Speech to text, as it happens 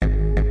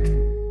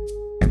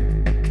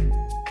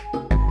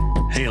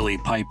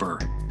Billy Piper,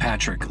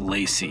 Patrick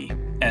Lacey,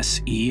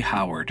 S.E.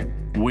 Howard,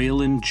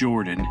 Waylon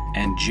Jordan,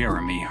 and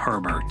Jeremy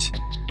Herbert.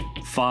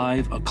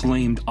 5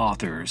 acclaimed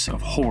authors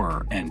of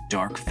horror and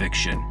dark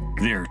fiction.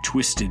 Their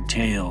twisted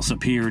tales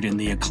appeared in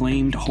the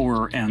acclaimed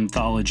horror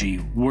anthology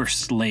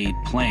Worst Laid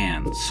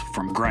Plans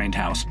from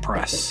Grindhouse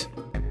Press.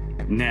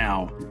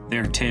 Now,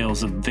 their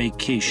tales of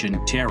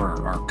vacation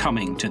terror are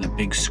coming to the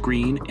big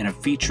screen in a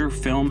feature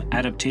film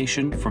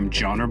adaptation from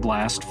Genre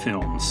Blast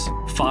Films.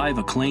 5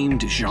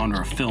 acclaimed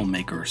genre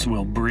filmmakers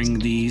will bring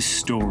these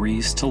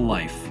stories to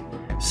life.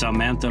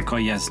 Samantha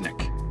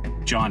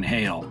Koyesnik, John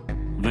Hale,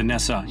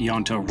 Vanessa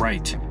Yonta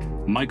Wright,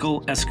 Michael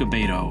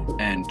Escobedo,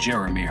 and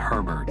Jeremy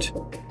Herbert.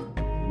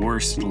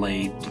 Worst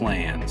Laid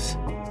Plans.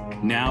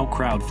 Now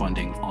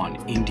crowdfunding on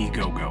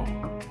Indiegogo.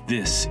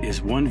 This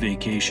is one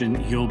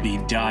vacation you'll be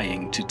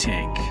dying to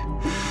take.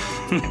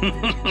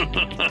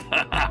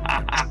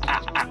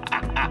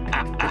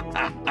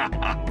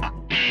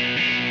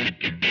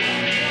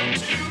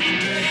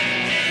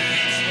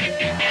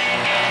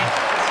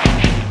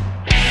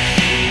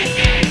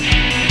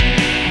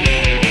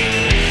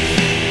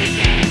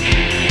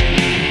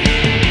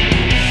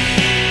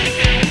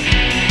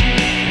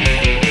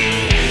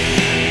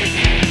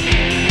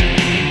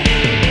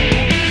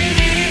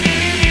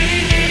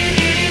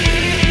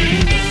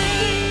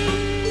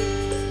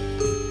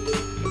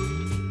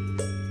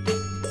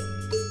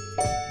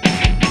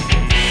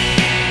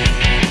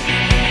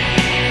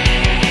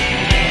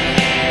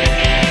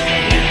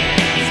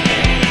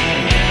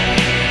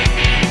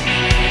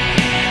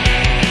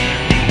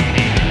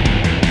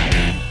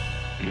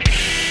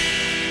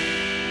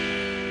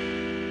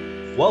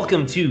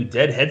 Welcome to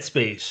Dead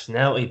Headspace,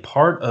 now a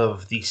part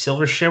of the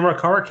Silver Shamrock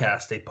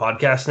Horrorcast, a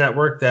podcast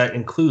network that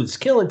includes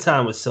Killing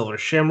Time with Silver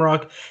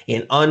Shamrock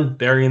and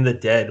Unburying the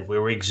Dead,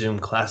 where we exhume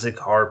classic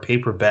horror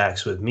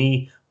paperbacks with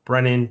me,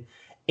 Brennan,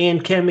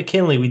 and Ken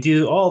McKinley. We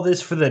do all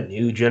this for the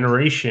new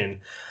generation.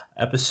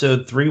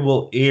 Episode 3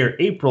 will air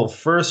April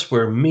 1st,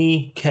 where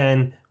me,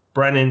 Ken,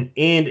 Brennan,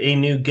 and a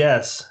new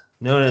guest,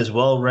 known as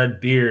Well Red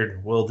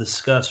Beard, will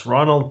discuss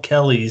Ronald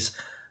Kelly's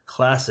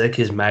classic,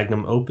 his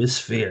magnum opus,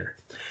 Fear.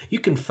 You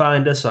can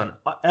find us on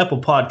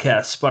Apple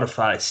Podcasts,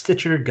 Spotify,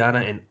 Stitcher, Ghana,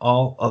 and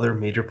all other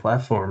major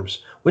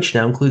platforms, which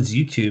now includes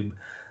YouTube.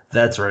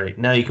 That's right.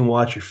 Now you can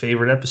watch your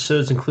favorite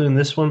episodes, including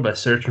this one, by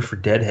searching for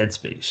Dead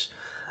Headspace.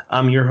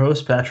 I'm your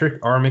host, Patrick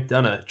R.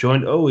 McDonough,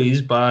 joined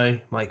always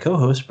by my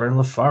co-host, Brennan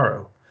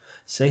LaFaro.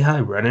 Say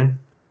hi, Brennan.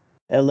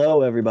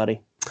 Hello,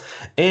 everybody.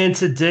 And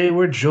today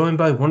we're joined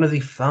by one of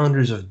the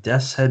founders of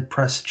Death's Head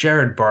Press,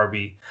 Jarod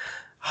Barbee.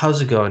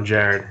 How's it going,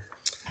 Jarod?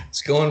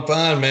 It's going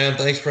fine, man.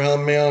 Thanks for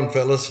having me on,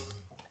 fellas.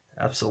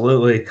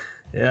 Absolutely.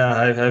 Yeah,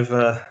 I've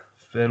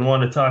been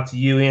wanting to talk to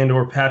you and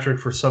or Patrick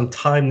for some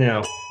time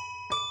now.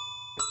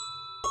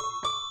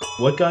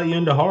 What got you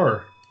into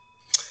horror?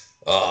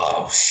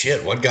 Oh,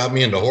 shit. What got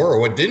me into horror?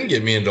 What didn't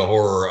get me into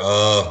horror?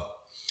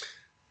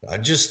 I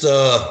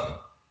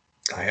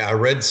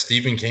read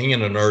Stephen King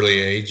at an early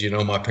age. You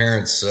know, my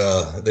parents,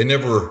 they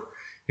never,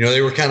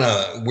 they were kind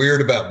of weird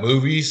about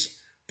movies,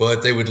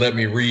 but they would let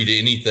me read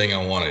anything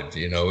I wanted.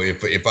 You know,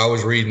 if I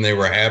was reading, they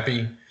were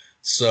happy.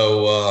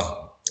 So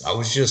I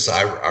was just,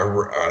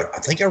 I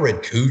think I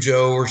read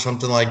Cujo or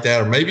something like that,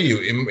 or maybe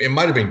it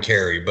might have been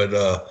Carrie, but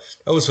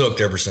I was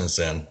hooked ever since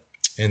then.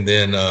 And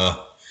then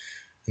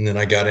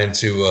I got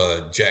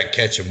into Jack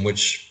Ketchum,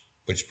 which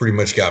pretty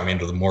much got me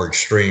into the more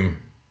extreme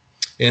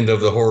end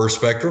of the horror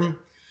spectrum.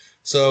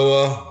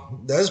 So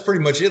that's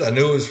pretty much it. I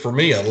knew it was for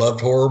me. I loved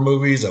horror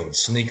movies. I would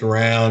sneak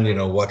around,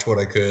 watch what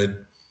I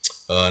could.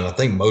 And I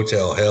think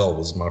Motel Hell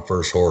was my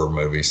first horror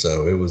movie.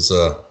 So it was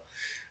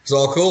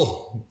all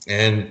cool.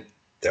 And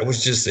that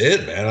was just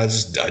it, man. I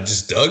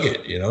just dug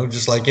it,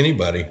 just like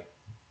anybody.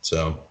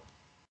 So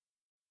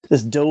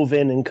just dove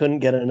in and couldn't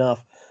get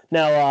enough.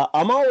 Now,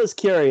 I'm always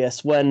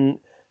curious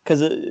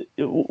because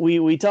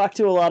we talk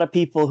to a lot of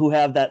people who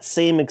have that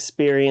same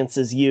experience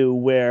as you,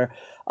 where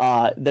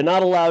they're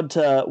not allowed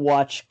to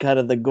watch kind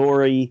of the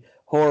gory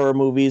horror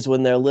movies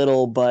when they're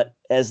little, but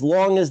as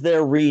long as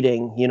they're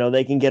reading,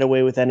 they can get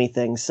away with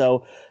anything.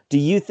 So do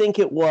you think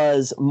it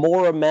was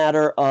more a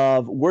matter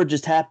of we're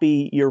just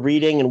happy you're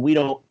reading and we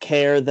don't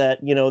care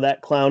that,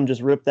 that clown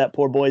just ripped that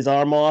poor boy's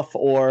arm off,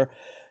 or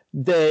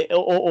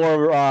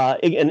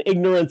an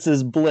ignorance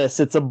is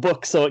bliss? It's a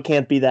book, so it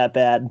can't be that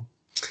bad.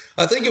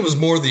 I think it was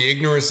more the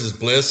ignorance is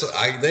bliss.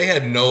 They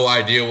had no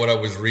idea what I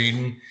was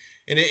reading.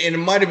 And it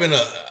might have been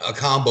a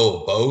combo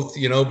of both,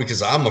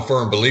 because I'm a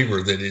firm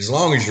believer that as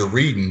long as you're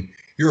reading,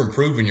 you're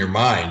improving your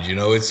mind.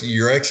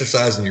 You're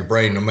exercising your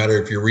brain, no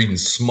matter if you're reading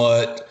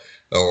smut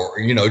or,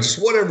 just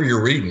whatever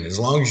you're reading, as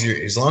long as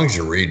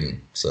you're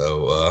reading.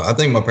 So I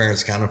think my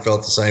parents kind of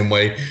felt the same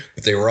way,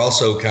 but they were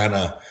also kind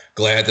of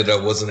glad that I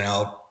wasn't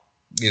out,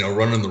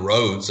 running the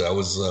roads. I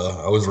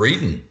was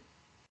reading.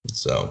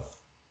 So,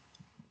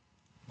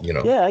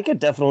 Yeah, I could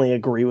definitely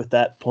agree with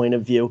that point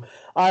of view.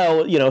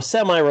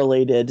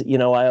 Semi-related,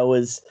 I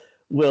always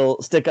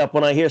will stick up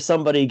when I hear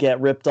somebody get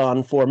ripped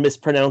on for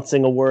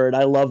mispronouncing a word.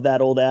 I love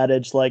that old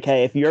adage, like,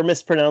 hey, if you're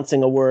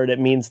mispronouncing a word, it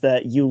means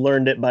that you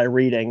learned it by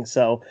reading.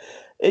 So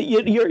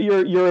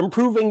you're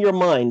improving your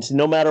mind,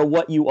 no matter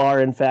what you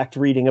are, in fact,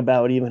 reading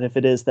about, even if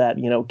it is that,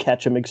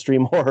 Ketchum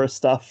extreme horror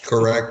stuff.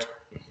 Correct.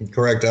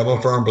 I'm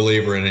a firm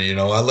believer in it.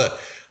 I let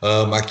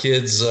my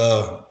kids,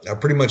 I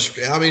pretty much,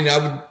 I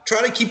would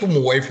try to keep them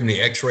away from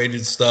the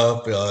X-rated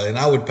stuff, and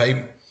I would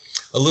pay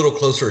a little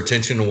closer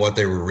attention to what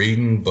they were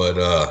reading. But,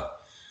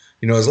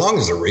 as long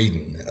as they're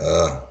reading,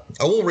 I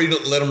won't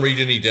let them read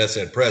any Death's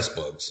Head Press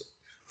books,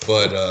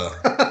 but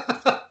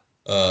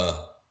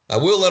I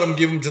will let them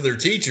give them to their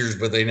teachers,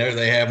 but they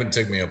haven't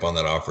took me up on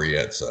that offer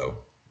yet. So,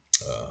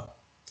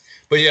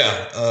 but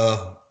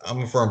yeah,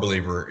 I'm a firm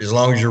believer. As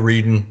long as you're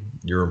reading,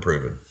 you're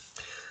improving.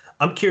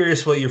 I'm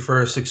curious what your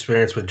first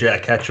experience with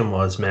Jack Ketchum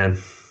was,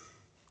 man.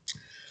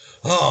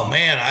 Oh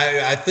man,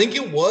 I think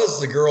it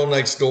was The Girl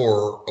Next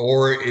Door,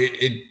 or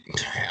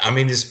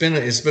it's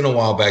been a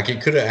while back.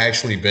 It could have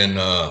actually been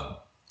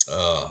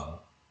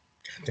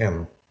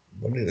damn.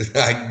 What is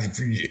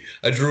it?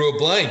 I drew a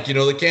blank.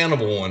 The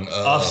cannibal one.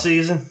 Off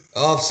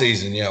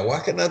season. Yeah. Why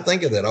couldn't I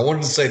think of that? I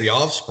wanted to say The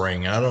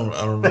Offspring. I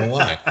don't know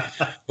why.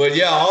 But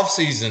yeah, Off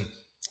Season.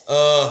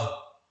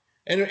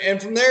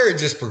 And from there it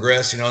just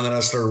progressed. And then I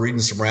started reading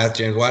some Wrath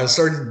James. I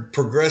started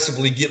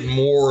progressively getting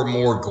more and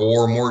more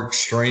gore, more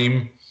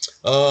extreme.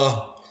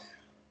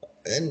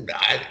 And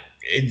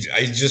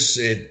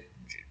it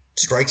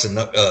strikes a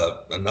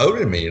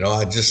note in me.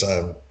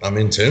 I'm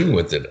in tune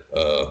with it.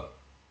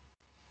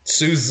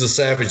 Soothes the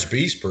savage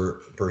beast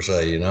per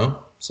se,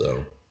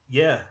 so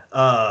yeah.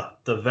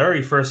 The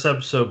very first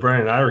episode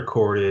Brandon and I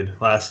recorded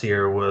last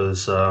year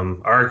was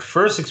our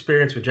first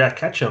experience with Jack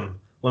Ketchum,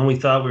 when we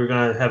thought we were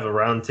going to have a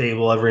round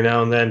table every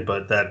now and then,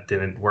 but that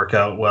didn't work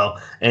out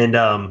well.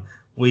 And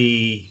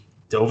we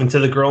dove into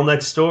The Girl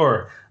Next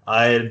Door.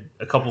 I had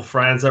a couple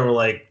friends that were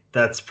like,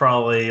 that's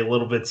probably a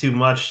little bit too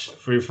much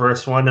for your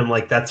first one. I'm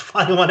like, that's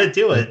why I want to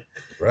do it.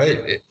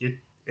 Right.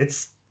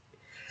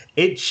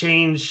 It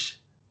changed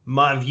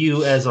my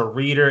view as a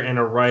reader and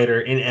a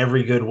writer in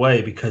every good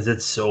way, because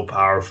it's so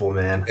powerful,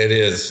 man. It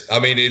is.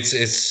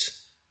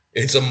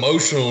 It's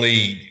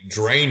emotionally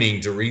draining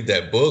to read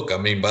that book.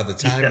 By the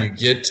time you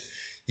get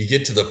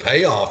to the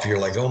payoff, you're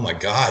like, oh my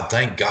God,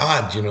 thank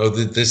God,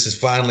 that this is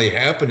finally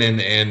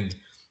happening. And,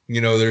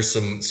 there's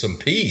some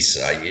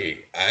peace. I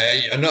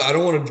know I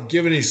don't want to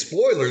give any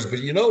spoilers, but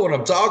you know what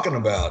I'm talking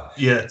about.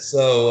 Yeah.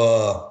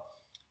 So,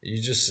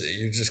 you're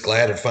just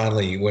glad it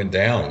finally went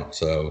down.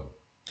 So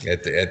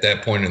at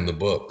that point in the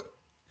book.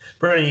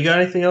 Brian, you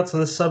got anything else on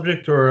this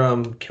subject, or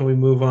can we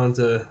move on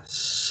to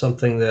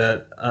something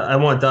that I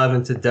want to dive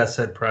into Death's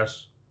Head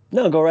Press?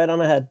 No, go right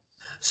on ahead.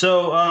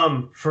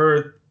 So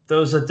for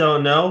those that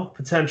don't know,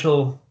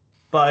 potential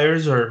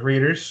buyers or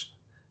readers,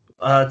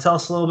 tell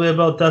us a little bit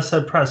about Death's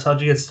Head Press.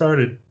 How'd you get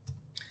started?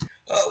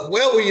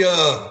 Well,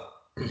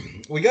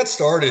 we got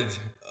started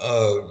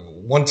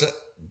one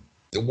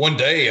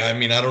day.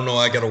 I don't know.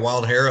 I got a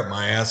wild hair up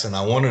my ass, and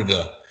I wanted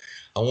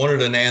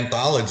an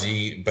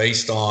anthology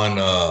based on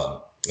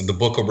the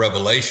Book of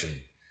Revelation,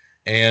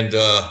 and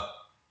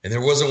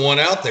there wasn't one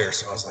out there.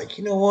 So I was like,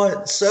 you know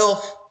what,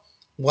 Self,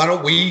 why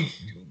don't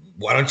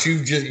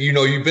you just,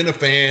 you've been a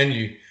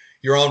fan,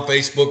 you're on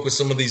Facebook with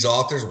some of these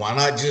authors. Why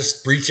not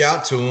just reach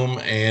out to them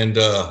and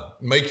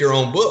make your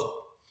own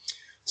book?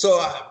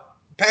 So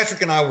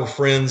Patrick and I were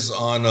friends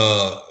on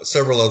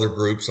several other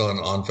groups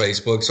on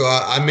Facebook. So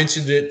I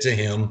mentioned it to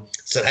him.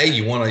 Said, hey,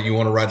 you want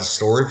to write a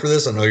story for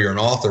this? I know you're an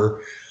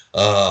author.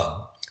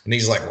 And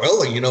he's like,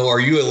 well, are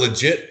you a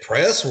legit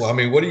press? Well,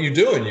 what are you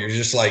doing? You're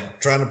just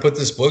like trying to put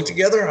this book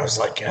together? I was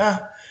like,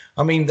 yeah,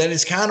 that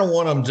is kind of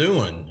what I'm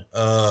doing.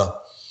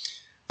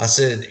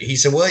 He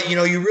said, well,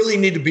 you really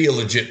need to be a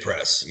legit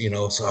press,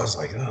 So I was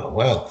like, oh,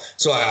 well.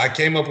 So I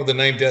came up with the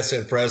name Death's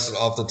Head Press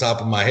off the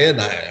top of my head.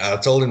 And I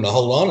told him to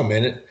hold on a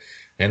minute.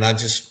 And I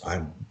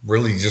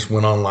really just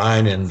went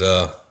online and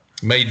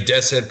made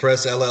Death's Head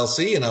Press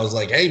LLC. And I was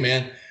like, hey,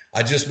 man,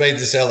 I just made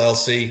this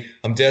LLC.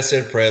 I'm Death's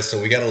Head Press.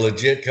 So we got a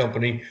legit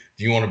company.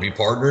 Do you want to be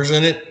partners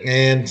in it?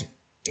 And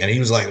he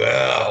was like,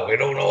 well, we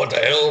don't know what the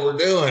hell we're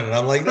doing. And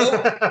I'm like,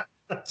 no.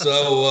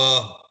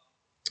 So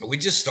we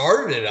just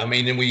started it. And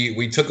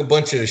we took a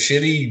bunch of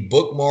shitty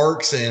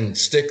bookmarks and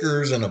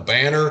stickers and a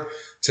banner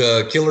to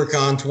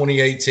KillerCon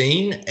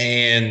 2018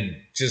 and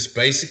just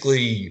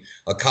basically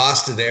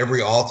accosted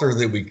every author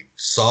that we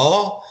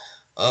saw.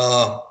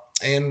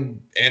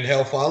 And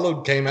Hell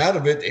Followed came out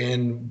of it,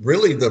 and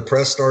really the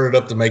press started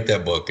up to make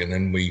that book, and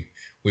then we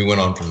went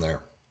on from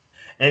there.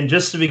 And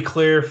just to be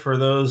clear, for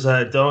those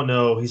that don't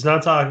know, he's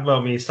not talking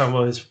about me. He's talking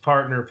about his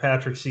partner,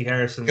 Patrick C.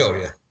 Harrison. Oh,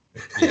 yeah.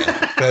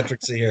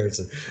 Patrick C.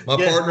 Harrison. My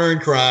partner in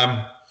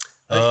crime.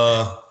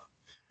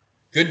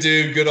 Good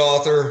dude, good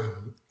author,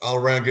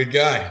 all-around good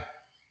guy.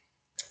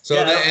 So,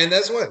 and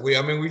that's what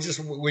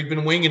we've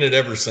been winging it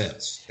ever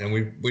since, and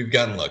we've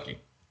gotten lucky.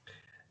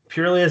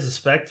 Purely as a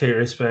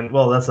spectator, it's been,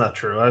 well, that's not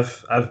true.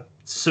 I've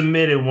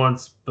submitted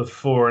once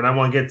before, and I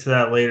want to get to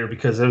that later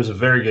because it was a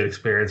very good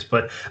experience.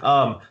 But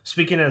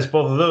speaking as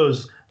both of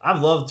those,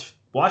 I've loved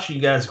watching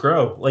you guys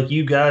grow. Like,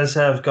 you guys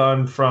have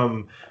gone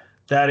from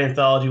that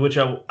anthology, which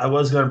I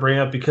was going to bring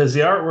up because the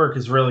artwork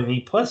is really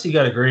neat. Plus, you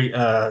got a great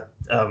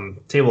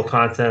table of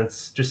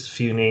contents, just a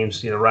few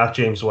names, Ralph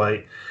James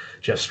White,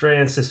 Jeff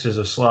Strand, Sisters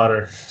of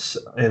Slaughter,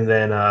 and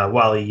then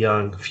Wally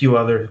Young, a few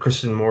other,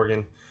 Kristen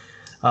Morgan.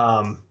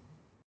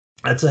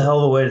 That's a hell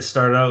of a way to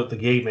start out the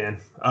gate, man.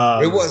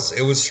 It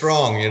was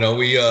strong.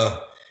 We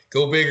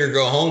go big or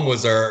go home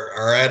was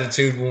our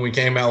attitude when we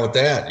came out with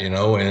that,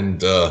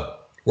 and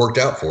worked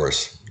out for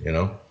us,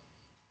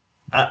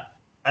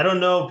 I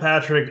don't know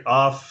Patrick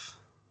off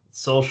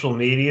social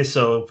media,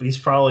 so he's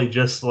probably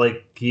just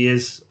like he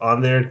is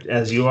on there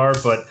as you are.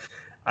 But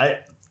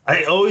I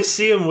always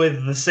see him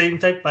with the same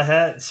type of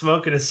hat,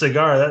 smoking a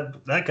cigar.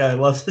 That guy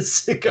loves his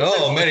cigar.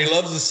 Oh man, he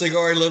loves his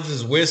cigar. He loves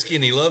his whiskey,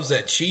 and he loves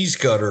that cheese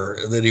cutter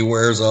that he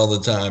wears all the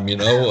time.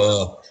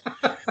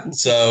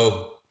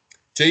 So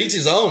to each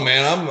his own,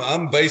 man.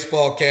 I'm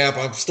baseball cap.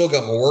 I've still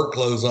got my work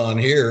clothes on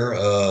here.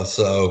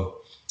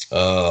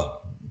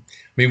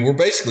 We're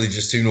basically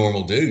just two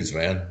normal dudes,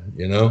 man,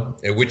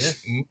 and which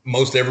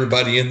most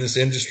everybody in this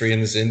industry, in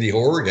this indie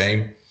horror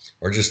game,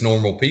 are just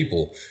normal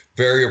people,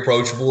 very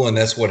approachable. And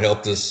that's what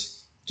helped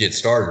us get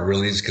started,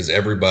 really, is because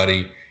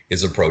everybody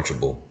is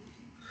approachable.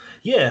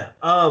 Yeah.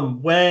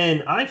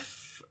 When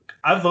I've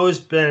always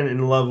been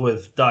in love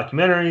with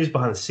documentaries,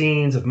 behind the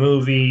scenes of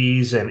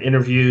movies and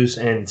interviews,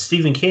 and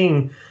Stephen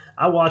King,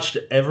 I watched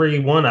every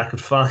one I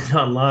could find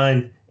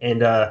online.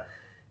 And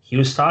he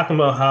was talking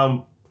about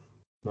how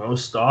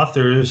most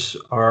authors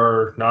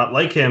are not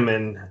like him,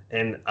 and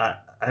I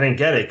didn't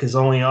get it because the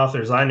only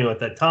authors I knew at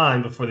that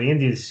time before the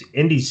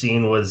indie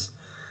scene was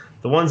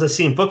the ones I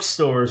see in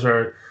bookstores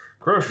or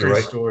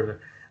grocery stores.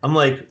 I'm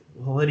like,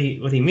 well, what do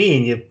you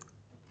mean?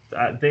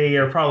 They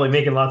are probably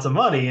making lots of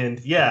money,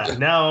 and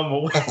now I'm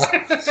aware.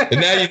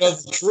 And now you know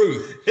the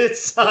truth. It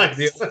sucks.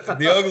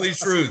 The ugly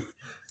truth.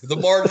 The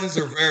margins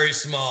are very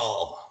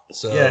small.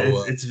 So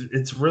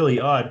it's really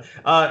odd.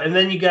 And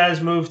then you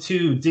guys moved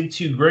to Dig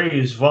Two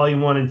Graves,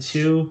 Volume 1 and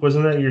 2.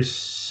 Wasn't that your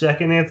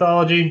second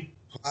anthology?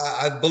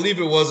 I believe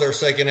it was our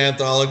second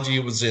anthology.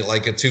 It was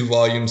like a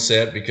 2-volume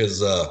set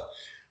because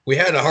we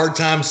had a hard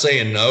time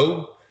saying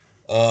no.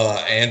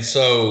 And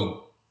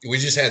so we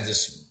just had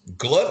this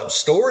glut of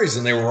stories,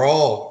 and they were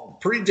all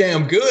pretty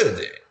damn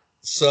good.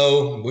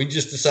 So we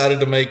just decided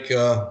to make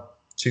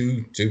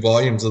two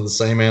volumes of the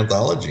same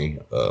anthology,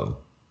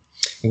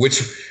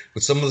 which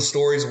some of the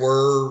stories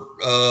were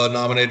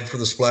nominated for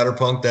the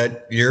Splatterpunk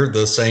that year,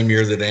 the same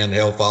year that Anne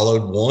Hale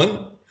Followed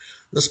won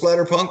the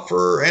Splatterpunk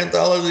for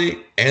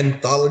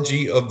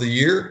anthology of the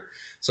year.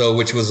 So,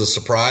 which was a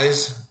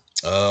surprise,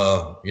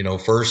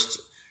 first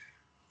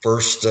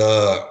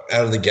out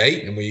of the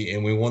gate, and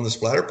we won the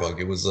Splatterpunk.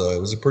 It was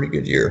a pretty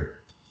good year.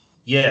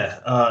 Yeah,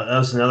 that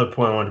was another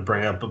point I wanted to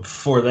bring up. But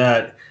before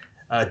that,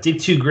 Dig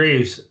Two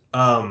Graves,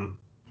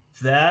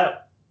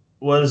 that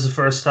was the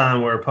first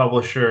time where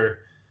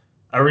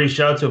I reached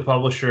out to a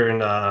publisher,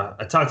 and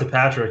I talked to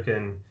Patrick,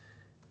 and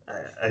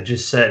I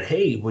just said,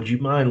 hey, would you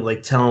mind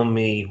telling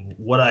me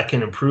what I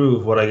can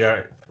improve, what I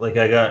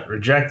got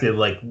rejected,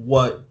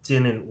 what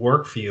didn't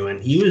work for you?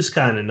 And he was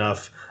kind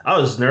enough. I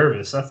was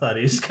nervous. I thought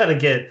he was going to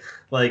get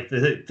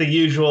the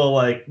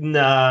usual,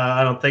 nah,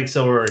 I don't think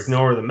so, or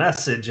ignore the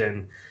message.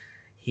 And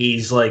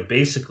he's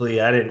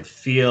basically, I didn't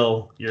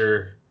feel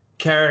your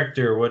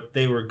character, what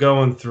they were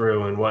going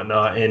through and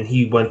whatnot. And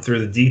he went through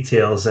the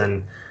details,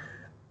 and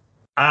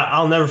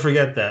I'll never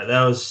forget that.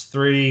 That was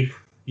 3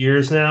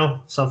 years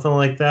now, something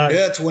like that.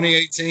 Yeah,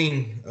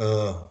 2018.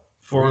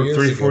 4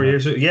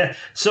 years ago. Yeah.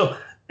 So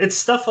it's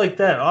stuff like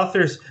that.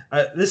 Authors,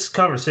 this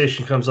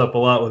conversation comes up a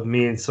lot with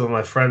me and some of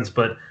my friends,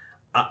 but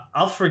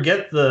I'll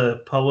forget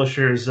the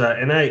publishers,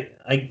 and I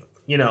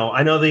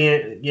know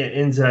the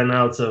ins and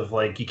outs of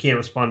you can't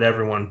respond to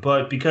everyone,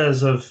 but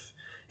because of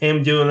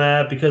him doing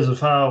that, because of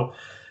how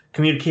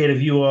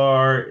communicative you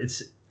are,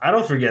 I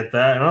don't forget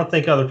that, and I don't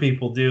think other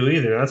people do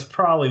either. That's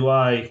probably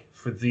why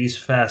for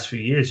these past few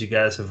years you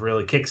guys have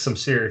really kicked some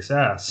serious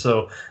ass.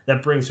 So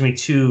that brings me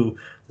to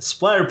the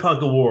Splatterpunk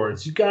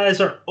Awards. You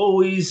guys are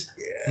always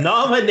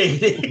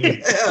nominated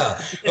in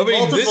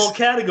multiple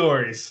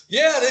categories.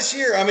 Yeah, this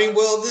year.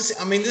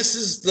 This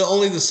is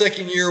only the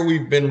second year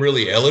we've been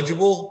really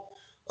eligible.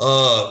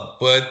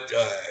 But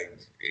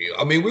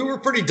we were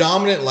pretty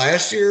dominant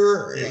last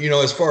year.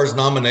 As far as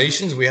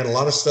nominations, we had a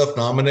lot of stuff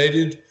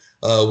nominated.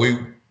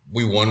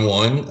 We won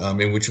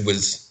one, which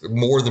was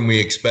more than we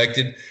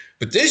expected.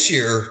 But this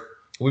year,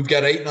 we've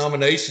got 8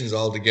 nominations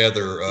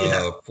altogether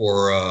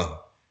for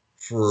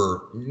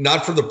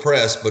not for the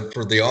press, but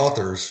for the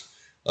authors.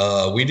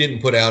 We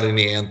didn't put out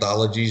any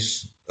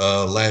anthologies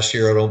last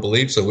year, I don't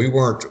believe, so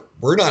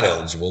we're not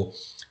eligible.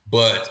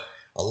 But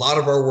a lot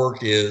of our work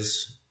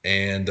is,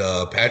 and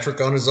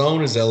Patrick on his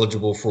own is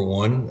eligible for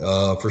one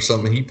for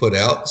something he put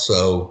out.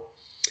 So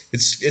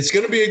it's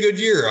going to be a good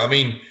year.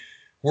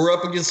 We're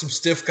up against some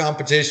stiff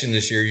competition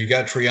this year. You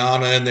got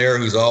Triana in there,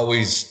 who's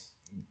always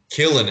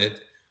killing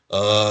it.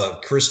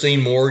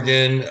 Christine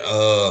Morgan,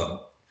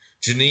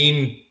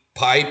 Janine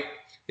Pipe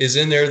is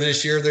in there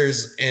this year.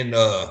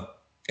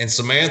 And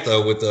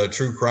Samantha with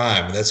True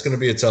Crime. That's going to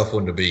be a tough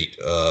one to beat.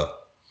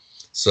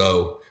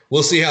 So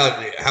we'll see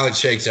how it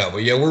shakes out.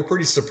 But yeah, we're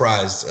pretty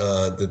surprised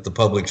that the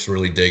public's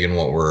really digging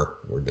what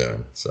we're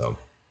doing. So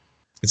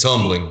it's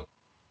humbling.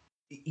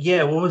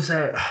 Yeah, what was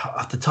that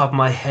off the top of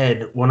my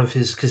head? One of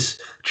his, because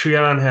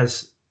Trion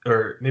has,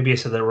 or maybe I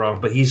said that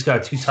wrong, but he's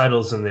got 2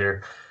 titles in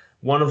there.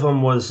 One of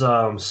them was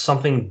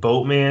something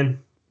Boatman.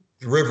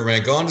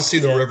 Riverman, gone to see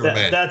the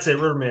Riverman. That's it,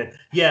 Riverman.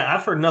 Yeah,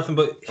 I've heard nothing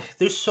but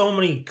there's so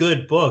many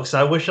good books.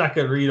 I wish I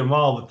could read them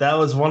all, but that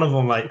was one of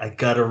them. I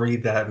gotta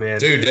read that, man.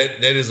 Dude,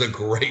 that is a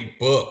great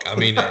book. I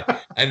mean,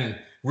 and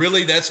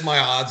really, that's my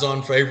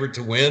odds-on favorite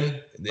to win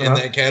in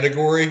that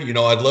category. You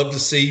know, I'd love to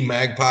see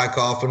Magpie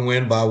Coffin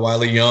win by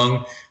Wiley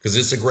Young because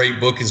it's a great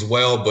book as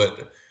well.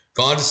 But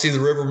Gone to See the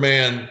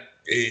Riverman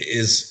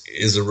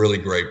is a really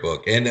great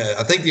book, and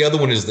I think the other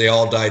one is They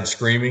All Died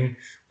Screaming,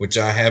 which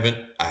I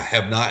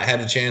have not had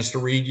a chance to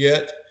read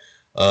yet.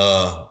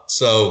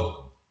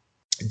 So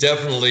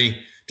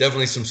definitely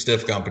some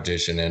stiff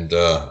competition, and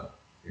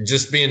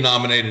just being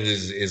nominated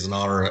is an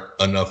honor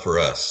enough for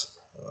us.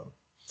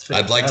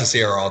 I'd like to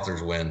see our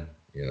authors win,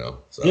 you know.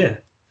 So. Yeah.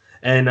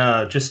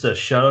 And just a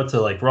shout out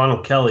to like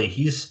Ronald Kelly.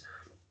 He's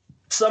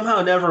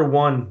somehow never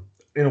won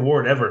an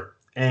award ever.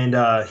 And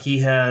he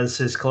has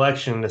his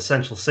collection,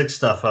 Essential Six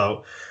stuff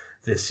out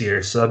this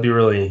year. So that'd be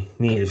really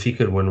neat if he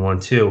could win one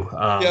too.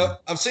 Yeah,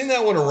 I've seen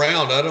that one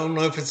around. I don't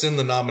know if it's in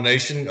the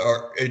nomination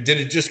or did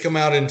it just come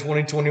out in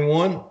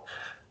 2021?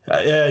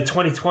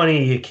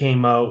 2020 it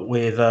came out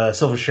with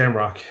Silver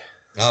Shamrock.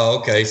 Oh,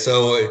 okay.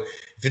 So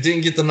if it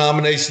didn't get the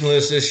nomination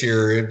list this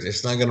year,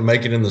 it's not going to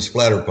make it in the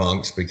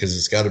Splatterpunks because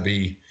it's got to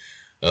be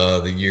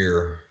the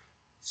year.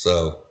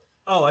 So.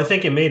 Oh, I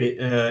think it made it.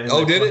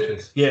 Did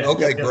it? Yeah.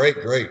 Okay, great.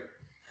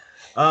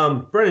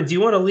 Brennan, do you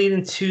want to lead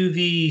into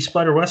the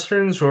Splatter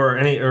Westerns or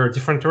a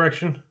different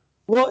direction?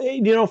 Well,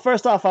 you know,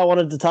 first off, I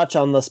wanted to touch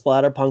on the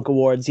Splatterpunk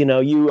Awards. You know,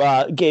 you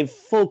gave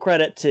full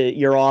credit to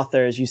your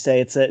authors. You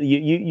say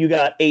you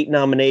got 8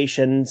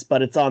 nominations,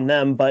 but it's on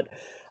them. But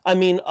I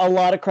mean, a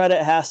lot of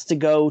credit has to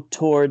go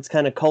towards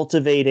kind of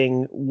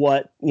cultivating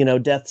what, you know,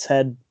 Death's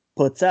Head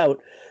puts out.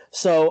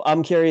 So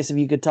I'm curious if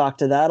you could talk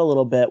to that a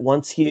little bit.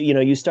 Once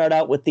you start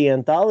out with the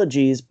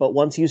anthologies, but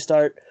once you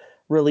start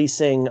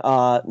releasing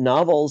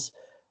novels,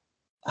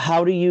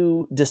 how do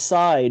you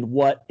decide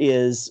what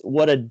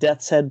a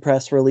Death's Head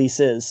press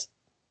release is?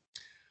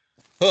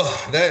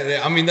 Oh,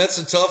 that's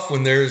a tough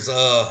one. There's,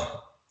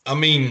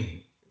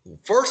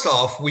 first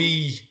off,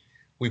 we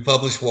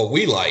publish what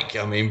we like.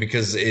 I mean,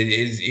 because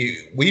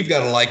we've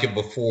got to like it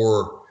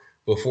before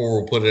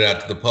we'll put it out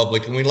to the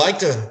public, and we like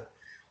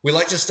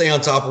to stay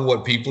on top of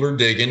what people are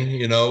digging.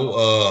 You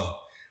know,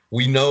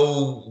 we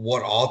know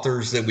what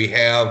authors that we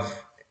have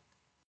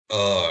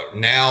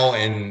now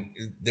and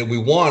that we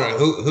want,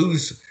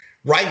 who's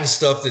writing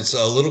stuff that's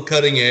a little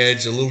cutting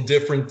edge, a little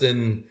different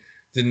than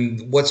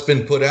what's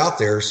been put out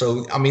there.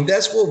 So, I mean,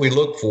 that's what we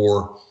look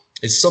for.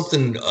 It's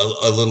something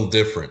a little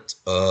different,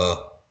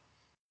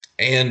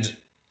 and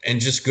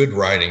just good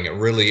writing.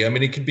 Really, I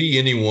mean, it could be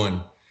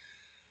anyone.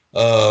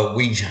 When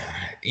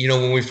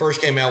we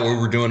first came out, we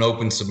were doing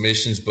open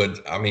submissions, but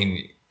I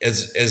mean,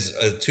 as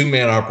a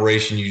 2-man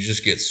operation, you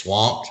just get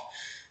swamped.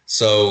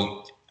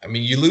 So, I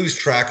mean, you lose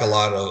track a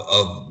lot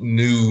of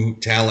new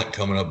talent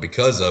coming up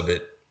because of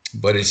it,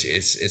 but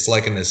it's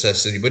like a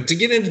necessity. But to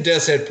get into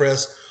Death's Head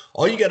Press,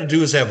 all you got to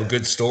do is have a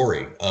good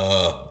story,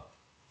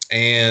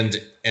 and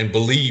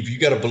believe. You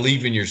got to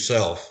believe in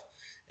yourself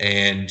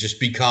and just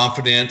be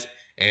confident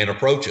and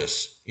approach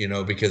us, you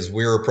know, because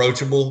we're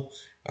approachable.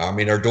 I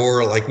mean, our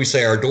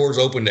door's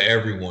open to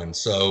everyone.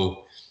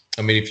 So,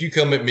 I mean, if you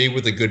come at me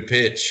with a good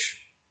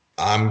pitch,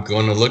 I'm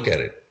going to look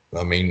at it.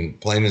 I mean,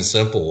 plain and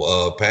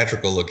simple.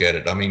 Patrick will look at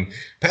it. I mean,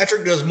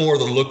 Patrick does more of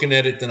the looking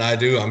at it than I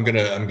do. I'm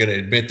gonna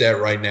admit that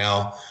right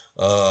now.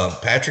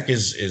 Patrick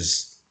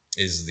is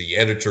the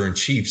editor in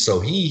chief,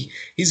 so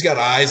he's got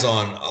eyes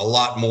on a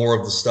lot more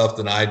of the stuff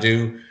than I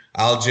do.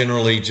 I'll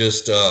generally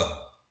just,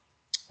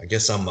 I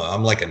guess I'm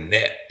like a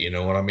net. You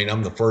know what I mean?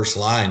 I'm the first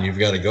line you've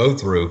got to go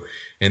through,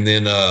 and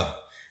then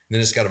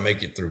it's got to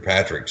make it through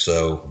Patrick.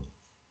 So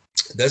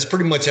that's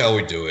pretty much how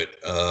we do it.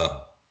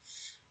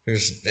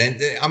 There's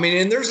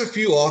a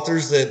few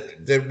authors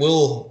that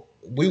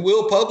we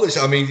will publish.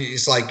 I mean,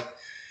 it's like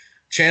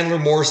Chandler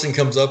Morrison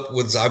comes up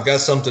with, I've got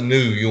something new.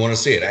 You want to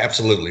see it?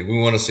 Absolutely. We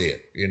want to see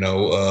it. You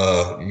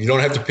know, you don't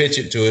have to pitch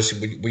it to us.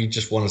 We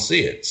just want to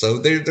see it. So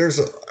there's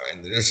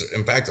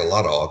in fact, a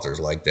lot of authors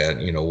like that.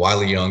 You know,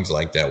 Wiley Young's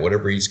like that.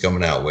 Whatever he's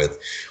coming out with,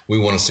 we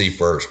want to see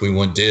first. We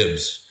want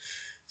dibs.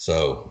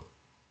 So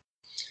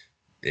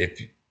I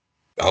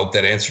hope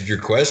that answered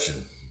your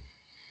question.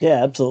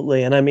 Yeah,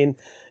 absolutely. And I mean,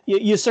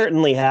 you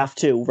certainly have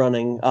to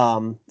running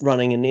an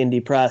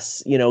indie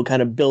press, you know,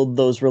 kind of build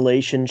those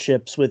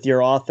relationships with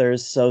your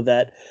authors so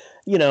that,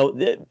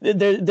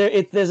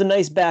 there's a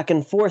nice back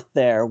and forth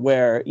there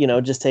where,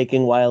 just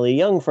taking Wiley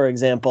Young, for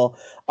example,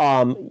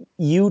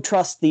 you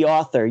trust the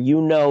author,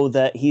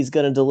 that he's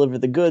going to deliver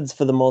the goods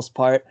for the most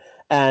part.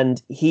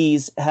 And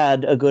he's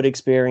had a good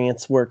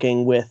experience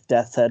working with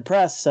Death's Head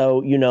Press,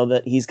 so you know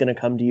that he's going to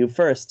come to you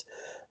first.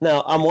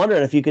 Now, I'm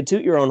wondering if you could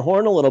toot your own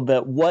horn a little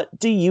bit. What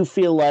do you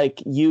feel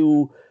like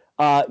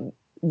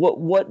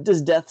what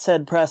does Death's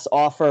Head Press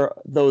offer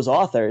those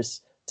authors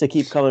to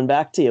keep coming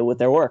back to you with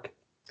their work?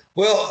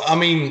 Well, I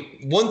mean,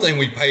 one thing,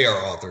 we pay our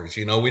authors.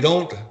 We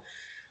don't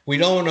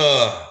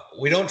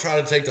try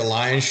to take the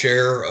lion's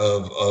share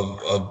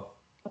of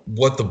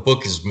what the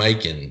book is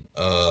making.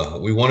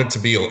 We want it to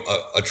be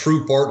a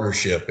true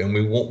partnership, and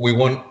we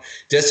want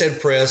Death's Head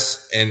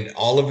Press and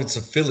all of its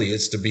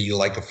affiliates to be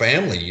like a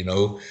family.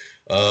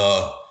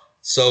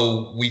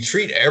 So we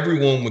treat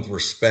everyone with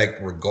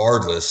respect,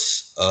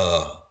 regardless,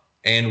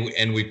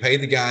 and we pay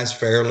the guys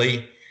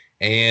fairly,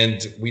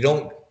 and we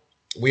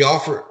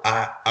offer.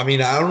 I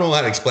mean, I don't know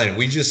how to explain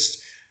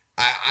it.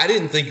 I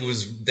didn't think it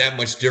was that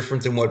much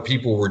different than what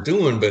people were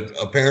doing, but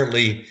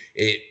apparently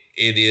it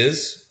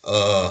is.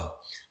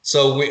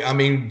 So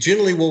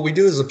generally what we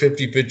do is a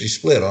 50-50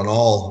 split on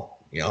all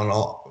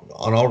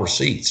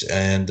receipts.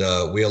 And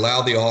we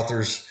allow the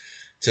authors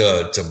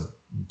to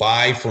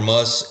buy from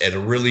us at a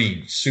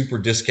really super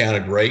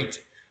discounted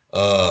rate.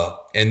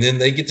 And then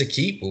they get to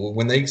keep,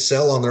 when they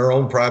sell on their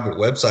own private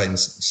website and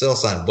sell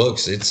signed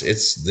books,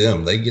 it's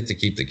them. They get to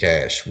keep the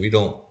cash.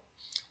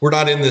 We're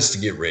not in this to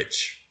get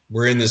rich.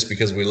 We're in this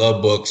because we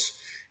love books,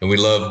 and we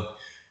love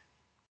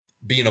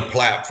being a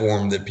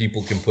platform that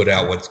people can put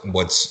out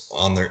what's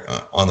on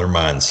their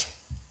minds.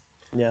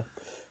 Yeah.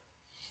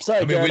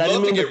 Sorry, Jarod, we'd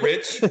love to get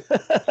rich.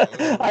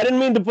 I didn't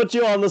mean to put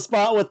you on the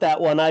spot with that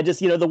one. I just,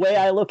 the way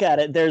I look at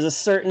it, there's a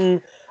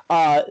certain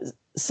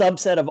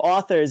subset of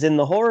authors in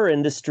the horror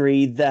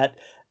industry that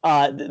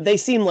they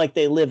seem like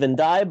they live and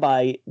die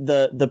by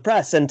the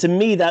press. And to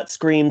me, that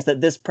screams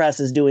that this press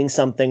is doing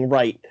something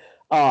right.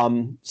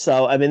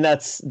 So, I mean,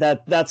 that's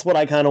what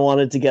I kind of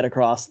wanted to get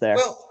across there.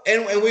 Well,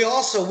 and we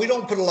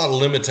don't put a lot of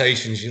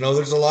limitations.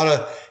 There's a lot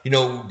of,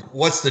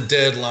 what's the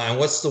deadline?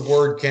 What's the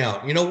word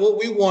count? What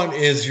we want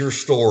is your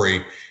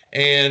story,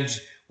 and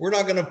we're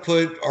not going to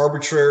put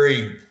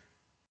arbitrary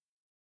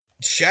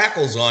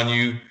shackles on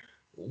you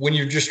when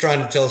you're just trying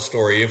to tell a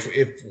story.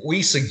 If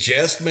we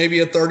suggest maybe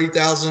a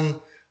 30,000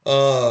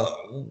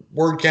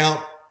 word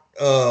count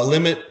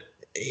limit,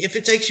 if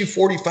it takes you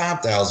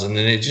 45,000,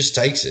 then it just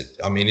takes it.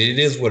 I mean, it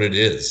is what it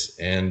is.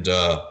 And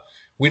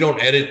we don't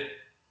edit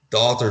the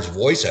author's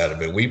voice out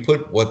of it. We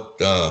put what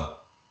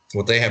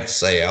they have to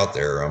say out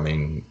there. I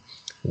mean,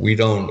 we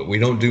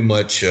don't do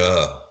much.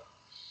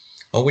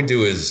 All we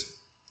do is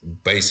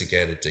basic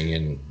editing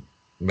and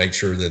make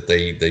sure that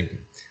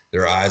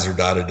their I's are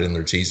dotted and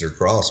their T's are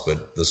crossed,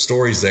 but the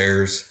story's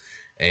theirs,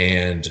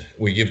 and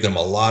we give them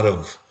a lot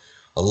of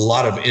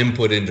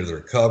input into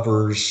their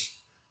covers.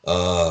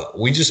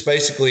 We just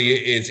basically,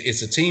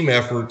 it's a team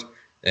effort,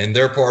 and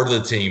they're part of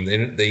the team.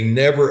 They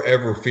never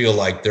ever feel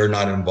like they're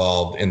not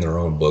involved in their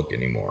own book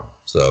anymore.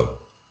 So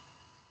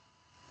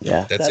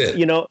yeah, that's it.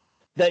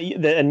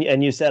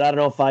 And you said, I don't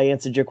know if I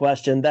answered your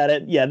question. That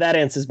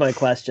answers my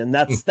question.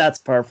 That's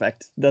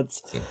perfect.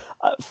 That's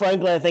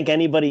frankly, I think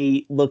any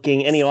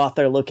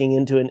author looking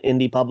into an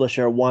indie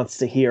publisher wants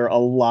to hear a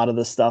lot of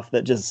the stuff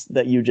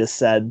that you just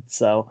said.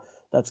 So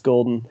that's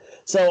golden.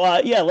 So,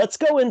 let's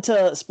go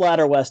into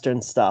splatter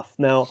Western stuff.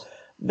 Now,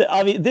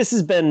 this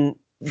has been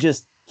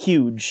just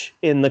huge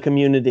in the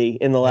community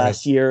in the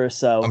last year or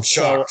so. I'm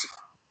shocked.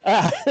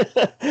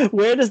 So,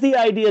 where does the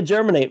idea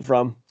germinate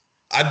from?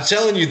 I'm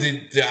telling you,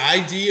 the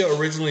idea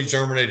originally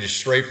germinated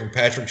straight from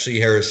Patrick C.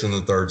 Harrison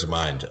III's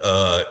mind.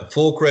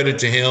 Full credit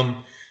to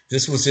him.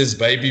 This was his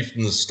baby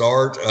from the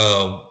start.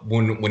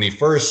 When he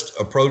first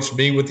approached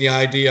me with the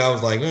idea, I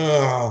was like,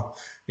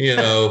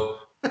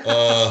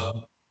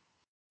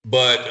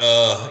 But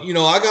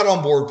I got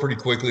on board pretty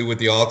quickly with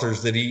the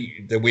authors that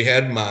we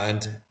had in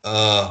mind,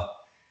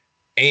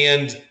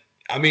 and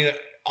I mean,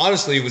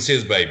 honestly, it was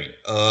his baby.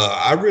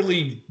 I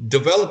really,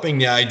 developing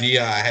the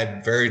idea, I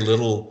had very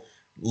little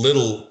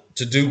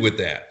to do with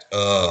that.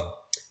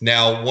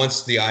 Now,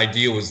 once the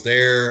idea was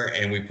there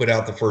and we put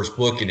out the first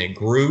book and it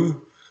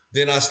grew,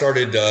 then I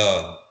started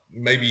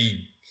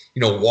maybe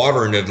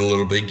watering it a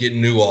little bit,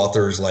 getting new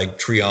authors like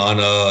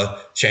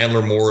Triana,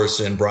 Chandler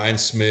Morrison, Brian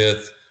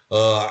Smith.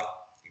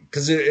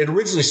 Because it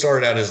originally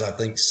started out as, I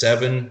think,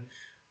 7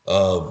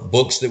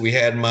 books that we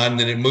had in mind.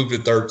 Then it moved to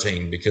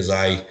 13 because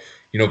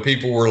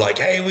people were like,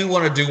 hey, we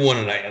want to do one.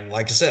 And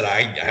like I said,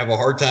 I have a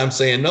hard time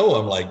saying no.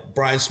 I'm like,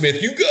 Brian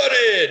Smith, you got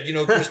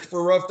it. Christopher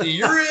Ruffy,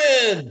 you're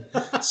in.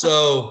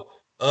 So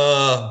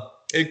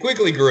it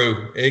quickly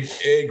grew.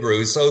 It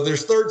grew. So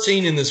there's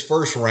 13 in this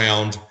first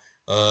round,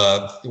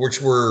 which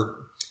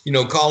we're,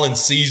 calling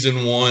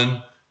season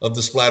 1 of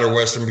the Splatter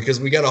Western, because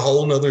we got a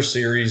whole nother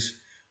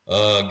series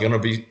going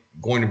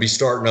to be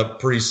starting up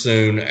pretty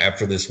soon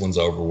after this one's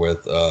over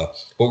with. But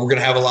we're going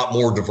to have a lot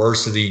more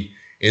diversity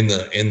in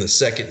the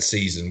second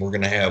season. We're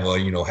going to have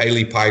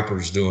Haley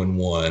Piper's doing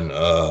one.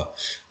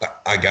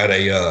 I've got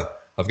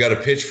a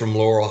pitch from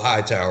Laurel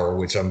Hightower,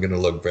 which I'm going to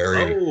look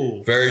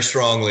very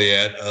strongly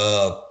at.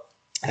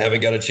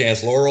 Haven't got a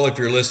chance. Laurel, if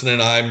you're listening,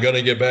 I'm going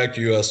to get back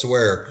to you, I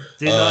swear.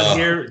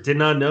 Did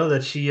not know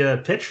that she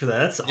pitched for that.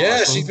 That's awesome.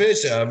 Yeah, she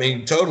pitched. I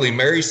mean, totally.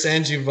 Mary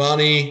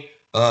Sangiovanni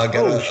got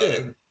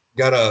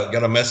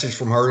a message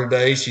from her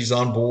today. She's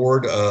on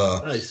board.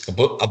 Nice.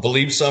 I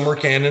believe Summer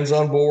Cannon's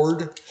on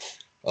board.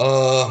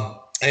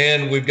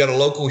 And we've got a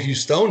local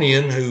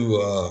Houstonian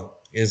who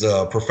is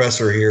a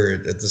professor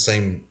here at the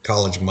same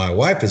college my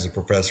wife is a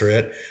professor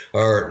at,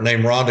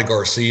 named Rhonda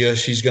Garcia.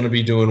 She's going to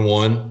be doing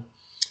one.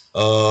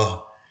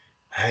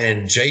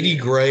 And JD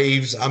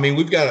Graves. I mean,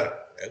 we've got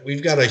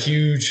a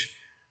huge.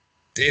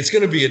 It's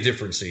going to be a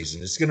different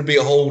season. It's going to be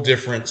a whole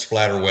different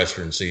splatter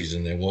Western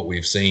season than what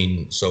we've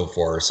seen so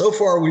far. So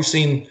far, we've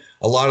seen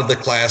a lot of the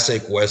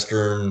classic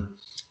Western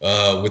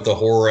with the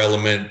horror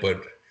element,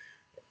 but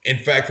in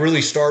fact,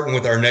 really starting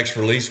with our next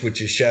release,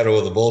 which is Shadow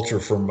of the Vulture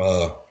from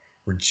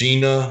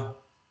Regina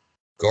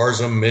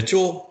Garza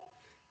Mitchell.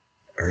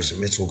 Or is it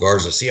Mitchell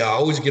Garza? See, I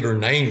always get her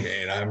name,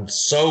 and I'm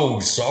so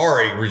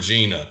sorry,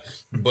 Regina.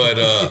 But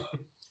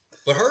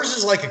but hers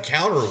is like a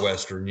counter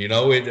Western, you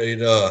know.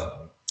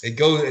 It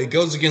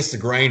goes against the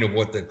grain of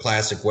what the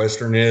classic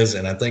Western is,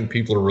 and I think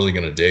people are really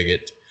going to dig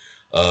it.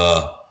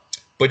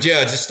 But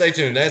yeah, just stay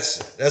tuned.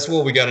 That's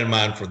what we got in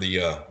mind for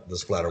the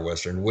splatter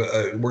Western.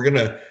 We're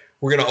gonna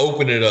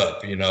open it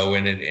up, you know,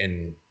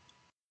 and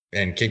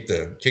kick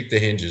the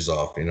hinges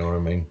off. You know what I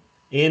mean?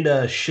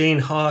 And Shane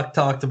Hawk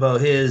talked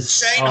about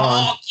his.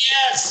 Hawk,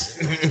 yes.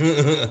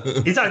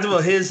 He talked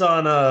about his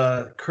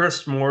on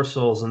Chris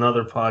Morsel's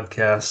another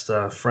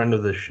podcast, friend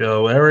of the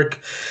show,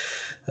 Eric.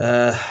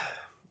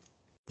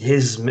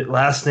 His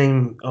last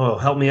name. Oh,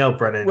 help me out,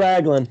 Brennan.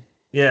 Raglan.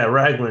 Yeah,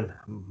 Raglan.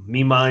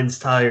 Me mind's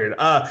tired.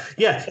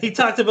 Yeah, he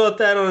talked about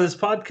that on his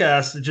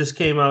podcast. It just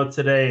came out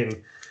today,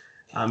 and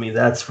I mean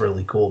that's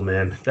really cool,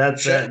 man.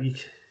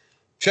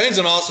 Shane's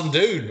an awesome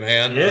dude,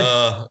 man.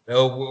 Yeah.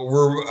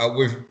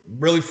 We're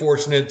really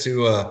fortunate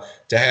to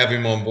have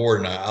him on board,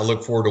 and I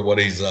look forward to what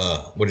he's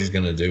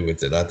going to do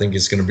with it. I think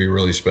it's going to be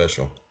really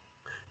special.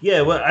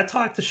 Yeah, well, I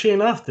talked to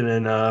Shane often,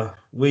 and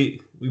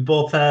we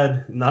both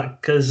had, not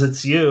because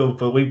it's you,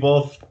 but we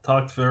both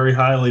talked very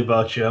highly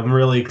about you. I'm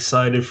really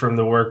excited from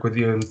the work with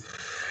you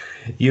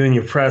and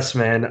your press,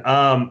 man.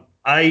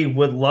 I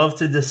would love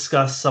to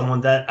discuss someone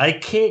that I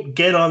can't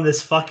get on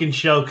this fucking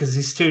show because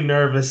he's too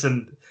nervous,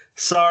 and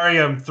sorry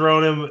I'm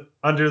throwing him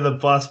under the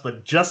bus,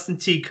 but Justin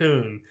T.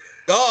 Kuhn.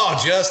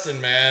 Oh,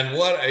 Justin, man,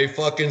 what a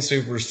fucking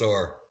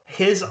superstar.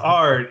 His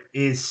art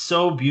is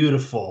so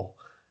beautiful.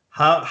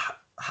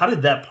 How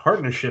did that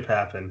partnership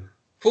happen?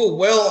 Cool.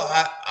 Well,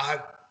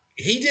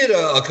 he did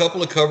a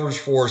couple of covers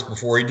for us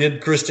before. He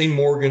did Christine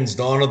Morgan's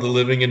Dawn of the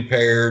Living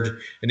Impaired,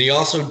 and he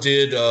also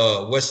did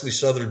Wesley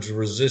Southard's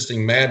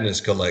Resisting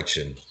Madness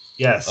collection.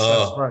 Yes,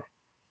 that's right.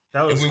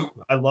 That was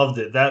I loved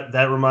it.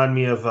 That reminded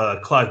me of a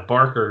Clive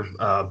Barker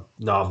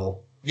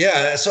novel.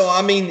 Yeah, so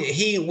I mean,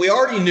 we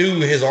already knew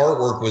his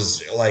artwork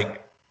was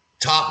like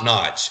top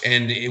notch,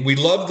 and we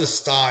loved the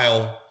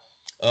style.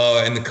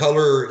 And the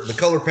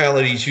color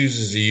palette he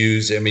chooses to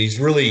use. I mean,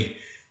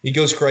 he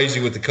goes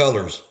crazy with the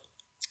colors.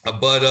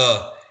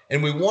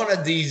 And we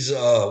wanted these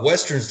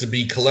Westerns to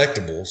be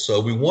collectible.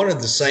 So we wanted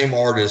the same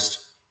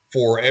artist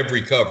for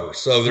every cover.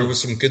 So there was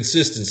some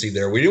consistency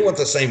there. We didn't want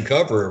the same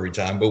cover every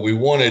time, but we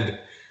wanted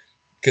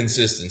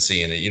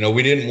consistency in it. You know,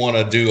 we didn't want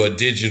to do a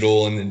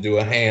digital and then do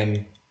a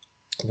hand.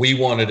 We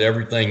wanted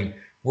everything.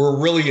 We're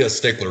really a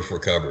stickler for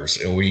covers,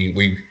 and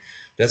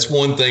that's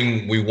one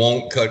thing we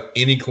won't cut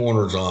any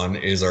corners on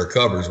is our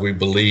covers. We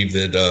believe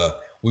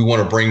that we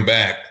want to bring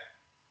back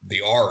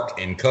the art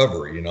in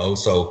cover, you know.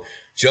 So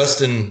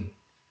Justin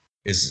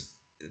is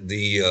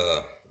the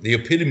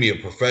epitome of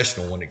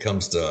professional when it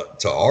comes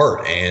to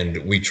art, and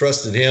we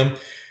trusted him,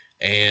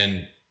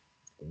 and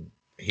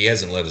he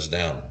hasn't let us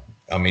down.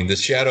 I mean, the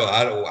Shadow,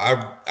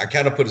 I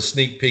kind of put a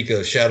sneak peek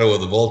of Shadow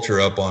of the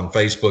Vulture up on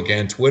Facebook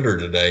and Twitter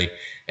today,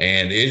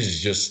 and it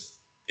just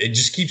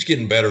keeps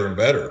getting better and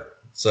better.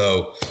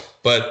 So,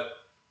 but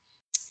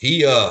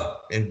he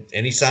and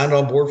he signed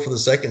on board for the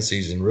second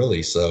season,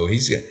 really. So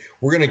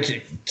we're going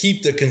to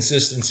keep the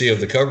consistency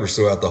of the covers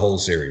throughout the whole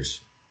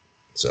series.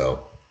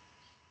 So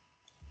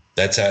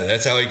that's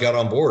how he got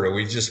on board.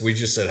 We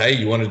just said, "Hey,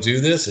 you want to do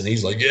this?" And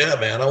he's like, "Yeah,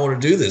 man, I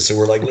want to do this." So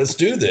we're like, "Let's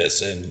do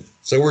this," and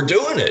so we're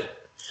doing it.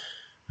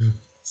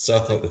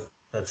 So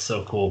that's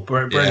so cool.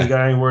 Brandon,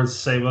 got any words to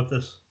say about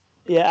this?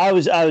 Yeah, I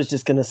was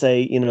just gonna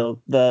say, you know,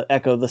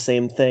 echo the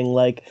same thing,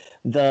 like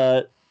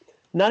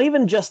not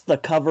even just the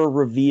cover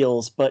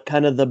reveals, but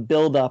kind of the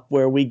build-up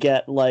where we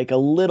get like a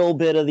little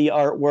bit of the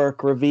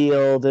artwork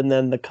revealed and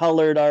then the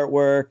colored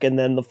artwork and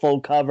then the full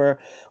cover.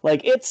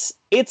 Like it's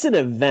an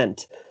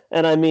event.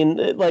 And I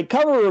mean, like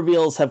cover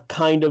reveals have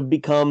kind of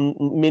become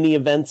mini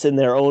events in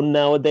their own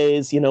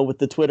nowadays, you know, with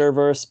the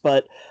Twitterverse.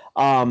 But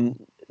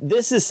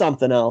this is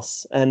something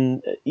else.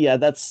 And yeah,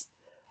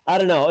 I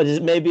don't know.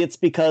 Maybe it's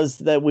because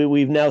that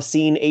we've now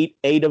seen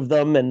eight of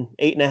them, and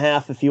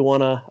 8.5 if you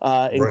want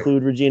to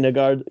include Regina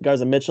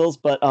Garza Mitchell's.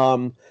 But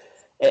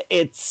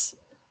it's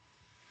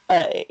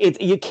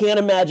you can't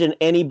imagine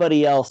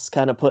anybody else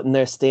kind of putting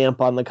their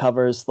stamp on the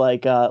covers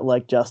like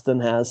Justin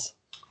has.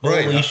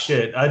 Holy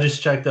shit! I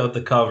just checked out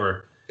the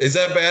cover. Is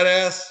that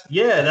badass?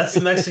 Yeah, that's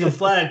the Mexican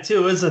flag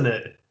too, isn't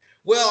it?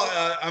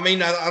 Well, I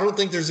mean, I don't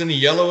think there's any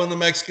yellow in the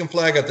Mexican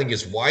flag. I think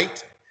it's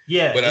white.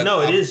 Yeah, but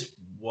it is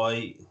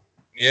white.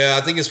 Yeah,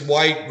 I think it's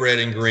white, red,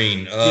 and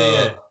green.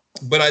 Yeah.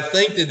 But I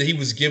think that he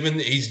was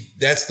given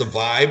that's the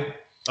vibe.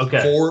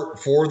 Okay.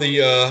 For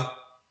the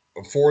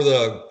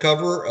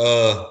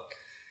cover.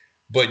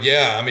 But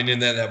yeah, I mean, in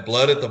that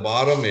blood at the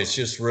bottom, it's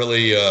just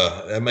really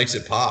that makes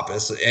it pop.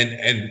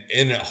 And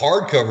in a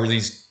hardcover,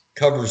 these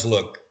covers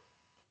look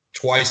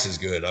twice as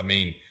good. I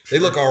mean, they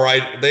look all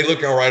right. They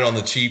look all right on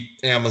the cheap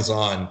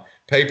Amazon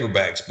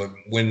paperbacks, but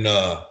when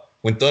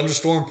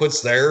Thunderstorm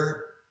puts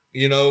their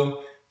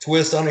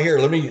twist on it, here,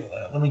 let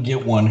me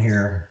get one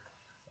here.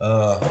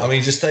 I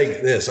mean, just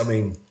take this. I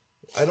mean,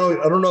 I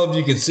don't know if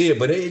you can see it,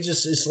 but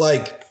it's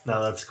like,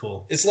 no, that's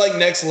cool. It's like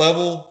next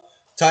level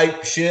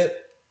type shit.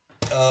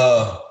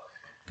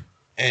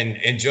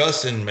 And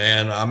Justin,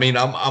 man, I mean,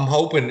 I'm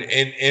hoping,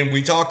 and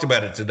we talked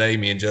about it today,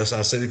 me and Justin.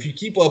 I said, if you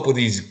keep up with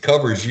these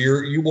covers,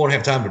 you won't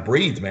have time to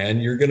breathe, man.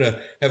 You're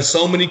gonna have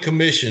so many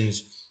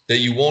commissions that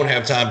you won't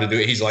have time to do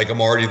it. He's like,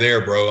 I'm already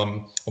there, bro.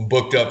 I'm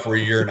booked up for a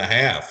year and a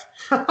half.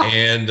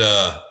 And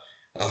I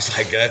was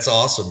like, that's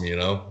awesome,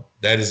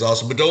 that is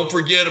awesome. But don't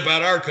forget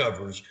about our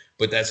covers.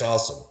 But that's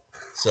awesome.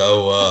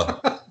 So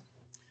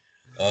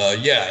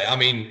yeah, I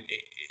mean,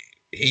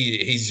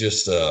 he's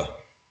just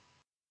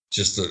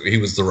he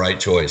was the right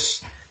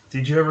choice.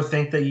 Did you ever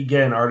think that you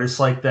get an artist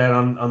like that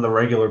on the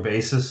regular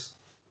basis?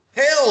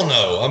 Hell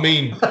no. I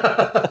mean,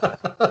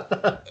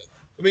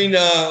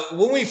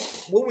 when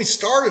we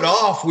started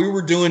off, we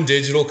were doing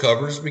digital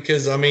covers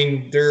because I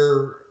mean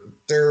they're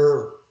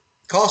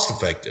cost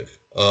effective.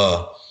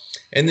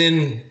 And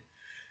then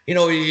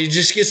it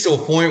just gets to a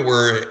point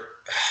where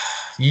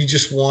you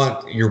just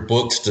want your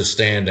books to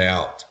stand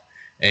out.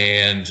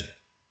 And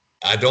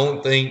I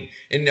don't think,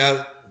 and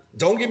now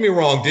don't get me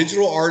wrong,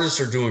 digital artists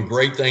are doing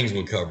great things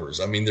with covers.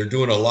 I mean, they're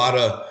doing a lot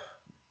of,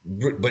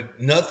 but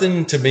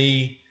nothing to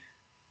me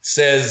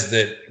says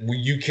that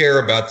you care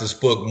about this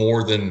book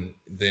more than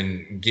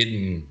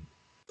getting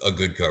a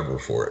good cover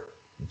for it.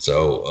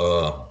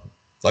 So,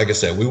 like I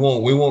said, we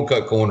won't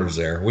cut corners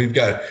there. We've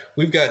got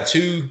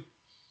two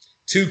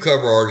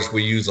cover artists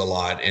we use a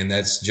lot, and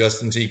that's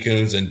Justin T.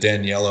 Coons and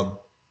Daniela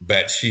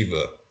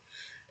Bathsheba.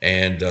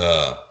 And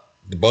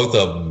both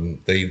of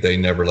them, they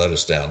never let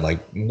us down. Like,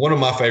 one of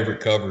my favorite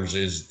covers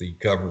is the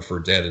cover for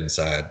Dead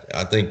Inside.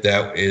 I think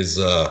that is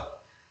a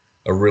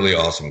really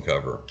awesome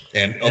cover.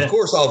 And of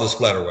course, all the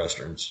splatter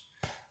westerns.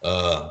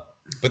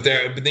 But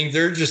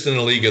they're just in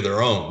a league of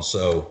their own.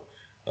 So,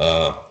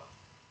 I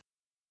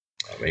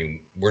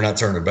mean, we're not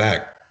turning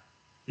back.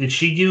 Did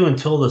she do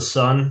Until the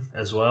Sun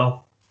as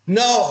well?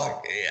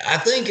 No, I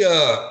think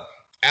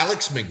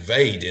Alex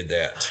McVeigh did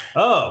that.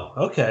 Oh,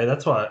 okay.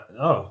 That's why.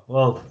 Oh,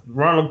 well,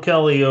 Ronald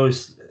Kelly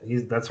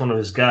that's one of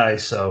his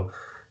guys, so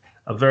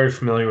I'm very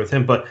familiar with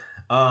him. But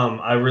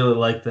I really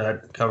like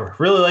that cover.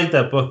 Really like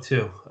that book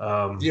too.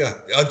 Yeah,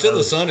 Until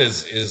the Sun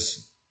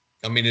is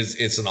I mean,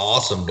 it's an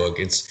awesome book.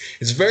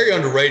 It's very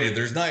underrated.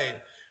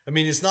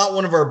 It's not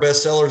one of our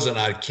best sellers, and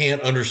I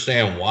can't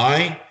understand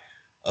why.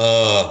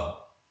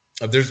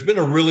 There's been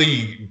a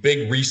really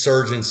big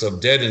resurgence of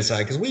Dead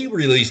Inside because we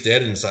released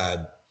Dead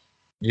Inside,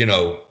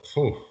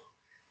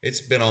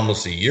 it's been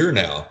almost a year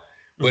now,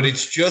 but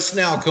it's just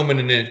now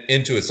coming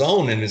into its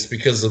own, and it's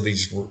because of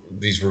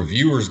these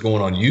reviewers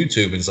going on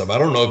YouTube and stuff. I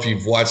don't know if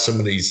you've watched some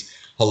of these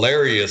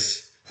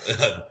hilarious,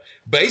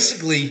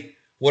 basically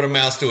what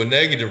amounts to a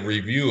negative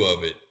review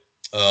of it.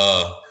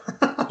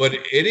 But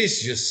it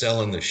is just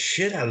selling the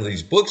shit out of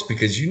these books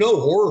because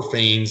horror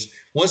fiends,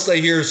 once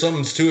they hear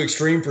something's too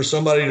extreme for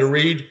somebody to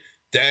read,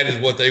 that is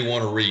what they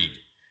want to read,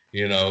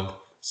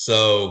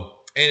 So,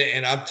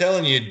 and I'm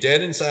telling you,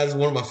 Dead Inside is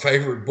one of my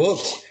favorite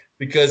books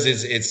because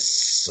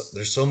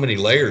there's so many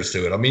layers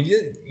to it. I mean,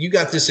 you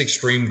got this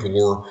extreme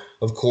gore,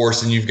 of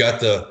course, and you've got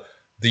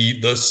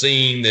the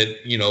scene that,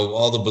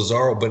 all the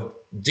bizarro,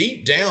 but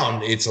deep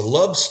down, it's a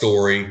love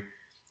story.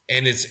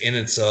 And it's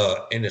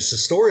a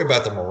story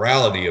about the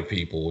morality of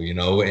people,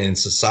 and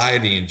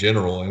society in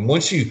general. And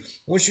once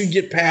you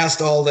get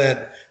past all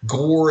that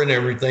gore and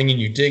everything,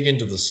 and you dig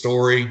into the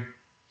story,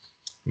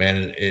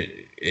 man,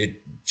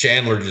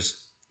 Chandler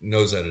just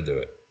knows how to do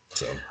it.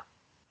 So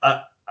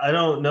I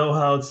don't know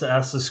how to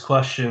ask this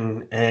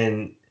question,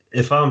 and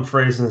if I'm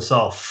phrasing this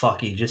all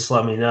fucky, just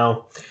let me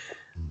know.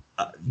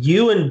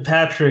 You and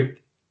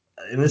Patrick,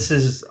 and this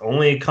is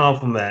only a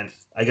compliment.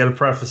 I got to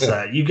preface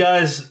that you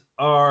guys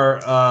are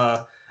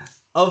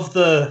of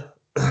the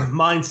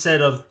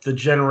mindset of the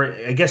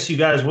generation. I guess you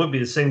guys would be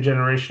the same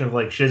generation of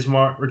like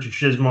Richard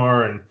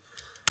Shizmar and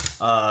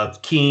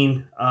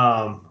Keen.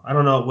 I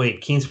don't know.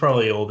 Wait, Keen's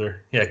probably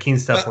older. Yeah,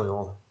 Keen's definitely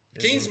older.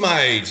 Keen's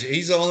my age.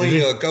 He's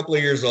only a couple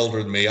of years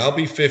older than me. I'll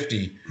be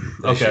 50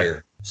 this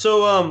year.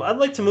 So I'd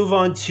like to move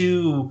on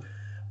to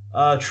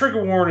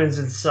trigger warnings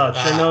and such.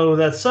 I know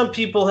that some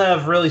people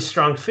have really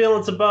strong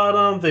feelings about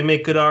them. They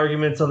make good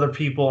arguments. Other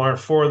people aren't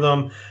for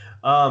them.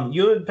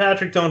 You and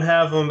Patrick don't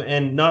have them,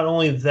 and not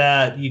only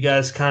that, you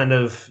guys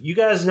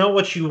know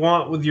what you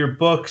want with your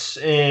books,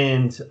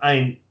 and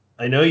I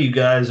know you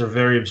guys are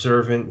very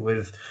observant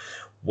with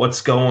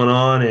what's going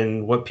on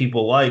and what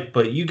people like,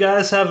 but you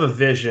guys have a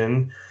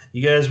vision.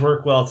 You guys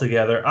work well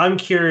together. I'm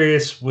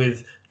curious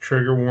with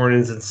trigger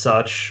warnings and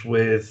such,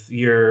 with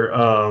your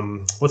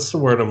what's the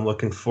word I'm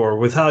looking for,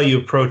 with how you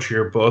approach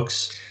your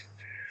books.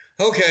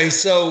 Okay,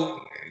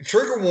 so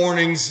trigger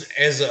warnings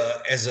as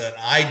an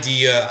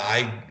idea,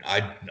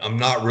 I'm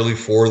not really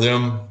for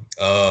them,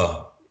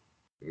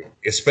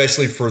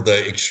 especially for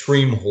the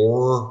extreme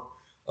horror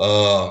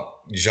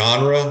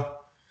genre.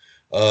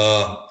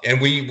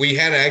 And we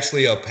had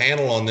actually a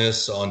panel on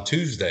this on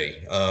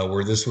Tuesday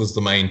where this was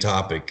the main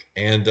topic.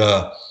 And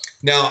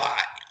now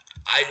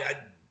I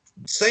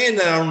saying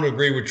that I don't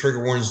agree with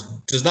trigger warnings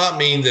does not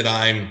mean that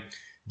I'm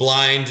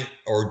blind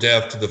or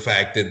deaf to the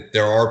fact that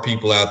there are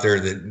people out there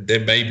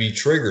that may be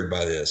triggered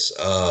by this.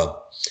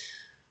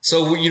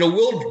 So,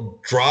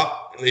 we'll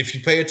drop, if you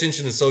pay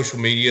attention to social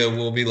media,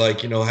 we'll be like,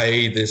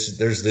 hey, there's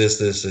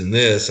this, and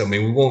this. I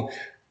mean, we won't,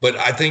 but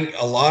I think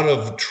a lot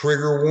of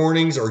trigger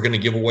warnings are going to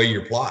give away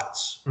your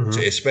plots,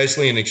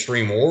 especially in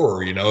extreme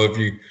horror.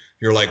 If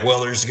you're like, well,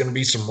 there's going to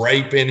be some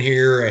rape in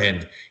here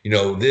and,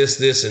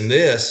 this, and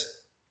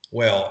this.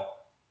 Well,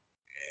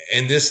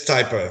 in this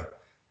type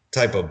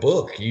of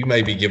book, you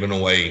may be giving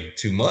away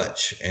too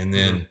much. And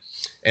then,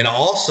 and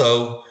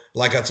also,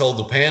 like I told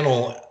the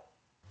panel,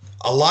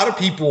 a lot of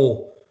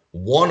people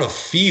want to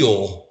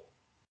feel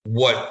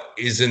what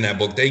is in that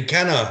book. They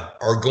kind of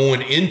are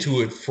going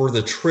into it for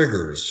the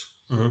triggers.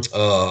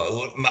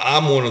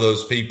 I'm one of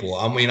those people.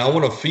 I mean, I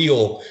want to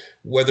feel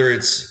whether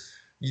it's,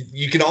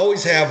 you can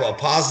always have a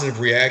positive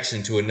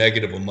reaction to a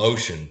negative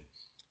emotion.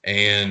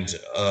 And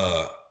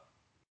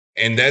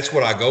that's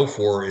what I go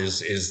for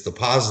is the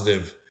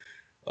positive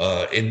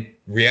in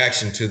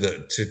reaction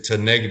to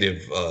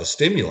negative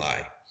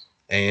stimuli.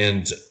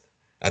 And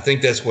I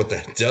think that's what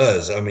that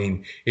does. I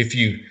mean, if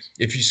you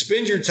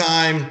spend your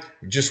time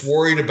just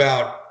worried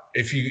about,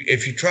 if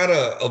you try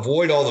to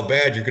avoid all the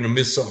bad, you're going to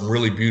miss something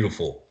really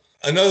beautiful.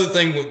 Another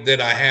thing that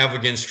I have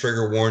against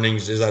trigger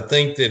warnings is I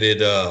think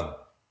that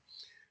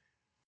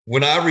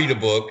when I read a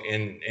book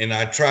and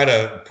I try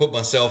to put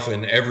myself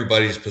in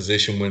everybody's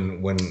position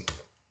when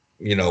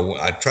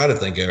I try to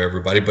think of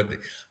everybody, but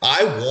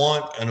I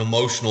want an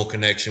emotional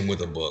connection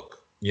with a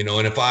book,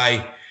 and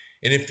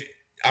if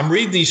I'm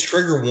reading these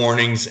trigger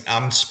warnings,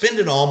 I'm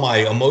spending all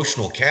my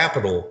emotional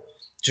capital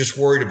just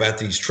worried about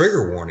these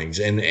trigger warnings.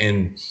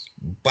 And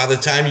by the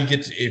time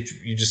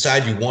if you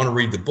decide you want to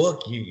read the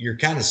book, you're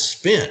kind of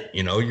spent,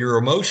 your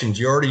emotions,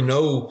 you already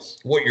know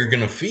what you're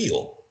going to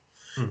feel.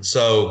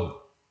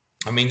 So,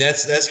 I mean,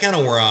 that's kind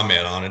of where I'm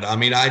at on it. I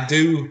mean, I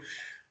do,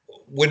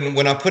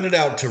 when I put it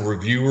out to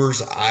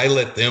reviewers, I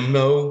let them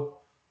know,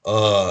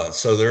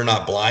 so they're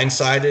not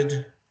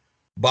blindsided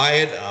by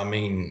it. I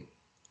mean,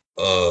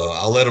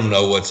 I'll let them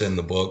know what's in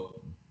the book.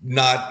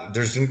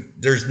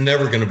 There's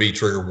never going to be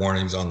trigger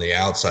warnings on the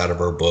outside of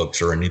our books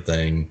or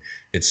anything.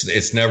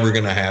 It's never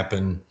going to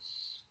happen.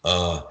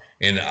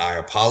 And I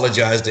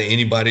apologize to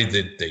anybody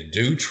that they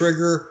do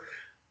trigger,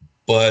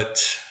 but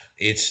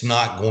it's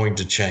not going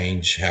to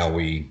change how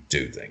we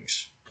do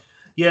things.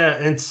 Yeah,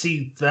 and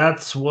see,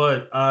 that's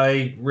what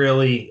I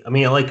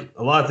like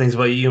a lot of things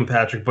about you and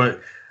Patrick, but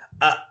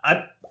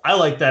I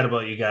like that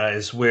about you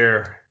guys,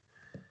 where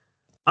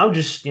I'm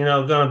just,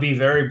 going to be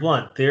very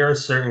blunt. There are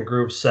certain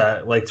groups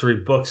that like to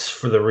read books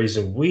for the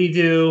reason we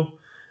do,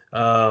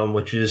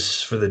 which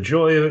is for the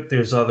joy of it.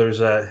 There's others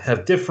that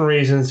have different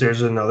reasons.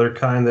 There's another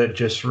kind that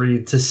just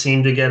read to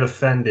seem to get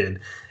offended.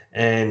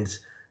 And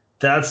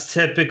that's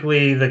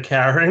typically the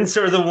Karens,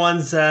 or the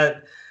ones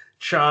that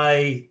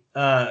try,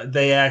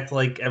 they act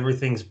like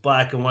everything's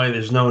black and white.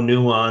 There's no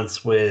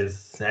nuance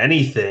with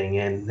anything,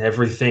 and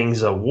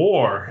everything's a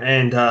war.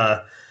 And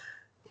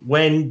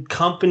when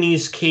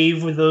companies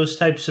cave with those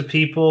types of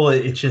people,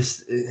 it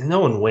just, no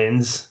one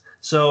wins.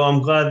 So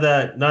I'm glad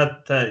that,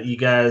 not that you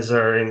guys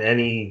are in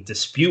any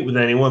dispute with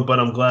anyone, but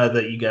I'm glad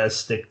that you guys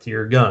stick to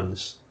your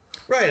guns.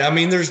 Right. I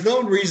mean, there's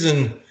no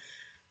reason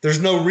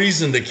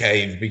to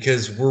cave,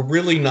 because we're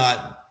really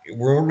not,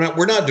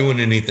 we're not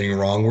doing anything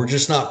wrong. We're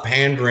just not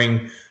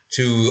pandering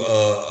to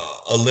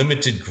a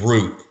limited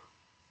group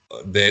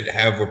that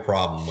have a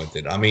problem with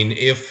it. I mean,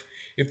 if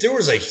there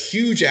was a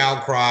huge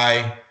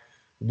outcry,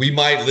 we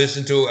might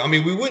listen to it. I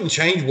mean, we wouldn't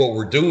change what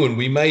we're doing.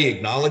 We may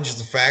acknowledge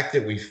the fact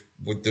that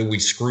we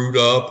screwed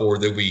up, or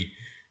that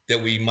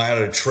we might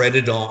have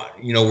treaded on,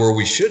 where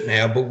we shouldn't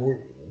have, but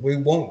we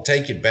won't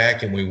take it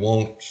back, and we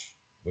won't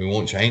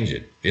change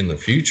it in the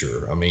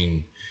future. I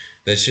mean,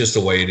 that's just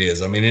the way it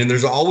is. I mean, and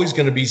there's always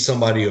going to be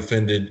somebody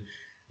offended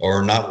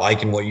or not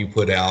liking what you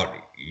put out.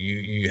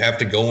 You have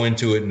to go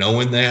into it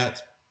knowing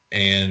that,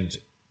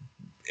 and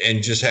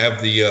just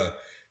have the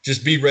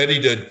just be ready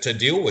to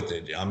deal with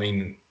it. I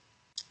mean,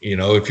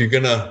 if you're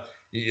gonna,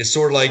 it's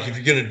sort of like if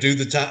you're gonna do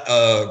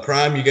the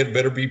crime, you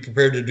better be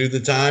prepared to do the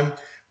time.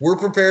 We're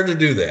prepared to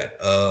do that.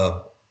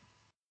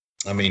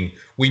 I mean,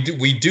 we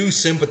do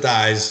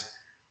sympathize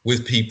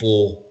with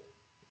people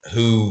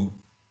who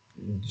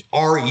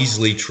are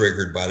easily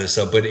triggered by this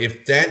stuff. But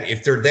if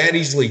they're that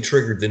easily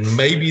triggered, then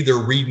maybe they're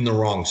reading the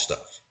wrong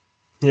stuff.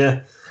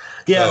 Yeah.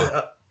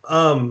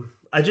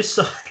 I just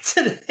saw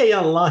today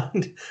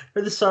online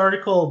for this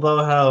article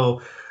about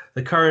how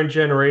the current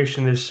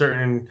generation, there's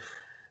certain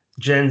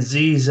Gen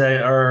Zs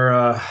that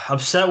are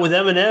upset with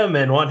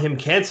Eminem and want him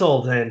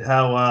canceled, and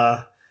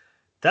how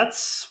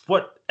that's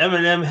what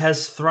Eminem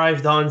has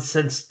thrived on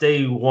since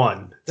day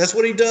one. That's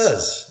what he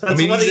does.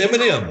 He's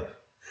Eminem.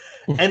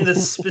 And the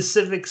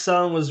specific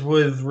song was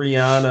with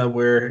Rihanna,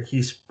 where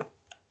he's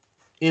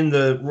in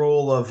the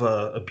role of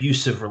a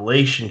abusive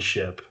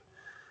relationship,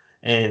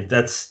 and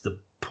that's the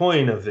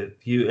point of it.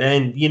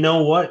 You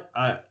know what?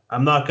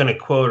 I'm not going to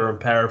quote or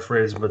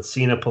paraphrase, but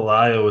Sina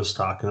Pelayo was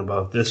talking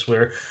about this,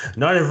 where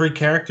not every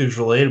character is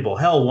relatable.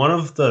 Hell, one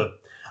of the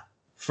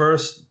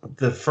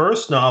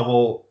first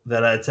novel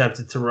that I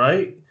attempted to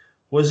write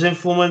was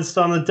influenced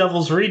on The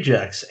Devil's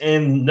Rejects,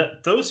 and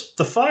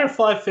the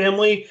Firefly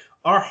family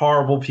are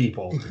horrible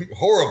people.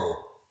 Horrible.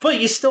 But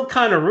you still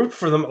kind of root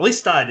for them. At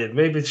least I did.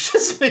 Maybe it's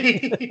just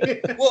me.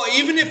 Well,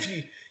 even if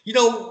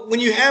when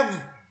you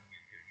have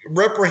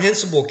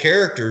reprehensible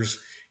characters,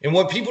 and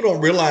what people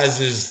don't realize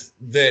is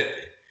that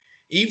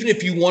even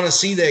if you want to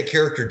see that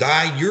character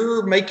die,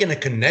 you're making a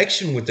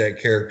connection with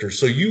that character.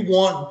 So you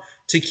want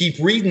to keep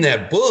reading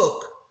that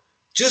book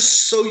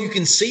just so you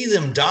can see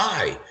them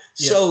die.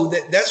 Yeah. So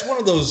that's one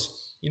of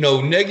those,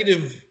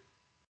 negative,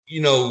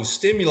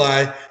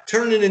 stimuli,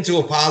 turn it into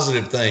a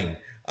positive thing.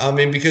 I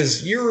mean,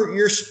 because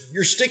you're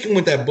sticking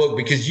with that book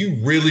because you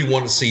really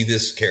want to see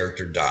this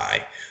character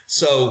die.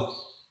 So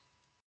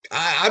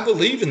I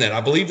believe in that. I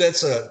believe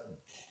that's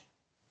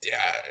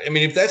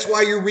if that's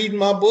why you're reading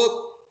my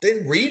book,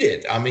 then read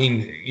it. I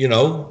mean,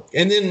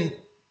 and then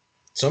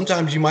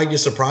sometimes you might get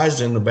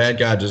surprised and the bad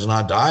guy does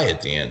not die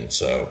at the end.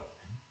 So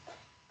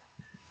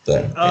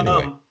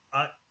anyway.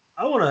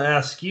 I want to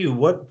ask you,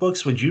 what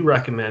books would you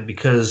recommend?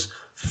 Because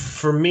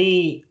for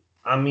me,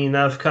 I mean,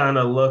 I've kind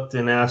of looked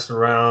and asked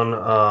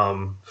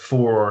around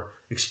for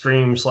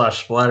extreme /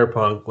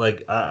 splatterpunk.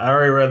 Like, I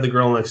already read The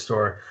Girl Next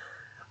Door.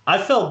 I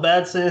felt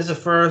bad saying this at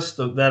first,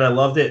 that I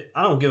loved it.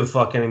 I don't give a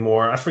fuck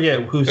anymore. I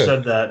forget who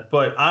said that,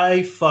 but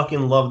I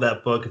fucking love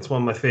that book. It's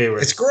one of my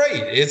favorites. It's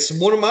great. It's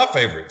one of my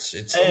favorites.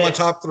 It's on my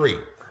top 3.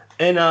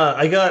 And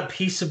I got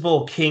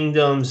Peaceable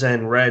Kingdoms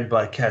and Red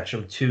by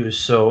Ketchum too,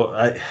 so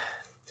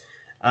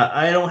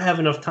I don't have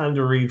enough time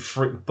to read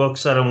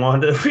books I don't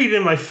want to read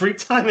in my free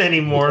time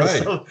anymore.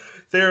 Right. So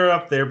they're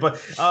up there.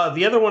 But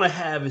the other one I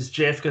have is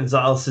Jeff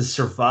Gonzalez's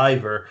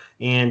Survivor.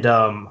 And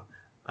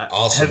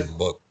awesome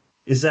book.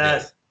 Is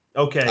that... Yes.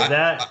 Okay,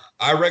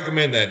 I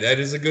recommend that. That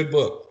is a good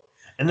book.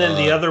 And then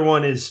the other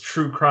one is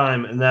True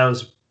Crime, and that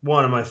was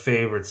one of my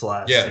favorites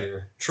last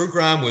year. True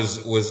Crime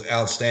was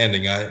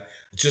outstanding. I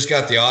just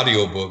got the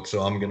audiobook,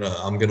 so I'm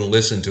gonna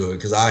listen to it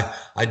because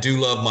I do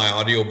love my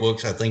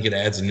audiobooks. I think it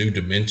adds a new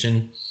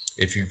dimension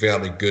if you've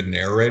got a good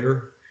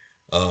narrator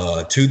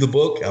to the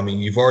book. I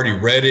mean, you've already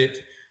read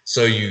it,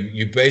 so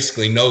you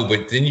basically know,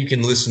 but then you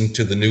can listen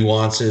to the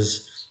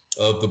nuances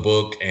of the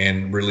book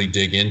and really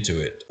dig into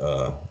it,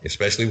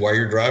 especially while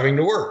you're driving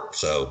to work.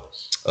 So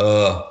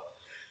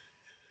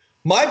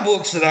my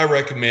books that I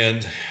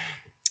recommend,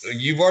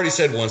 you've already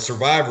said one.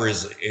 Survivor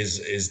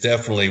is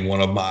definitely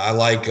one of my. I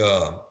like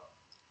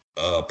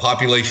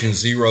Population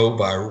Zero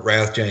by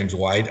Rath James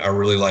White. I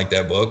really like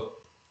that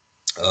book.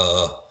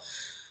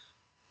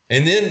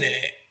 And then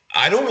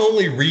I don't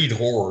only read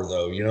horror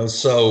though,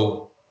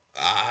 so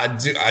I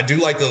do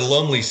like the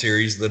Lumley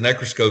series, the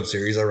Necroscope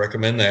series. I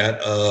recommend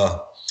that.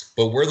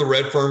 But Where the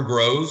Red Fern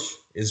Grows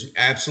is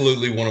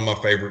absolutely one of my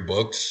favorite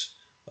books.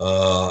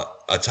 A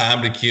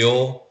Time to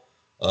Kill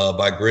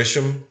by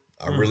Grisham.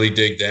 I really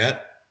dig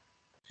that.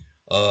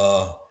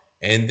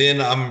 And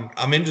then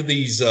I'm into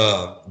these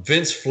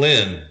Vince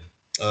Flynn.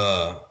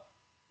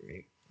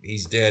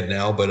 He's dead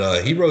now,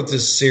 but he wrote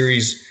this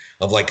series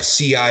of like a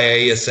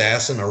CIA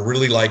assassin. I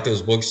really like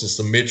those books. It's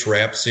the Mitch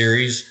Rapp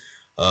series.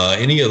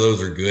 Any of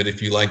those are good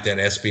if you like that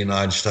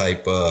espionage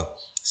type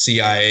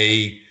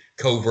CIA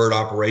covert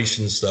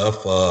operations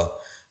stuff,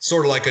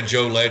 sort of like a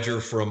Joe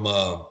Ledger from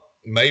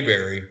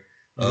Mayberry,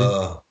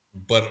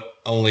 but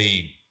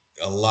only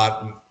a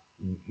lot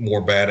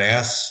more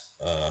badass.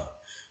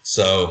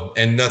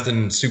 And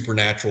nothing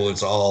supernatural.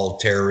 It's all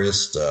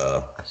terrorist.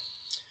 But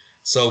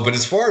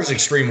as far as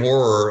extreme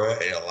horror,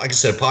 like I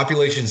said,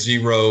 Population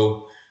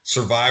Zero,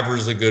 Survivor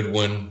is a good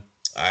one.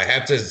 I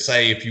have to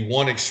say, if you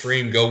want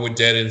extreme, go with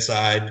Dead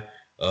Inside.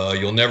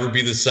 You'll never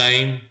be the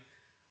same.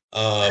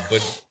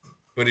 But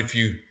if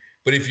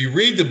you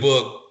read the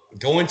book,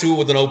 go into it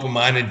with an open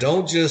mind and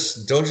don't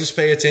just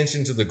pay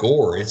attention to the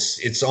gore.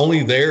 It's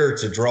only there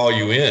to draw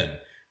you in.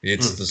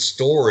 It's the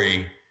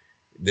story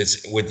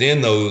that's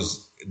within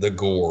the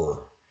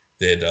gore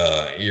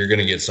that you're going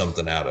to get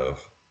something out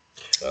of.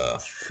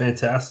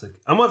 Fantastic.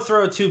 I'm gonna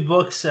throw two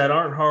books that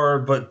aren't horror,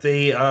 but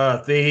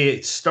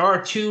they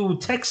star two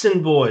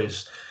Texan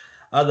boys.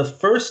 The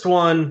first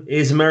one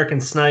is American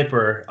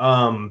Sniper.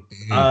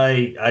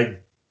 I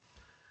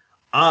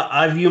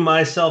view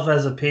myself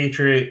as a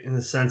patriot in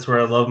the sense where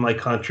I love my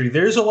country.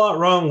 There's a lot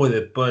wrong with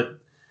it, but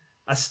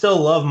I still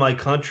love my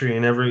country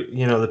and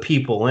the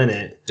people in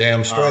it.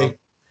 Damn straight.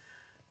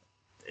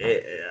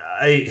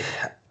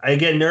 I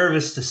get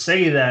nervous to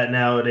say that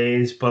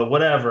nowadays, but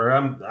whatever.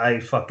 I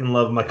fucking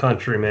love my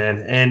country,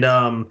 man. And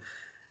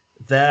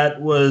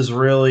that was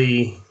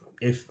really,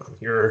 if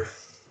you're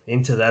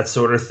into that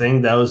sort of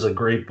thing, that was a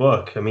great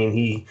book. I mean,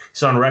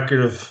 he's on record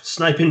of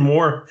sniping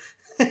more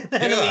than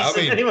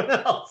anyone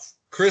else.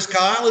 Chris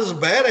Kyle is a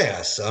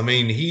badass. I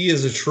mean, he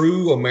is a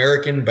true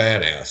American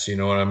badass. You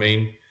know what I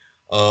mean?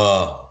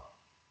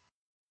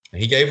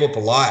 He gave up a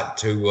lot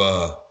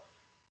to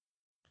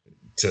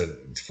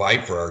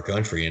fight for our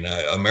country, and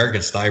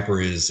American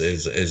Sniper is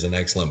an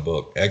excellent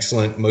book.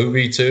 Excellent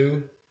movie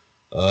too.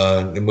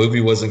 The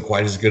movie wasn't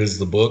quite as good as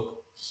the book.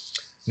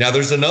 Now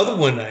there's another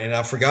one, and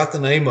I forgot the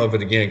name of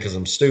it again because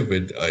I'm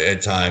stupid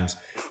at times.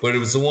 But it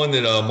was the one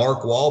that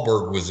Mark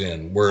Wahlberg was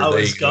in. Where I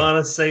was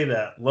gonna say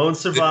that Lone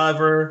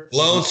Survivor.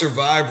 Lone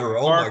Survivor.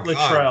 Oh Mark my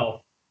God.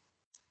 Luttrell.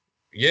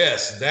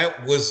 Yes,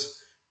 that was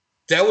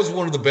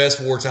one of the best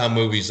wartime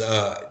movies.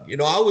 I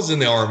was in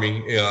the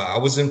Army. I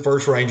was in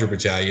 1st Ranger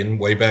Battalion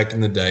way back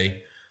in the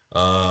day.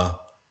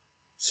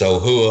 So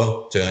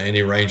hooah to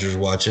any Rangers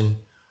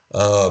watching.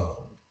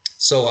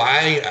 So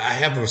I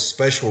have a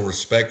special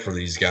respect for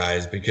these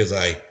guys because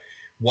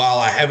while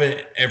I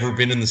haven't ever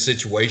been in the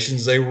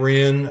situations they were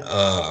in,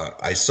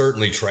 I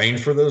certainly trained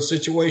for those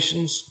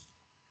situations.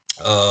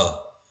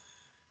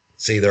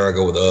 See, there I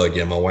go with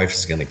again. My wife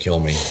is going to kill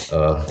me.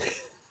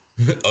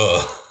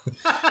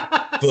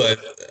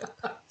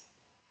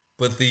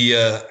 But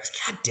the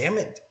God damn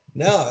it!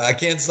 No, I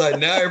can't say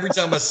now. Every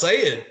time I say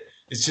it,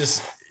 it's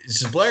just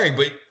blaring.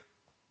 But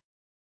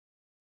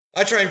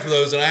I train for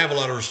those, and I have a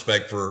lot of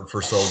respect for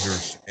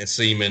soldiers and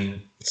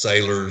seamen,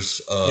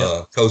 sailors,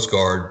 Coast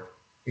Guard,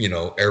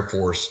 Air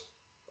Force,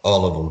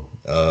 all of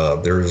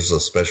them. There's a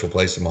special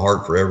place in my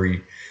heart for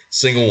every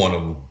single one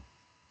of them.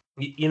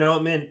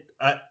 Man,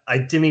 I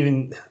didn't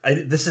even.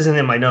 This isn't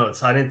in my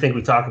notes. I didn't think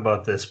we talked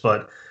about this,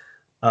 but.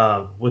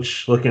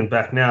 Which looking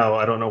back now,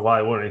 I don't know why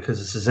I wouldn't, because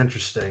this is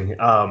interesting.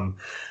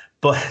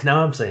 But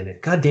now I'm saying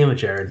it. God damn it,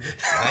 Jarod.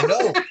 I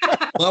know.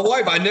 My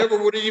wife, I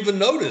never would have even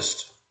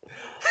noticed.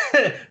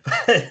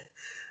 The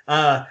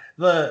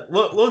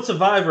Lone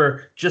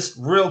Survivor, just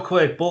real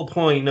quick, bullet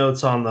point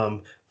notes on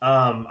them.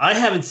 I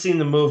haven't seen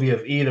the movie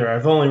of either.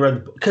 I've only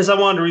read because I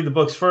wanted to read the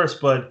books first,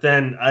 but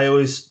then I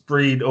always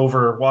read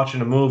over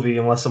watching a movie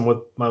unless I'm with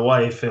my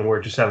wife and we're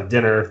just having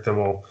dinner, then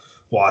we'll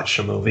watch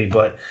a movie.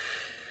 But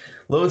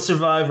Lone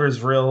Survivor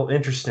is real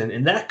interesting,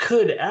 and that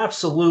could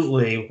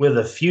absolutely, with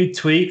a few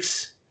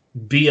tweaks,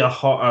 be a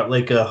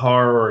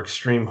horror or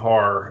extreme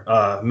horror,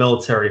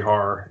 military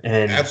horror.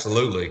 And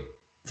absolutely,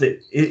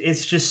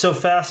 it's just so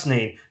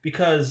fascinating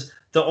because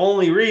the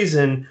only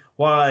reason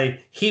why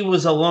he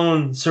was a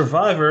lone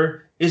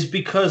survivor is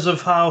because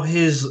of how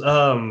his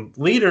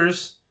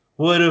leaders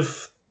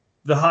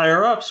the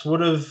higher ups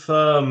would have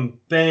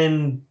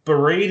been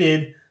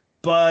berated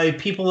by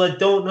people that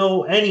don't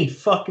know any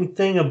fucking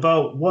thing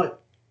about what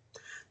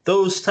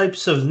those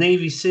types of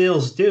Navy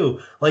SEALs do.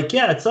 Like,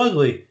 yeah, it's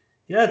ugly.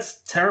 Yeah, it's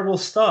terrible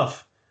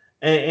stuff.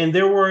 And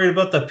they're worried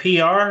about the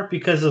PR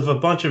because of a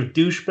bunch of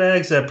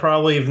douchebags that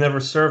probably have never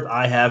served.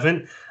 I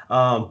haven't.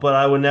 But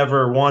I would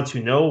never want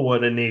to know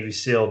what a Navy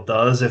SEAL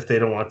does if they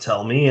don't want to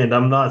tell me. And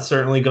I'm not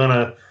certainly going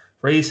to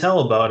raise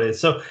hell about it.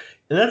 So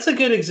and that's a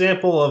good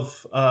example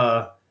of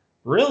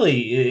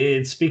really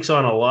it speaks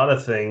on a lot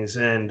of things.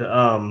 And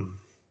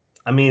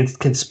it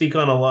can speak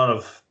on a lot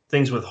of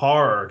things with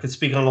horror. It can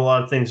speak on a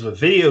lot of things with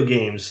video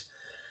games.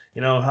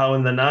 How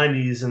in the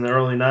 90s, in the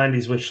early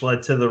 90s, which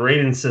led to the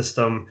rating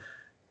system,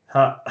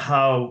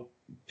 how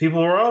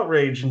people were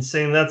outraged and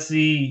saying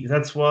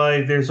that's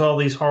why there's all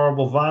these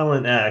horrible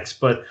violent acts.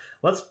 But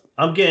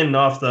I'm getting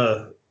off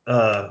the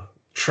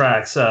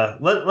tracks.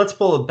 Let's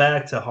pull it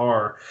back to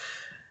horror.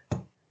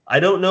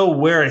 I don't know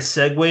where I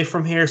segue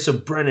from here, so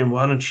Brennan,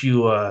 why don't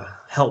you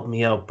help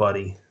me out,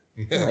 buddy?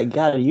 Oh my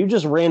God, you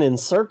just ran in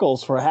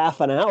circles for half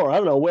an hour. I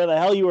don't know where the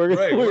hell you were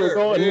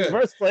going in the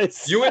first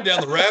place. You went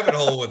down the rabbit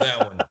hole with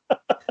that one.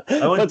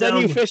 But then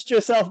you fished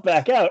yourself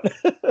back out.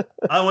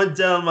 I went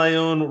down my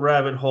own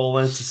rabbit hole,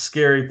 and it's a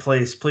scary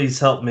place. Please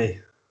help me.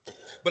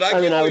 But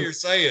I get what you're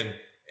saying,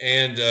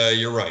 and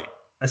you're right.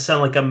 I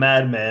sound like a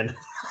madman.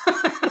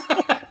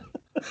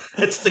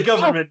 It's the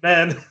government,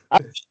 man.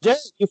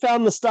 You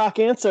found the stock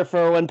answer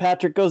for when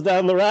Patrick goes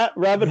down the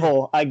rabbit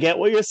hole. I get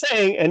what you're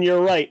saying, and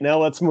you're right. Now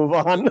let's move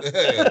on.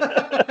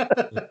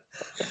 I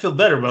feel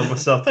better about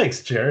myself.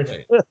 Thanks,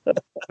 Jarod.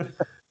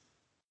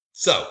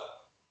 So,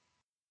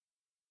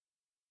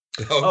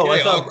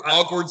 Okay,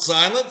 awkward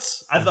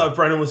silence. I thought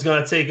Brennan was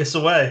going to take us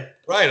away.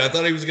 Right, I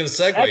thought he was going to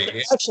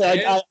segue.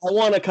 Actually, I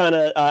want to kind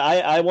of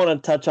I want to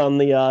touch on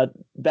the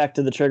back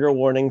to the trigger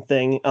warning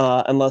thing,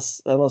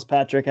 unless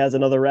Patrick has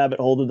another rabbit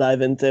hole to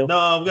dive into. No,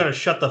 I'm going to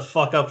shut the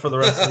fuck up for the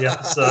rest of the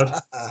episode.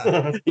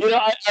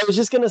 I was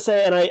just going to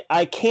say, and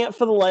I can't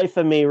for the life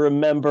of me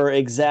remember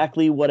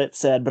exactly what it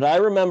said, but I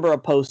remember a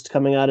post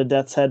coming out of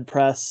Death's Head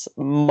Press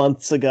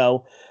months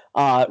ago,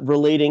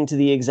 relating to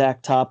the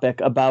exact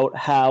topic about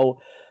how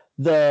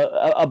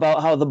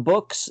the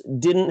books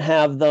didn't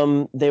have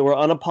them. They were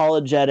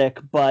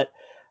unapologetic, but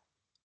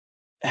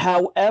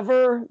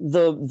however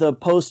the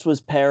post was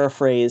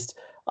paraphrased,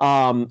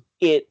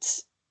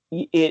 it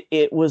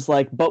was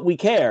like, but we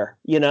care,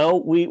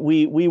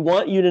 we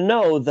want you to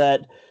know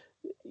that,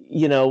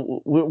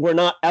 we're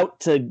not out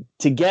to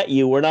get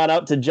you. We're not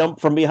out to jump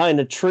from behind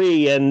a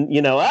tree and,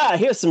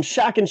 here's some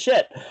shocking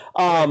shit.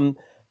 And,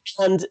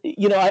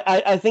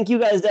 I think you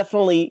guys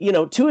definitely,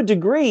 to a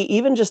degree,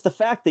 even just the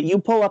fact that you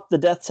pull up the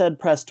Death's Head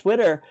Press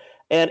Twitter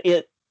and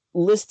it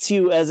lists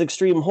you as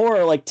extreme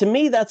horror, like, to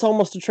me, that's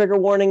almost a trigger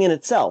warning in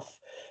itself.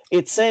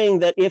 It's saying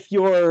that if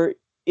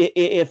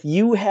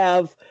you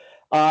have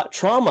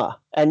trauma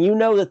and you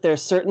know that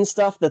there's certain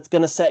stuff that's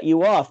going to set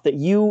you off, that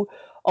you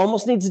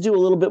almost need to do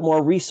a little bit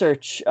more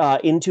research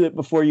into it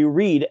before you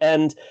read.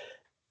 And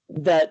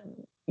that,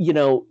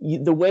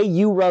 the way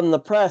you run the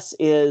press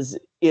is,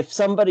 if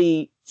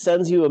somebody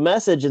sends you a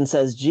message and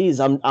says, geez,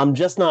 I'm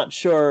just not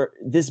sure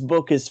this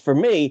book is for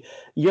me,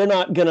 you're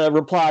not going to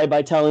reply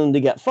by telling them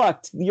to get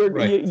fucked.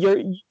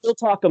 You'll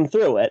talk them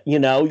through it.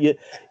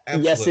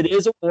 Yes, it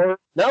is, or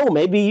no,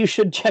 maybe you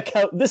should check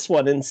out this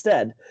one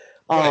instead.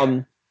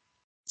 Right.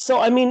 So,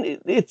 I mean,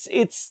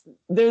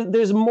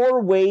 there's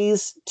more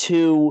ways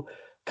to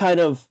kind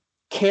of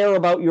care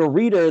about your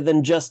reader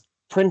than just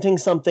printing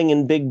something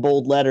in big,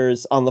 bold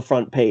letters on the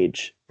front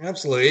page.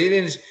 Absolutely.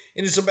 And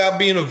it's about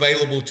being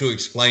available to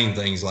explain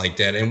things like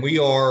that. And we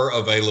are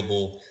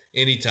available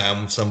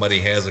anytime somebody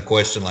has a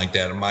question like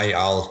that.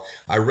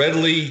 I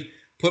readily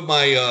put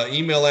my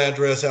email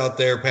address out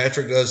there.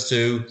 Patrick does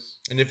too.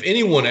 And if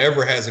anyone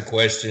ever has a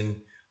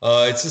question,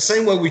 it's the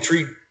same way we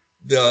treat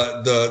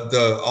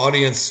the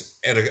audience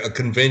at a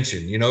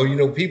convention.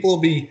 People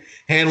will be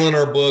handling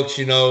our books,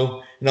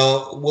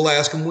 we'll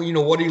ask them,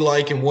 what do you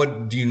like and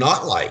what do you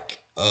not like?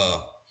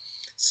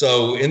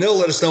 And they'll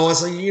let us know. I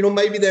say,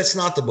 maybe that's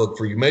not the book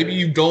for you. Maybe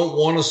you don't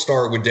want to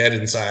start with Dead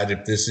Inside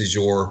if this is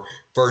your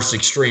first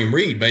extreme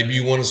read. Maybe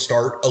you want to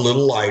start a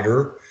little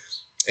lighter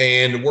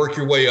and work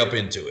your way up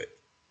into it.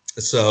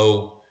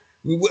 So,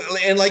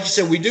 and like you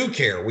said, we do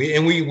care.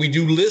 We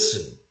do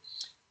listen.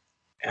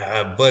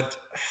 But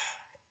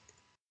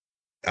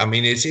I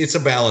mean, it's a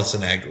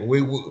balancing act.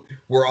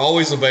 We're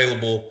always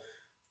available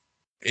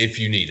if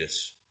you need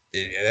us.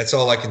 That's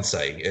all I can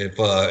say.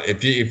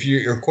 If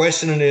you're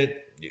questioning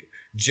it,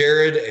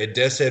 Jarod at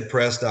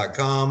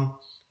deathsheadpress.com.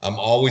 I'm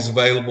always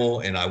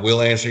available and I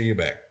will answer you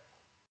back.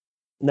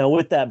 Now,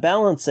 with that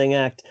balancing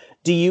act,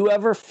 do you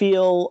ever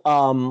feel,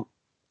 I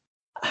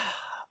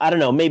don't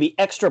know, maybe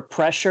extra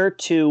pressure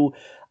to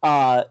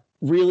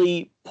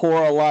really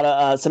pour a lot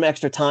of some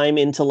extra time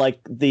into like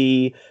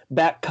the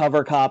back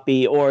cover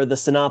copy or the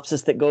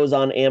synopsis that goes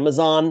on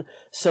Amazon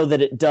so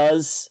that it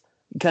does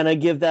kind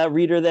of give that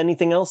reader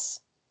anything else?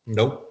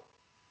 Nope.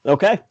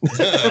 Okay.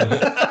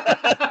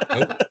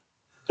 Nope.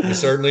 We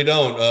certainly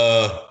don't.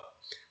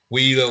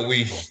 We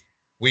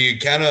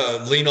kind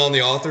of lean on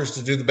the authors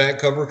to do the back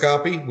cover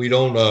copy. We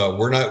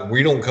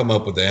don't come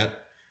up with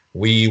that.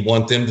 We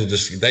want them to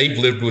they've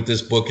lived with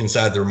this book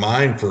inside their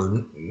mind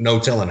for no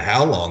telling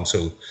how long.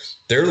 So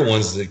they're the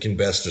ones that can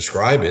best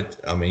describe it.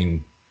 I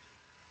mean,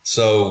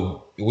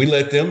 so we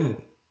let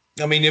them,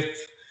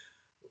 if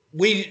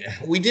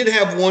we did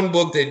have one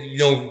book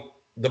that,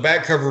 the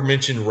back cover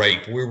mentioned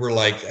rape. We were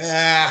like,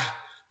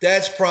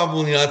 that's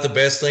probably not the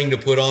best thing to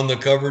put on the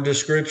cover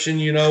description,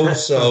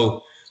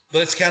 so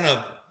let's kind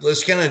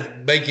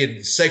of make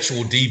it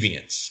sexual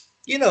deviance,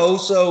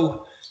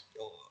 so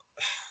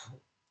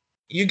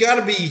you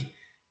gotta be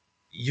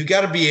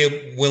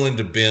willing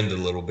to bend a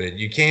little bit.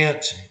 You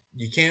can't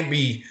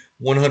be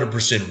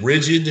 100%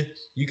 rigid.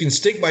 You can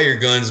stick by your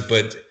guns,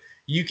 but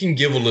you can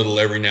give a little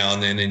every now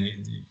and then,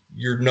 and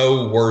you're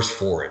no worse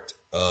for it.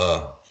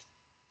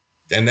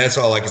 And that's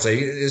all I can say.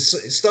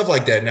 It's stuff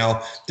like that.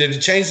 Now, did it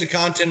change the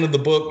content of the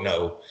book?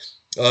 No.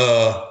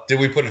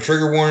 Did we put a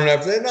trigger warning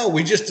after that? No.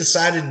 We just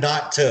decided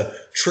not to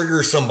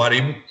trigger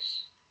somebody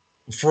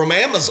from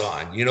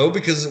Amazon,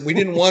 because we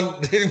didn't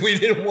want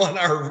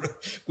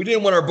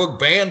our book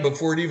banned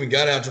before it even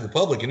got out to the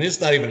public, and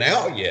it's not even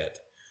out yet.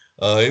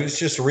 It was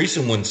just a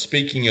recent one.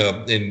 Speaking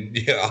of, and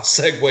I'll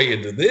segue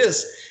into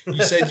this.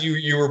 You said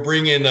you were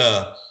bringing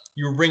old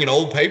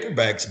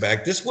paperbacks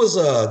back. This was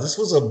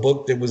a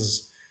book that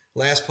was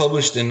last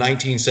published in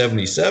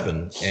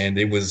 1977, and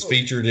it was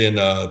featured in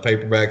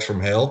Paperbacks from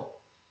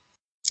Hell.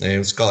 And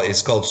it's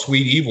called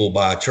Sweet Evil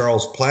by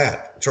Charles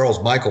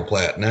Michael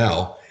Platt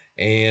now.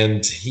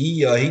 And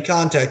he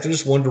contacted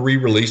us, wanted to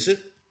re-release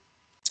it.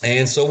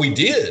 And so we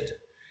did.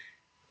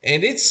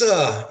 and it's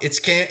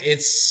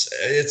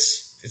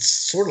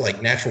sort of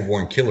like Natural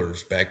Born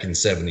Killers back in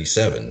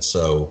 '77.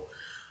 So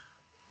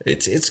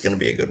it's going to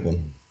be a good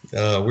one.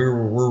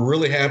 We're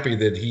really happy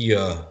that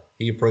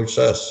he approached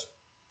us.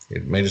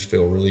 It made us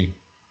feel really,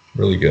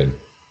 really good.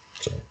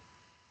 So,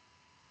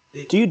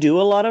 do you do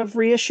a lot of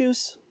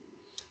reissues?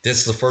 This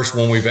is the first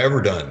one we've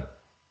ever done,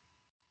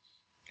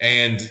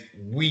 and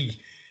we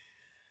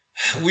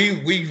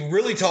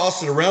really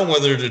tossed it around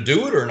whether to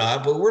do it or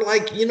not. But we're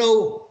like,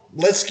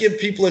 let's give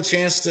people a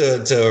chance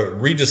to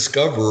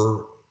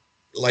rediscover,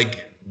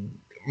 like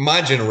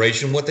my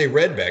generation, what they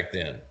read back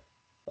then,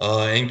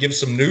 and give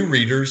some new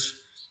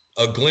readers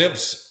a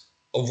glimpse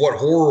of what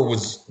horror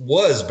was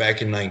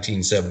back in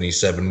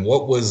 1977.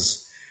 What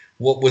was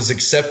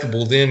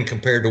acceptable then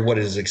compared to what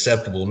is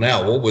acceptable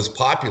now? What was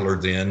popular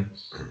then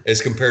as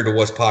compared to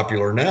what's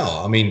popular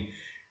now? I mean,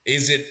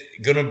 is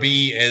it going to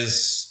be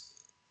as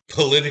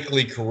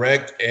politically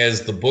correct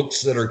as the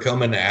books that are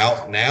coming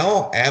out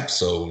now?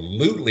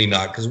 Absolutely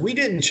not, because we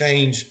didn't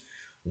change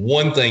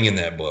one thing in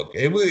that book.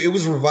 It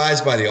was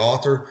revised by the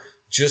author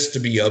just to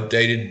be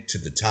updated to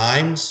the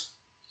times,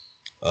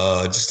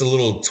 just a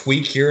little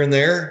tweak here and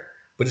there,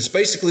 but it's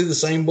basically the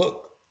same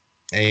book.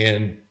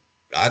 And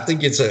I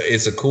think it's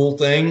a cool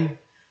thing.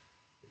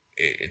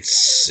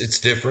 It's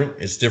different.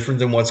 It's different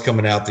than what's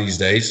coming out these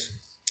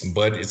days,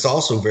 but it's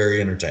also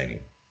very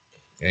entertaining.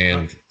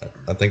 And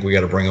I think we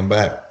got to bring them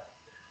back.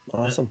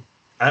 Awesome.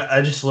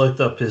 I just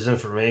looked up his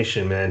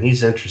information, man.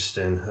 He's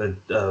interesting.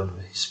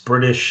 He's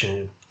British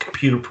and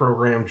computer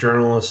program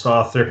journalist,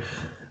 author.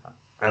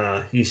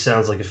 He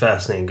sounds like a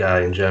fascinating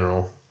guy in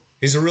general.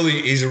 He's a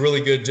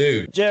really good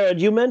dude. Jarod,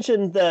 you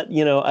mentioned that,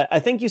 I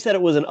think you said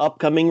it was an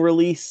upcoming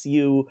release.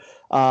 You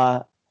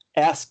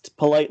asked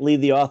politely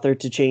the author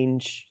to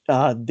change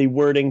the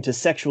wording to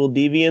sexual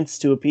deviance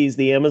to appease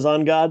the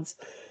Amazon gods.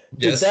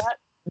 Yes.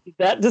 Did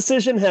that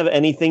decision have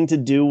anything to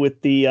do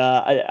with the,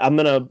 I'm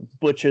going to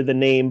butcher the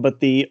name, but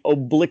the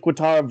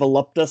Obliquitar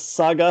Voluptas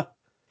saga?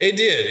 It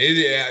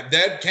did.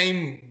 That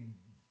came,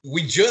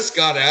 we just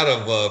got out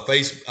of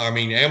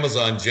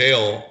Amazon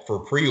jail for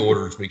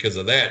pre-orders because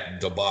of that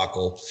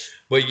debacle.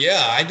 But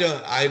yeah,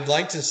 I'd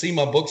like to see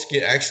my books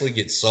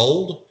get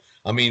sold.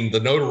 I mean, the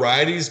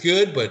notoriety is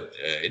good, but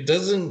it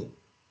doesn't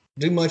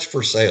do much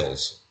for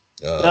sales.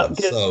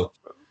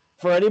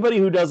 For anybody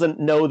who doesn't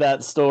know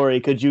that story,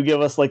 could you give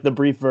us like the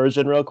brief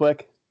version real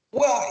quick?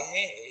 Well,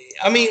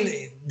 I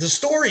mean, the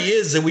story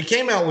is that we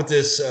came out with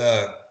this.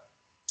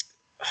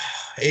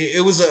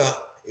 It was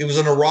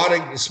an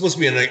erotic. It's supposed to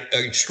be an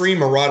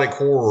extreme erotic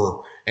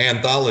horror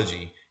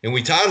anthology, and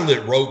we titled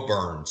it Rope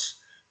Burns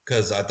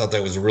because I thought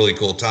that was a really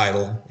cool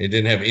title. It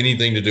didn't have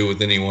anything to do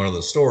with any one of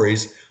the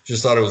stories.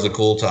 Just thought it was a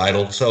cool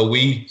title. So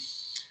we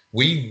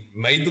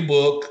made the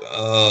book.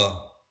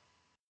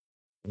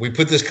 We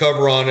put this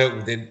cover on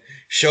it. It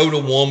showed a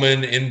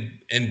woman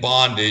in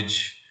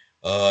bondage,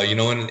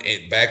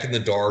 back in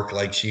the dark,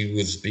 like she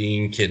was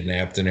being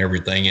kidnapped and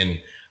everything.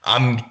 And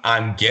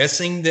I'm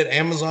guessing that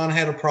Amazon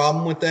had a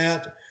problem with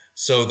that.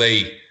 So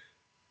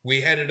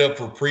we had it up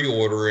for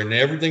pre-order and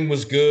everything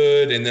was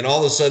good. And then all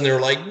of a sudden they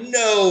were like,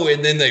 no.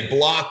 And then they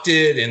blocked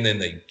it and then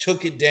they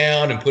took it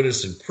down and put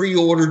us in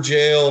pre-order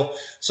jail.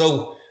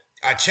 So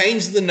I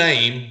changed the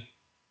name.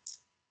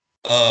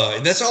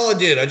 And that's all I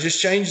did. I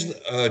just changed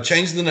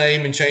the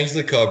name and changed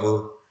the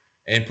cover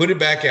and put it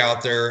back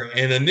out there.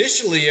 And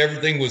initially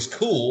everything was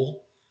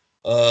cool.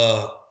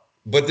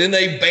 But then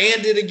they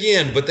banned it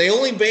again, but they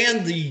only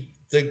banned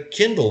the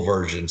Kindle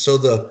version. So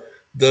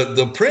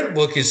the print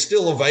book is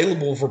still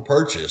available for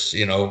purchase,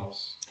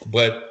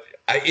 but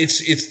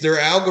it's their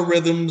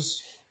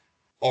algorithms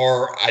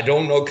are, I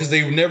don't know, because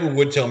they never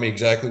would tell me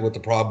exactly what the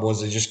problem was.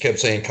 They just kept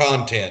saying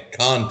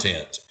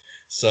content.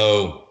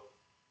 So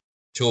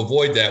to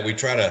avoid that, we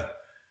try to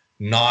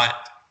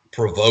not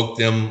provoke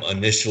them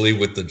initially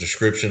with the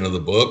description of the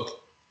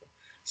book.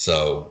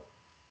 So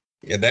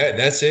yeah,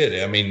 that's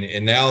it. I mean,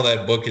 and now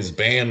that book is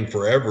banned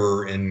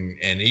forever in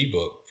an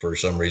ebook for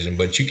some reason,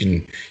 but you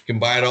can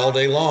buy it all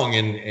day long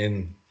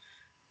in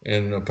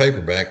a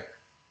paperback.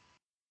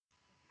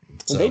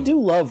 So. They do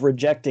love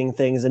rejecting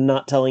things and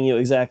not telling you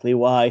exactly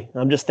why.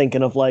 I'm just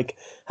thinking of like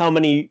how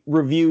many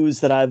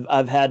reviews that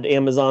I've had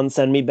Amazon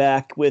send me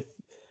back with,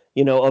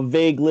 a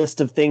vague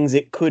list of things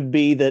it could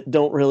be that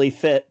don't really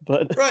fit,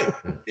 but right.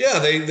 Yeah,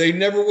 they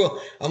never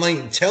will. I'm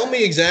like, tell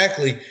me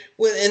exactly.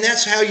 Well, and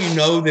that's how you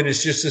know that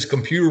it's just this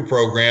computer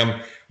program,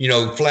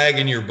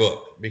 flagging your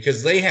book,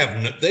 because they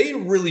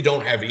really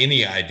don't have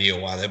any idea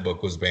why that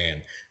book was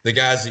banned. The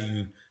guys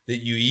that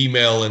you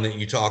email and that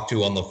you talk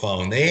to on the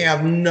phone, they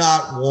have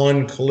not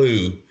one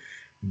clue,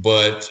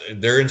 but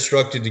they're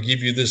instructed to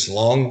give you this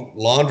long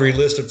laundry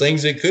list of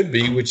things it could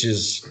be, which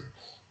is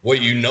what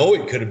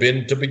it could have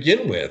been to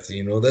begin with.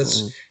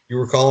 That's you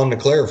were calling to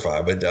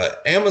clarify. But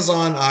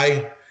Amazon,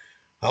 I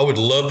would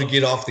love to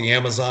get off the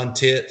Amazon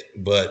tit,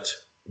 but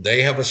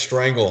they have a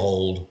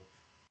stranglehold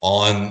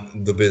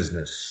on the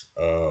business.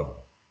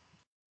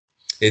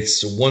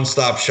 It's a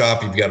one-stop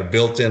shop. You've got a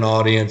built-in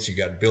audience. You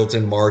got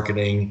built-in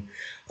marketing.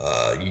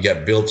 You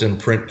got built-in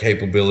print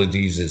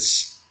capabilities.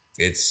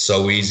 It's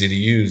so easy to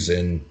use,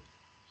 and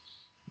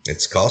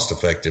it's cost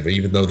effective,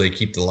 even though they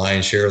keep the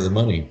lion's share of the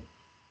money.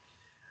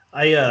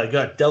 I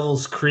got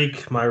Devil's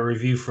Creek, my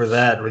review for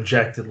that,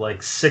 rejected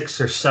like 6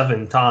 or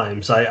 7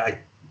 times. I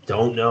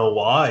don't know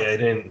why. I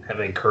didn't have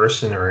any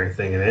cursing or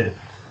anything in it.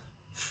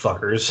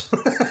 Fuckers.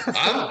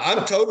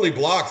 I'm totally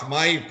blocked.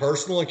 My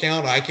personal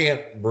account, I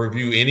can't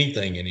review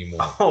anything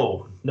anymore.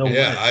 Oh, no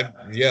way.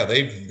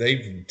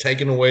 They've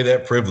taken away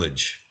that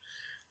privilege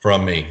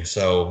from me.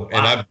 So,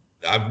 and Wow.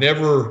 I've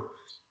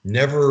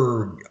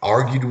never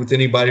argued with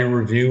anybody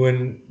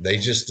reviewing. They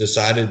just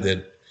decided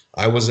that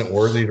I wasn't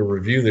worthy to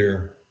review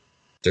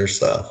their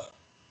stuff.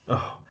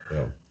 Oh,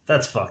 Yeah.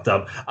 that's fucked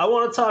up. I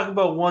want to talk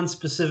about one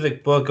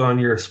specific book on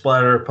your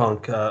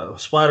Splatterpunk,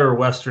 Splatter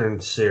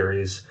Western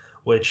series,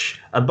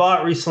 which I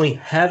bought recently.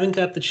 Haven't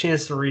got the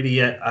chance to read it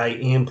yet. I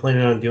am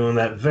planning on doing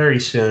that very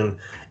soon.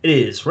 It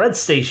is Red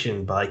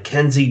Station by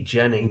Kenzie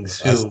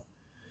Jennings, who...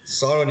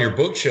 Saw it on your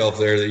bookshelf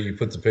there that you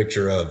put the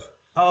picture of.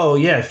 Oh,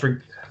 yeah.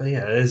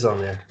 Yeah, it is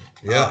on there.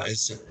 Yeah.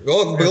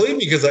 Well, believe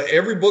me, because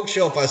every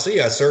bookshelf I see,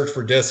 I search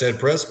for Death's Head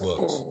Press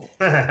books.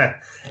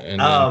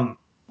 And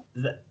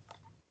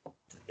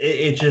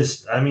it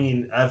just, I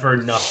mean, I've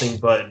heard nothing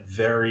but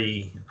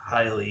very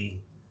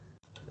highly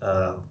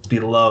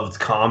beloved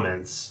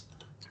comments.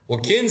 well,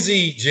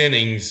 Kenzie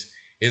Jennings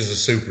is a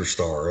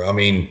superstar. I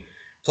mean,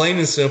 plain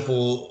and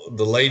simple,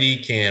 the lady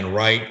can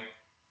write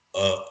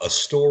a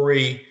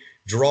story,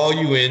 draw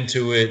you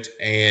into it,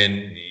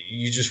 and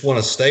you just want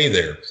to stay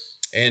there.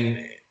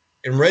 And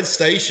in Red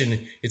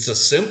Station, it's a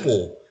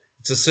simple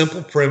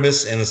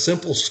premise and a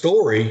simple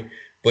story,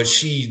 but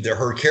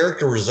her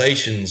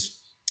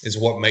characterizations is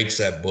what makes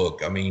that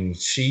book. I mean,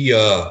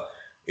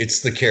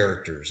 it's the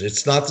characters.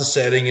 It's not the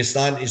setting. It's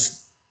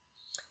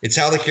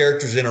how the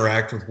characters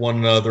interact with one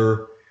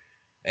another.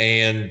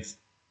 And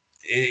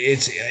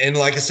and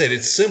like I said,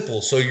 it's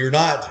simple. So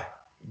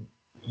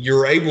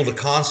you're able to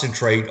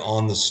concentrate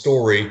on the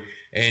story,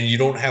 and you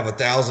don't have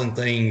 1,000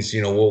 things,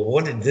 well,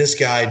 what did this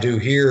guy do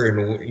here?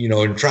 And,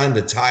 and trying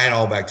to tie it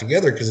all back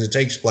together, because it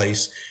takes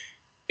place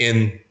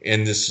in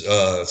this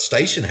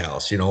station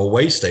house, a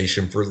way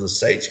station for the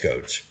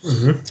stagecoach.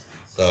 Mm-hmm.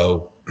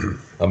 So,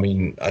 I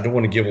mean, I don't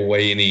want to give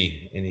away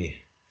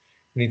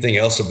anything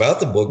else about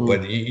the book,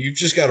 but you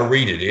just got to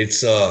read it.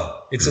 It's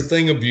a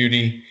thing of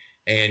beauty.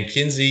 And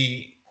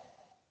Kenzie,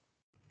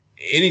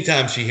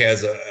 anytime she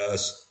has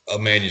a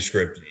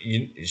manuscript,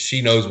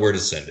 she knows where to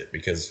send it,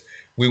 because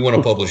we want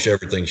to publish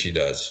everything she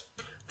does.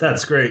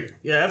 That's great.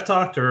 Yeah, I've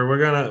talked to her.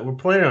 We're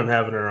planning on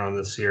having her on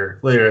this year,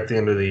 later at the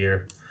end of the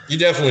year. You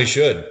definitely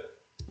should.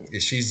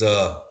 She's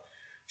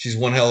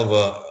one hell of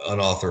an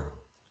author.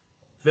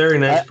 Very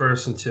nice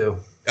person too.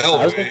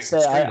 I was going to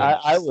say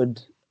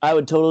I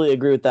would totally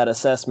agree with that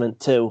assessment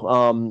too.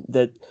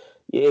 That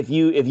if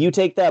you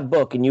take that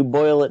book and you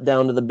boil it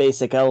down to the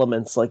basic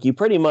elements, like, you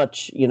pretty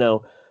much 9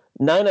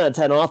 out of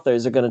 10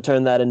 authors are going to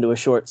turn that into a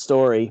short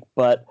story,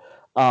 but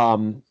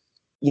the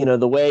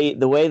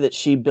way that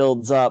she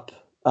builds up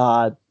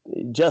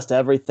just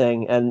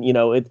everything,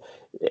 and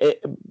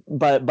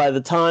by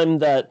the time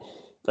that,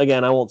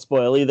 again, I won't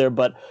spoil either,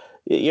 but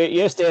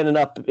you're standing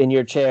up in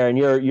your chair and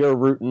you're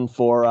rooting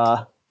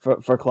for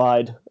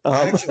Clyde.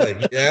 Actually,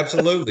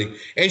 absolutely,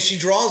 and she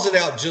draws it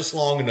out just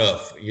long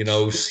enough.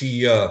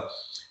 She,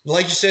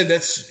 like you said,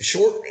 that's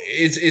short.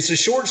 It's a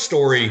short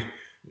story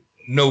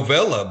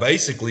novella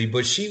basically,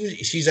 but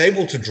she's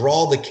able to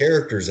draw the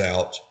characters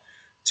out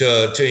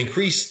to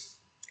increase,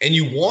 and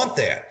you want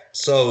that.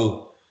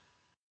 So,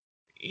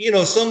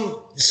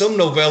 some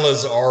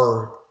novellas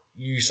are,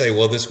 you say,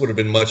 well, this would have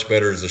been much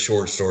better as a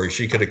short story.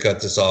 She could have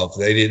cut this off.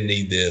 They didn't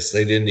need this.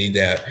 They didn't need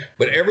that.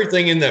 But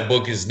everything in that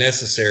book is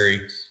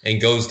necessary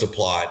and goes to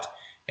plot,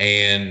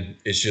 and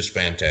it's just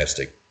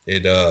fantastic.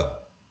 I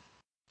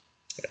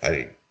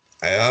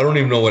don't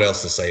even know what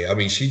else to say. I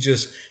mean, she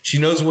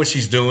knows what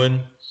she's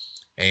doing,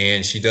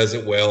 and she does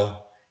it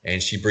well,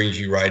 and she brings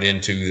you right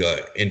into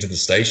the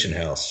station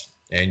house,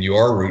 and you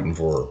are rooting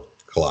for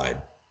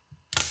Clyde.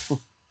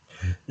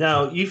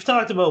 Now, you've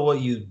talked about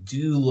what you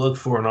do look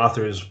for in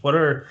authors.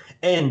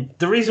 And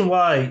the reason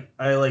why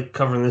I like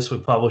covering this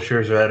with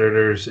publishers or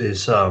editors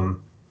is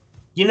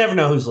you never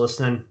know who's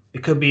listening.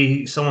 It could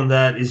be someone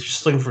that is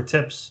just looking for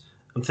tips.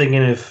 I'm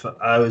thinking, if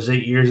I was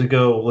 8 years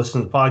ago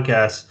listening to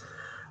podcasts,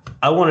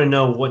 I want to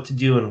know what to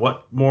do and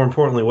more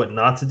importantly, what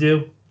not to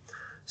do.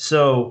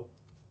 So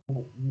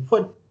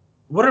what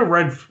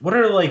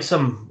are like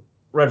some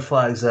red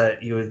flags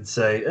that you would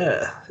say,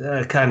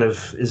 that kind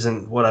of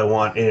isn't what I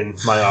want in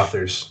my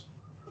authors?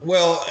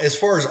 Well, as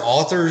far as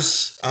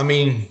authors, I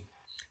mean,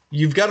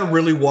 you've got to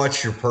really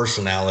watch your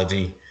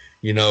personality.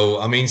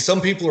 I mean,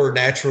 some people are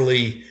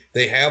naturally,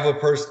 they have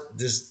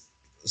this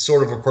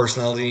sort of a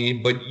personality,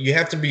 but you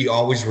have to be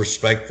always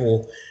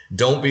respectful.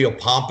 Don't be a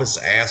pompous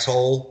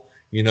asshole.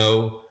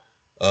 Don't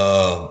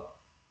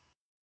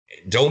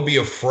be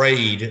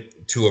afraid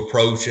to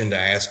approach and to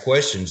ask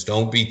questions.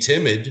 Don't be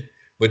timid,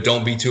 but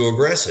don't be too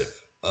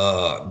aggressive.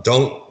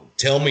 Don't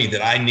tell me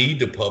that I need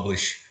to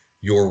publish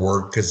your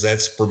work, because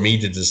that's for me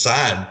to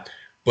decide.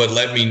 But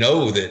let me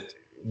know that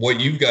what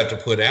you've got to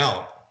put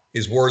out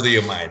is worthy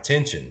of my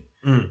attention.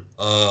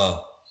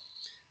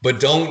 But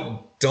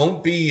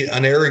don't be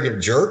an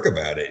arrogant jerk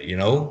about it, you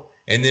know.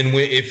 And then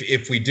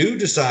if we do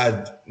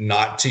decide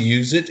not to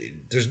use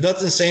it, there's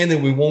nothing saying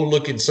that we won't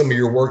look at some of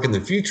your work in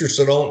the future.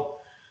 So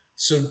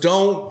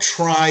don't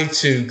try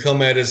to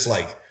come at us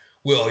like,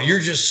 well, you're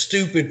just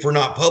stupid for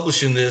not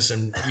publishing this,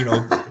 and you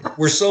know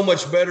we're so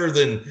much better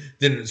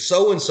than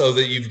so and so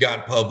that you've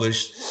got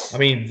published. I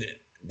mean,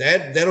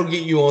 that'll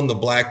get you on the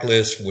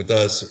blacklist with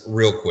us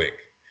real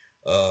quick.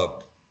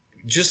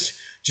 Just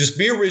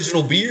be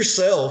original, be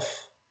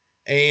yourself,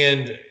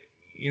 and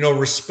you know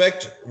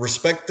respect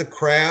the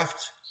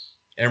craft,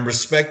 and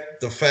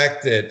respect the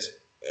fact that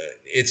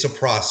it's a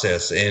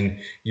process, and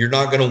you're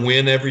not going to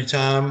win every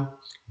time,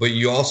 but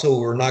you also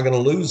are not going to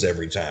lose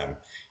every time.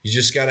 You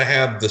just got to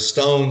have the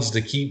stones to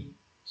keep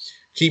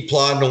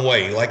plodding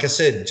away. Like I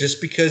said,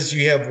 just because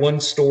you have one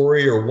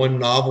story or one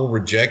novel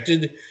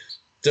rejected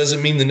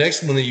doesn't mean the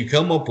next one that you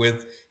come up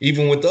with,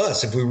 even with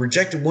us, if we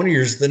rejected one of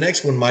yours, the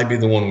next one might be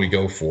the one we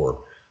go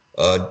for.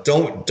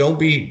 Don't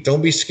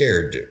be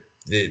scared.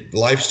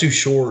 Life's too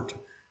short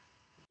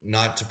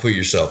not to put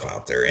yourself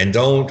out there, and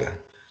don't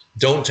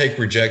take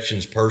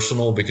rejections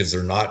personal, because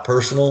they're not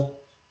personal.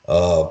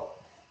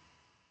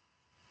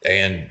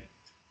 And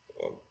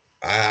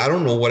I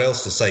don't know what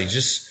else to say.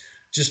 Just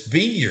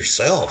be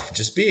yourself.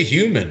 Just be a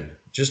human.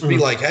 Just be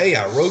like, hey,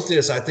 I wrote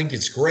this. I think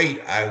it's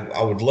great.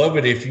 I would love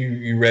it if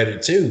you read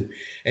it too.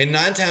 And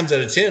 9 times out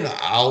of 10,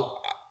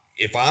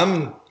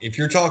 if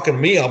you're talking to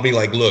me, I'll be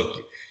like,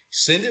 look,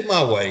 send it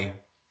my way.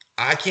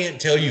 I can't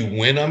tell you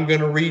when I'm going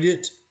to read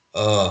it.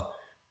 But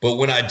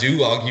when I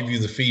do, I'll give you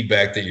the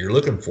feedback that you're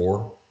looking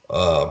for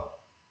about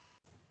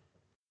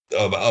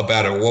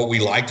it, what we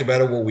liked about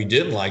it, what we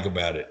didn't like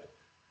about it.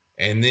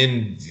 And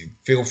then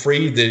feel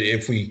free that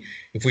if we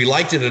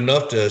liked it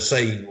enough to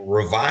say,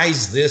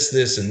 revise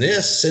this, and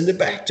this, send it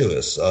back to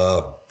us.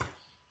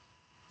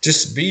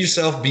 Just be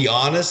yourself, be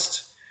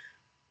honest.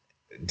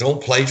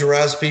 Don't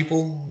plagiarize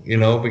people, you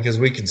know, because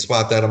we can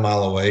spot that a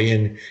mile away.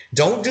 And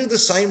don't do the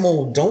same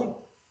old,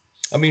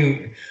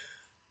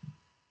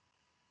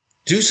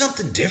 do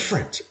something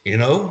different, you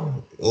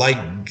know,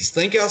 like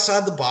think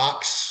outside the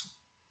box,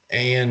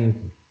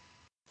 and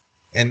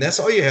that's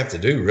all you have to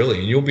do, really,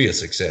 and you'll be a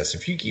success.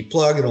 If you keep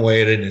plugging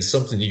away at it and it's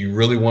something that you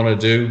really want to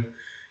do,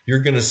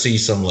 you're going to see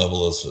some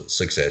level of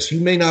success.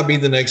 You may not be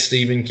the next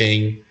Stephen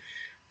King,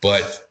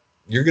 but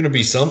you're going to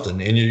be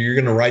something, and you're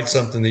going to write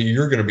something that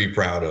you're going to be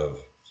proud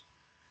of.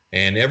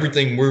 And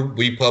everything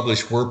we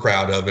publish, we're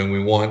proud of, and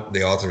we want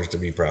the authors to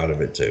be proud of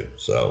it too.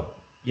 So,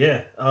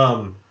 yeah,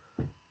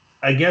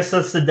 I guess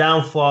that's the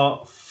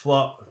downfall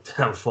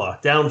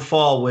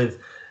with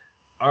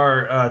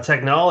our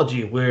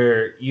technology,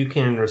 where you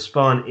can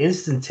respond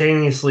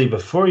instantaneously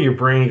before your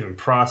brain even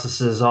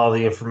processes all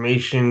the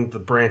information, the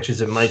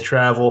branches it might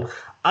travel.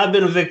 I've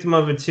been a victim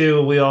of it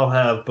too. We all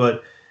have,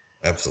 but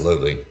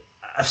absolutely,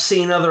 I've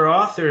seen other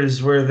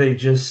authors where they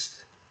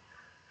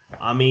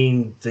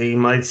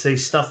might say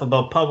stuff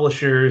about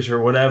publishers or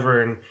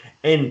whatever,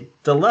 and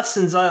the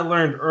lessons I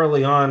learned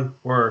early on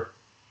were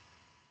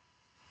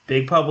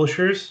big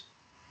publishers,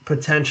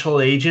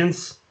 potential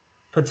agents,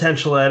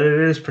 potential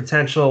editors,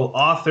 potential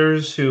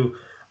authors who,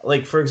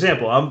 like, for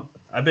example,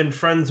 I've been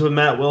friends with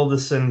Matt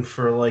Wilderson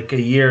for like a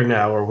year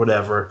now or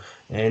whatever,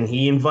 and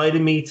he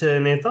invited me to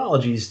an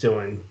anthology he's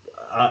doing.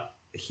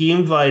 He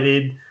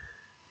invited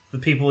the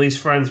people he's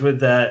friends with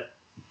that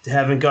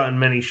haven't gotten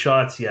many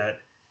shots yet,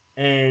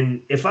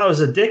 and if I was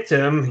a dick to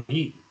him,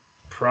 he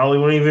probably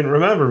wouldn't even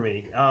remember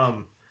me.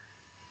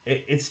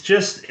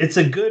 It's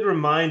a good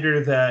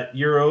reminder that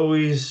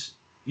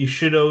you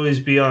should always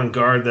be on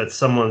guard that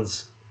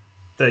someone's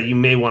that you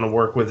may want to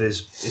work with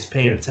is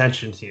paying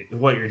attention to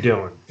what you're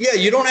doing. Yeah,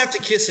 you don't have to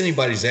kiss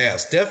anybody's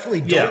ass.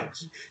 Definitely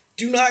don't. Yeah.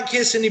 Do not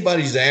kiss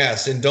anybody's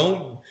ass, and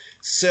don't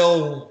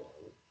sell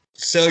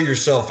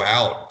yourself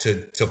out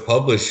to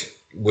publish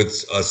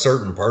with a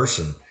certain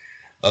person.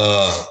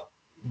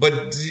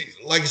 But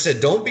like I said,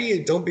 don't be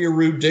a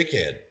rude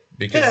dickhead,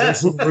 because there's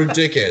some rude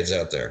dickheads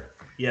out there.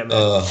 Yeah,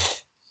 man.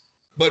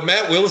 But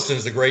Matt Williston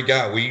is a great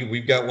guy.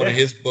 We've got one of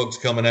his books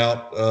coming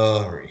out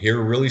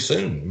here really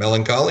soon,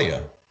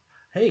 Melancholia.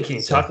 Hey, can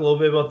you talk a little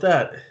bit about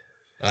that?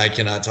 I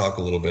cannot talk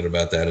a little bit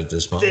about that at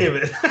this moment. Damn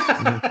it.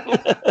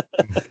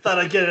 Thought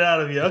I'd get it out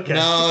of you. Okay.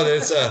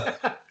 No,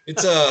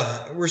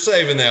 we're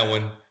saving that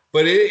one.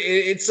 But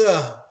it's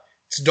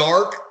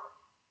dark.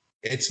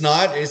 It's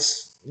not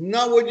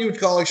what you would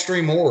call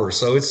extreme horror.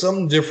 So it's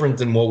something different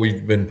than what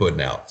we've been putting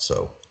out.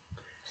 So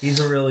he's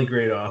a really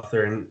great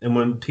author. And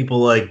when people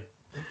like,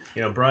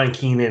 Brian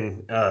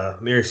Keenan,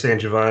 Mary San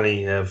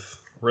Giovanni have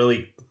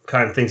really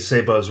kind of things to say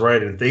about his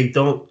writing, they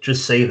don't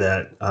just say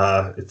that.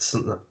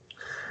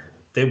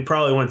 They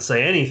probably wouldn't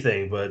say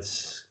anything, but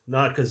it's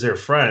not because they're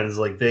friends.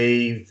 Like,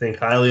 they think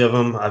highly of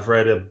him. I've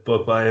read a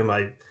book by him.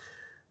 I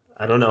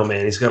don't know,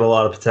 man. He's got a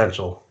lot of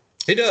potential.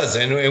 He does,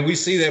 and we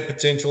see that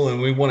potential,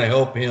 and we want to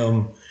help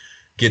him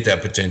get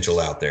that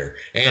potential out there.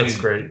 And that's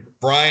great.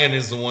 Brian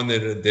is the one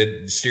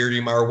that steered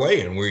him our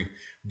way. And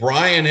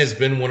Brian has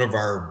been one of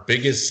our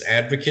biggest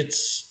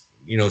advocates,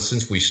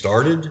 since we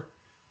started.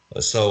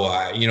 So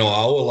I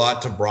owe a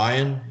lot to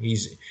Brian.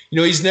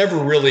 He's never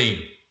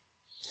really,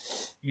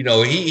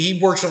 he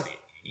works on,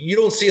 you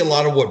don't see a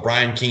lot of what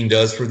Brian Keene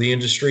does for the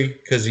industry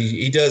because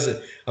he does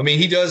it. I mean,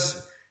 he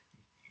does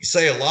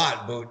say a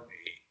lot, but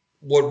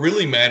what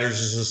really matters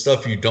is the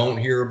stuff you don't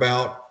hear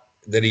about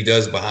that he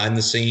does behind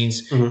the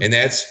scenes. Mm-hmm. And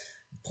that's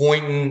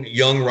pointing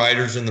young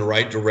writers in the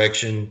right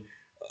direction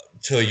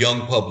to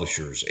young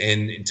publishers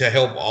and to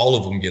help all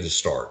of them get a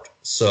start.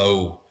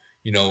 So,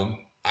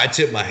 I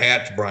tip my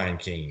hat to Brian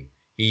Keene.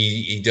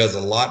 He does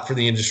a lot for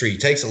the industry. He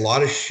takes a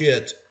lot of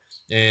shit.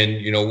 And,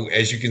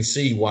 as you can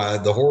see why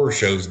the horror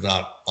show's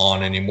not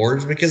on anymore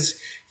is because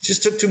it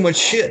just took too much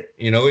shit.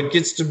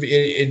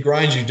 It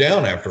grinds you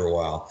down after a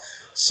while.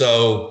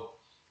 So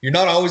you're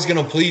not always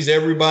going to please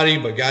everybody,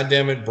 but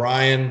goddamn it,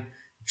 Brian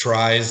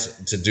tries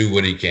to do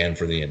what he can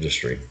for the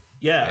industry.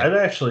 Yeah, I'd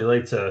actually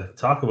like to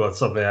talk about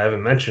something I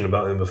haven't mentioned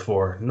about him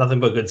before. Nothing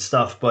but good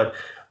stuff. But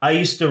I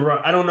used to run,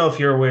 I don't know if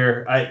you're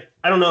aware,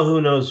 I don't know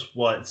who knows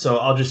what, so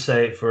I'll just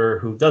say for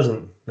who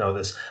doesn't know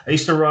this. I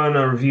used to run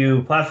a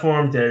review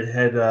platform that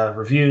had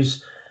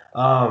reviews.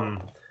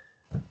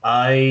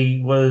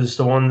 I was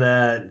the one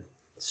that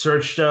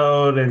searched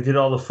out and did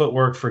all the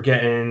footwork for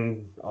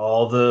getting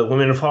all the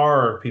Women of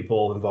Horror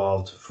people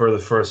involved for the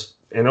first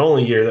and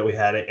only year that we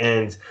had it.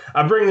 And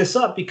I bring this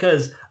up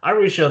because I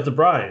reached out to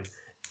Brian.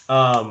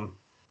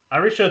 I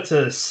reached out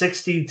to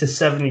 60 to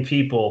 70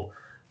 people.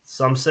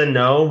 Some said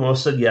no,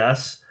 most said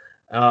yes.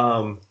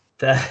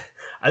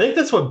 I think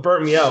that's what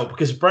burnt me out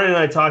because Brian and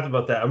I talked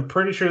about that. I'm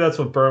pretty sure that's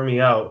what burned me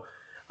out.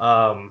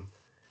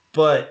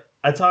 But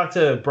I talked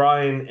to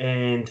Brian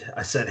and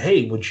I said,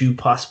 hey, would you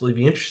possibly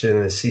be interested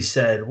in this? He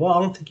said, well,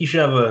 I don't think you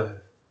should have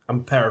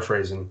I'm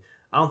paraphrasing.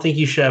 I don't think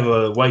you should have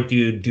a white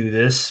dude do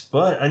this,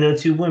 but I know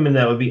 2 women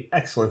that would be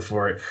excellent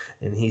for it.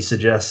 And he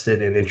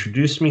suggested and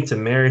introduced me to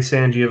Mary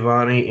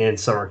Sangiovanni and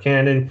Summer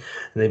Cannon.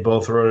 And they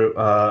both wrote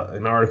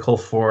an article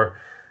for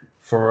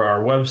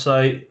our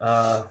website.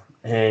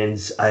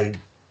 And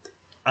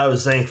I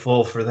was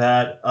thankful for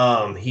that.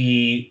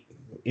 He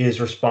is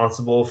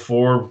responsible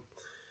for,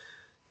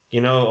 a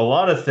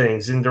lot of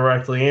things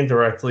indirectly and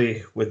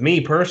directly with me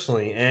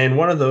personally. And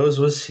one of those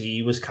was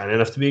he was kind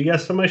enough to be a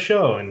guest on my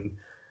show. And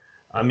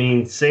I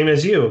mean, same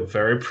as you,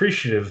 very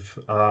appreciative.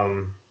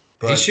 But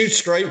he shoots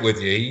straight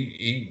with you.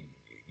 He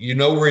you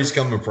know where he's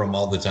coming from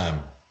all the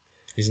time.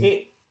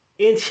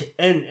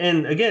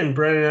 And again,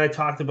 Brandon and I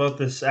talked about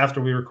this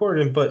after we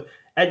recorded, but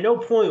at no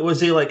point was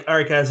he like, all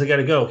right, guys, I got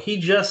to go.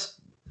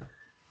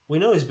 We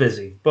know he's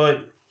busy,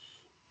 but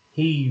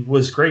he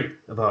was great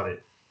about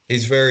it.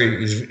 He's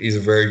a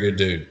very good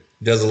dude.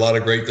 He does a lot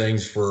of great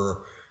things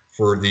for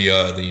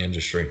the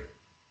industry.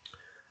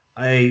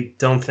 I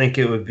don't think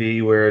it would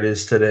be where it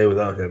is today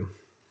without him.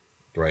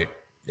 Right.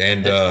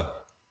 And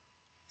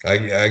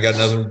I got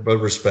nothing but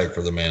respect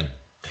for the man.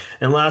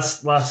 And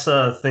last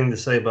thing to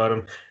say about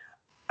him,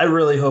 I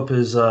really hope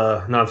his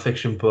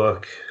nonfiction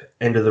book,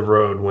 End of the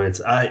Road,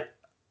 wins.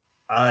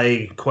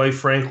 I quite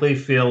frankly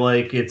feel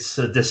like it's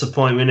a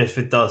disappointment if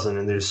it doesn't,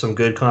 and there's some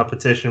good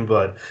competition,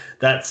 but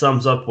that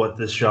sums up what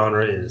this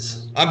genre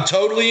is. I'm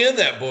totally in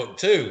that book,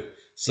 too.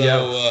 So,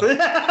 yeah.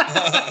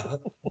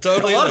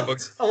 Totally in that book.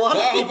 A lot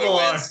of people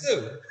are.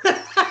 Too.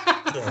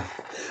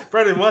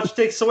 Brendan, watch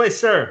takes away,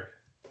 sir.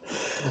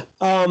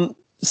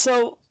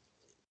 So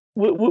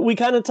we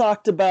kind of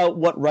talked about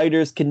what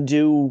writers can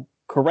do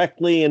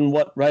correctly and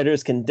what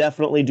writers can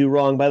definitely do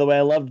wrong. By the way,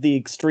 I loved the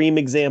extreme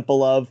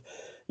example of,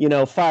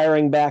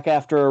 firing back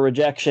after a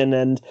rejection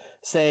and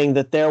saying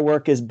that their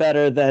work is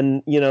better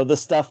than, the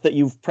stuff that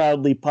you've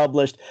proudly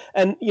published.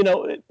 And,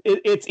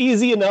 it's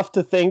easy enough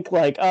to think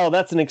like, oh,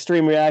 that's an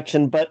extreme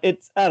reaction, but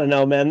I don't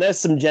know, man, there's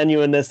some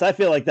genuineness. I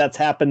feel like that's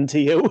happened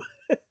to you.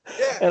 Yeah,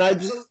 and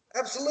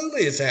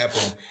absolutely it's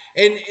happened.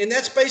 And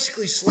that's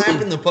basically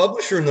slapping the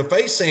publisher in the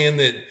face saying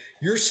that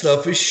your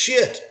stuff is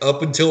shit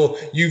up until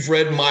you've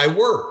read my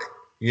work,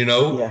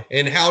 Yeah.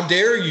 And how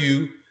dare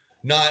you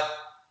not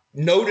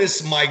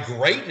notice my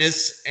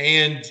greatness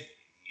and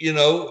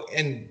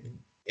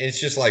it's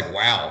just like,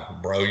 wow,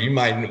 bro, you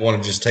might want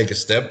to just take a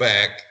step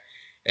back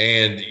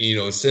and,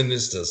 send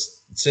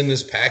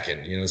this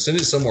packing, send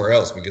it somewhere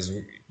else because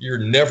you're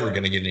never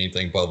going to get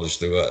anything published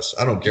through us.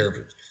 I don't care if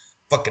it's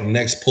fucking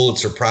next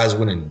Pulitzer Prize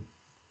winning.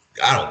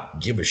 I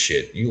don't give a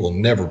shit. You will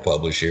never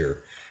publish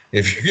here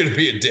if you're going to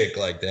be a dick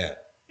like that.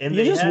 And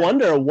you just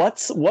wonder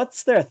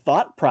what's their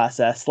thought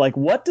process? Like,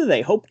 what do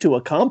they hope to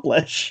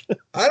accomplish?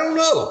 I don't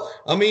know.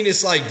 I mean,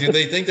 it's like, do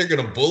they think they're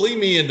going to bully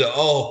me into,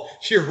 oh,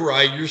 you're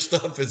right, your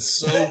stuff is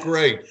so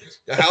great.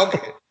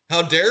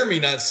 How dare me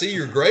not see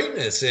your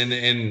greatness and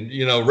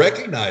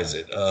recognize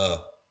it?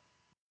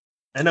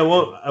 And I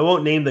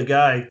won't name the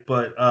guy,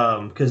 but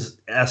because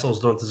assholes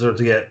don't deserve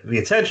to get the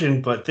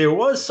attention. But there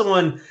was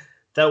someone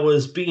that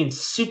was being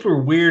super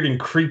weird and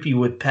creepy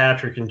with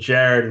Patrick and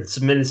Jarod and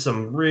submitted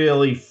some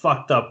really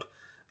fucked up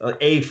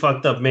a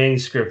fucked up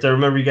manuscript. I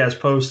remember you guys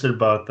posted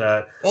about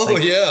that. Oh,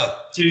 like, yeah.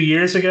 2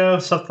 years ago,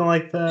 something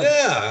like that.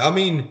 Yeah. I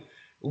mean,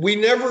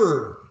 there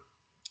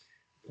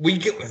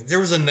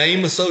was a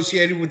name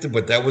associated with it,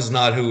 but that was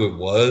not who it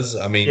was.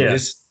 I mean, it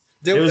was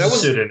a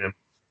pseudonym.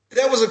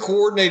 That was a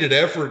coordinated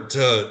effort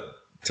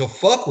to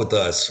fuck with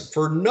us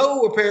for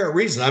no apparent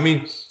reason. I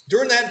mean,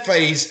 during that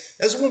phase,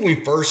 that's when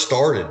we first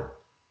started.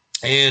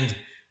 And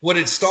what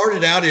it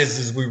started out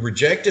is we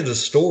rejected a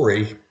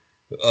story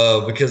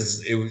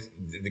because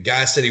the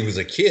guy said he was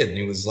a kid and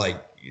he was like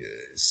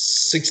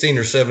 16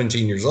 or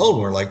 17 years old.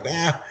 And we're like,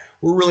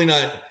 we're really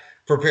not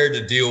prepared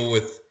to deal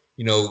with,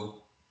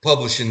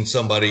 publishing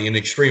somebody in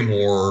extreme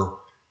horror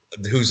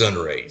who's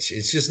underage.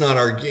 It's just not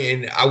our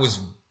game. I was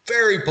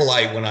very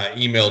polite when I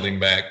emailed him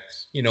back,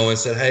 and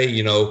said, hey,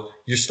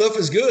 your stuff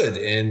is good.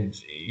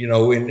 And,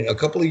 in a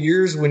couple of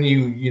years when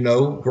you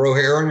grow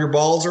hair on your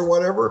balls or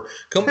whatever,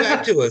 come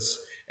back to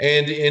us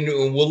and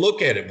we'll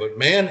look at it. But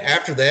man,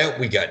 after that,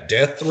 we got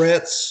death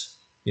threats.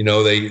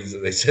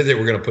 They said they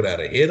were going to put out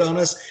a hit on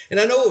us. And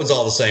I know it was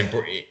all the same.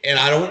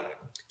 And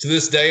to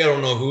this day, I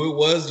don't know who it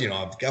was.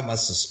 I've got my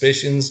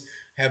suspicions,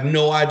 have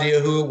no idea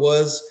who it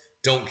was,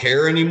 don't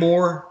care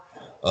anymore.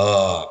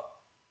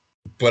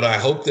 But I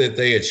hope that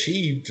they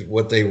achieved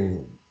what they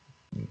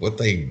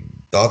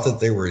thought that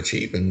they were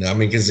achieving. I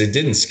mean, because it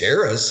didn't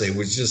scare us. It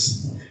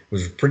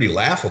was pretty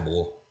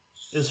laughable.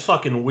 It was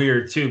fucking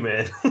weird too,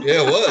 man.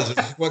 Yeah, it was. It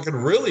was fucking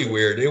really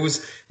weird. It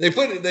was. They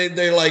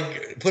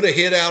like put a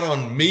hit out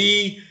on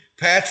me,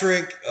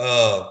 Patrick,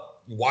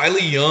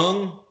 Wiley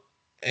Young,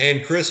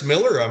 and Chris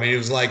Miller. I mean, it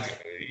was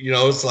like,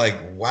 it's like,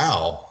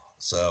 wow.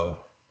 So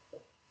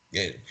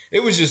it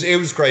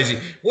was crazy.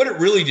 What it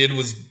really did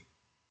was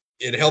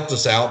it helped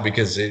us out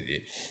because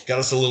it got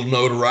us a little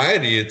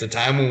notoriety at the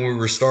time when we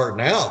were starting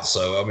out.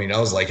 So, I mean, I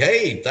was like,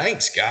 hey,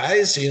 thanks,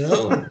 guys.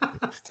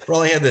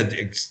 Probably had the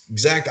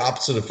exact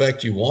opposite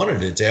effect you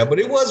wanted it to have, but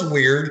it was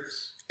weird.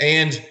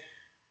 And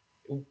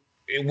the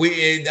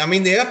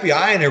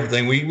FBI and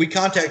everything, we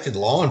contacted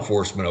law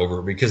enforcement over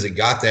it because it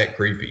got that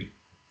creepy.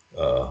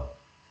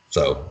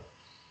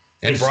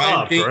 And Brian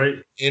stopped,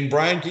 right?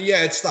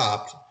 Yeah, it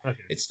stopped.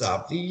 Okay. It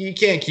stopped. You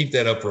can't keep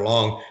that up for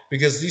long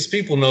because these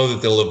people know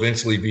that they'll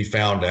eventually be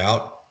found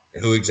out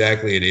who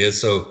exactly it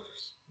is. So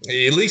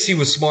at least he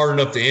was smart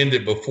enough to end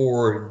it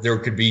before there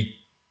could be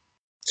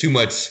too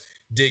much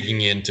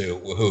digging into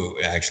who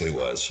it actually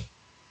was.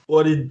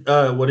 What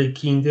did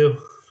Keen do?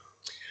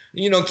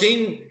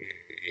 Keen,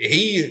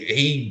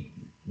 he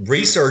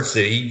researched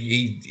it.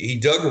 He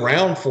dug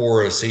around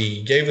for us.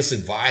 He gave us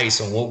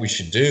advice on what we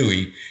should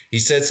do. He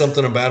said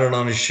something about it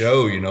on his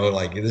show,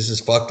 like this is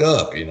fucked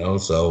up,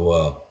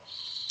 so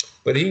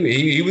but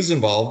he was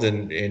involved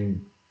and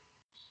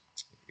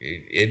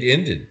it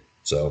ended.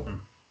 So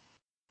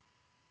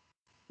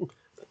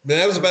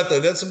that's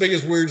the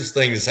biggest, weirdest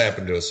thing that's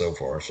happened to us so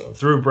far. So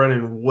threw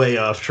Brennan way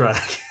off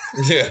track.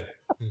 Yeah.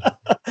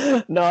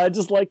 No, I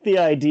just like the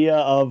idea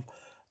of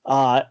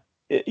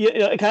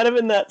kind of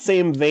in that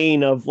same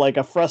vein of like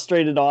a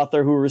frustrated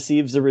author who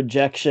receives a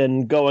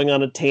rejection going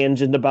on a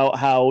tangent about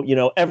how,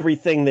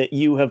 everything that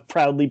you have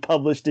proudly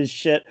published is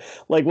shit.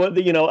 Like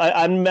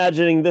I'm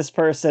imagining this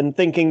person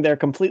thinking they're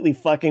completely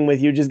fucking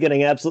with you, just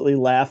getting absolutely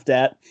laughed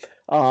at.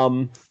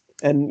 And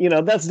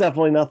that's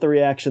definitely not the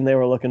reaction they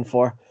were looking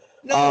for.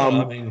 No,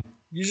 I mean,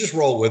 you just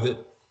roll with it.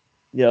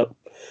 Yep.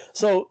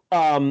 So,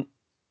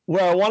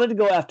 where I wanted to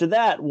go after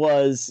that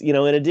was, in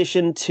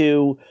addition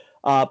to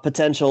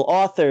potential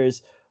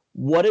authors,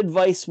 what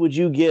advice would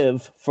you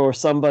give for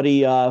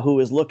somebody who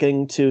is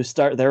looking to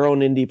start their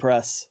own indie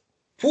press?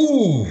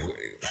 Ooh,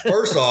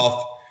 first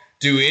off,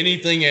 do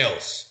anything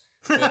else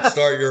but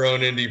start your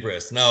own indie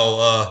press.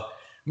 No,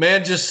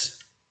 man,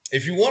 just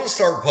if you want to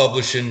start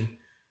publishing,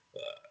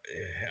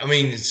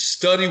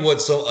 study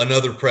what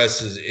another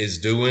press is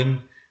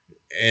doing,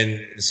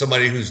 and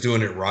somebody who's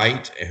doing it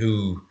right,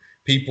 who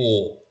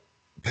people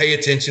pay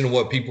attention to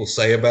what people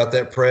say about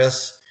that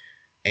press.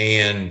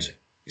 And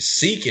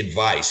seek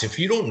advice. If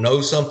you don't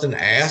know something,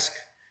 ask.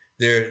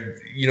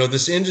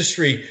 This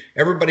industry,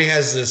 everybody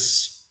has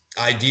this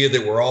idea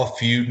that we're all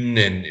feuding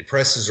and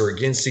presses are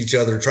against each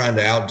other, trying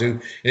to outdo.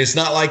 And it's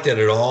not like that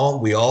at all.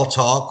 We all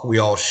talk, we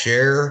all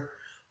share.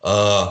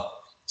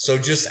 So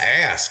just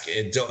ask.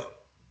 And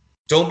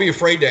don't be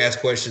afraid to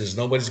ask questions.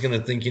 Nobody's going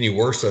to think any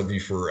worse of you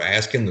for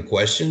asking the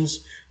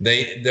questions.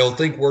 They'll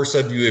think worse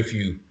of you if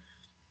you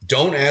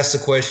don't ask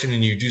the question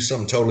and you do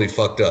something totally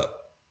fucked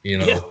up.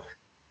 Yeah.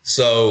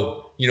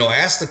 So,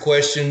 ask the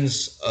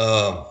questions.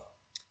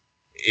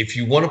 If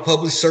you want to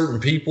publish certain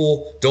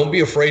people, don't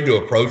be afraid to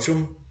approach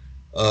them.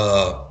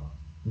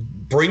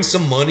 Bring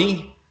some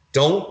money.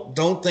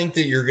 Don't think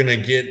that you're going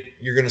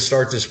to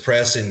start this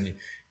press and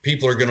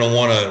people are going to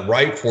want to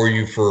write for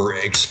you for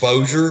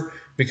exposure,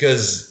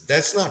 because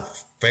that's not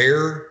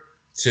fair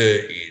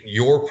to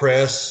your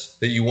press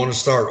that you want to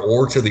start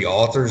or to the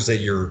authors that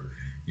you're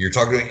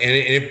talking to. And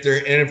if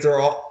there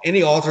are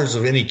any authors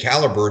of any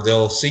caliber,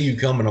 they'll see you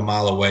coming a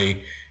mile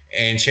away,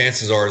 and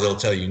chances are they'll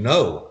tell you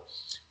no.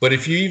 But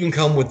if you even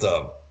come with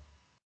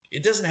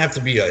it doesn't have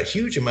to be a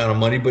huge amount of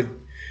money, but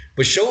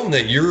show them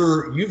that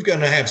you've got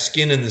to have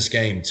skin in this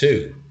game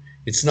too.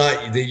 It's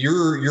not that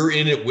you're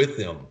in it with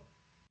them.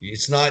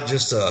 It's not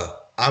just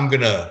I'm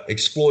going to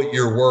exploit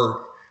your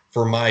work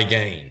for my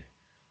gain.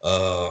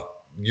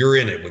 You're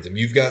in it with them.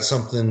 You've got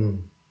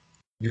something,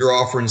 you're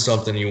offering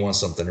something, you want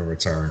something in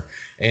return,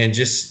 and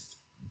just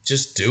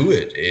do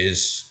it.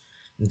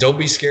 Don't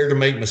be scared to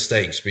make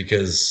mistakes,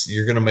 because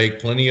you're going to make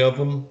plenty of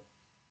them,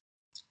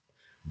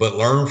 but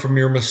learn from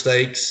your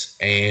mistakes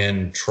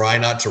and try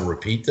not to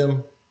repeat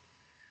them,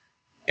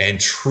 and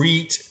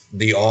treat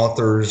the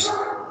authors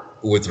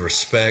with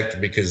respect,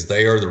 because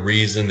they are the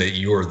reason that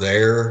you are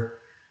there.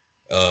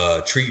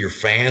 Treat your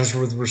fans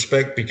with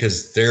respect,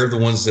 because they're the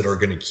ones that are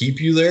going to keep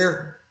you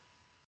there.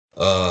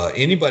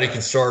 Anybody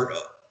can start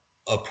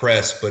a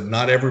press, but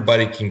not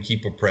everybody can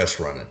keep a press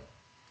running.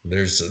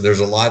 There's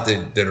a lot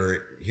that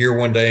are here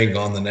one day and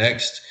gone the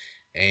next,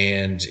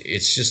 and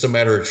it's just a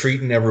matter of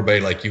treating everybody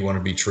like you want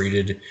to be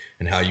treated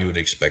and how you would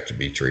expect to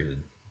be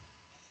treated.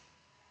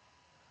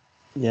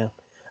 Yeah,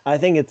 I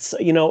think it's,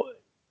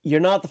 you're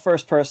not the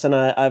first person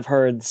I've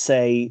heard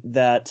say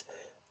that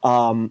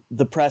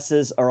the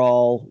presses are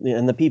all,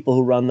 and the people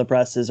who run the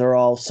presses are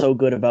all so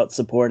good about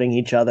supporting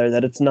each other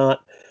that it's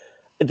not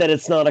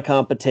a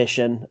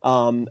competition.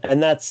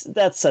 And that's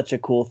such a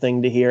cool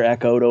thing to hear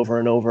echoed over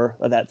and over,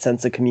 that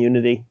sense of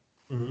community.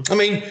 Mm-hmm.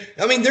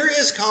 I mean, there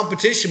is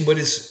competition, but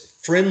it's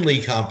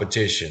friendly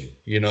competition,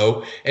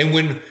 and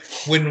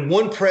when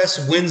one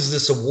press wins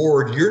this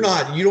award, you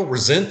don't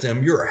resent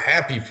them. You're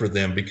happy for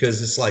them,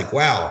 because it's like,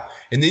 wow.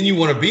 And then you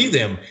want to be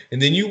them.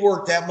 And then you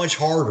work that much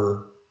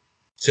harder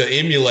to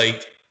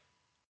emulate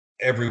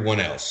everyone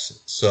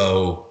else.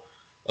 So,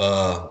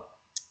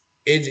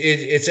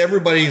 it's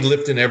everybody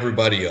lifting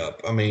everybody up.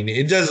 I mean,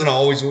 it doesn't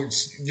always,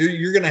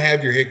 you're going to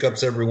have your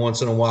hiccups every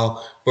once in a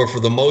while, but for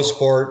the most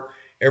part,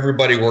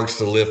 everybody works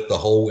to lift the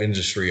whole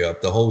industry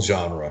up, the whole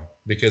genre,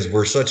 because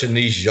we're such a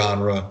niche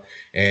genre,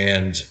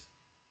 and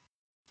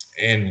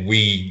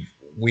we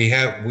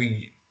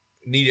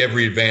need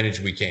every advantage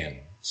we can.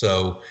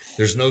 So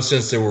there's no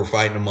sense that we're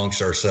fighting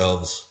amongst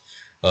ourselves,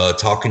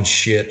 talking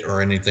shit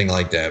or anything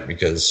like that,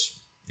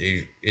 because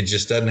it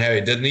just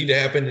doesn't need to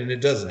happen, and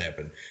it doesn't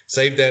happen.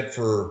 Save that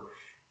for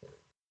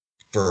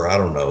I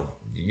don't know,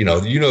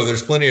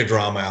 there's plenty of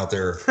drama out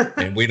there,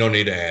 and we don't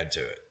need to add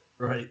to it.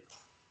 Right.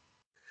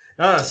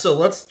 So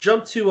let's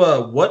jump to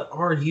what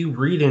are you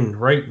reading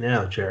right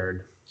now,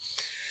 Jarod?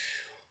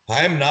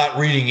 I am not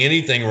reading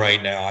anything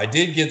right now. I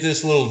did get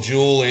this little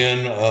jewel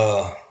in.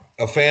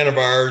 A fan of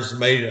ours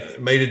made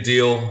a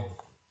deal.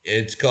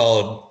 It's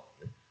called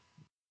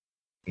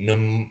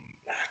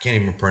I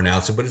can't even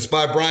pronounce it, but it's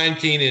by Brian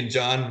Keene and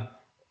John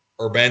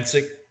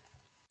Urbancic.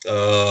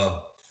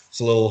 It's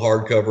a little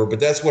hardcover, but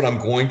that's what I'm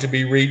going to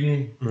be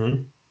reading.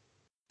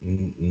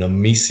 Mm-hmm.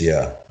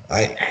 Nemesia.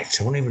 I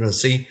don't even know.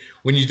 See,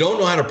 when you don't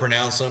know how to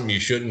pronounce something, you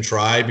shouldn't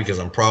try, because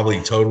I'm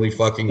probably totally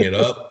fucking it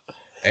up.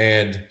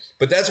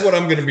 But that's what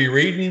I'm going to be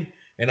reading.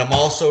 And I'm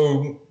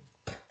also,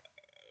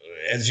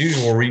 as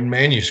usual, reading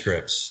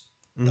manuscripts.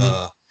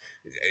 Mm-hmm.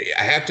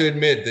 I have to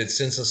admit that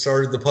since I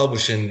started the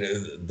publishing,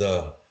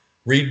 the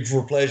reading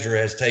for pleasure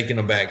has taken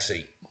a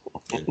backseat.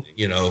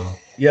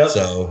 Yep.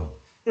 So,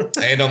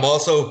 and I'm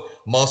also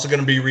going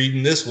to be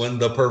reading this one,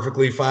 The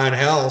Perfectly Fine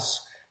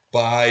House,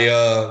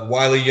 by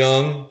Wiley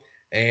Young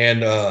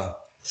and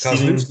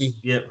Kosminski.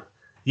 Yep.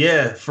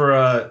 Yeah. For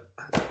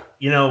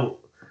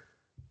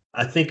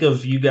I think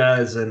of you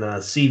guys and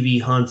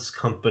CV Hunt's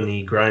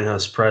company,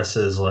 Grindhouse Press,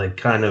 as like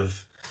kind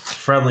of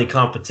friendly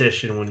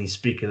competition when you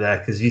speak of that,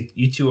 because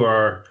you two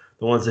are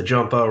the ones that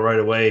jump out right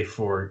away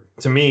for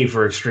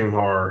extreme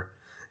horror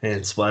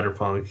and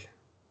splatterpunk.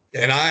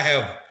 And I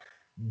have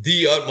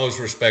the utmost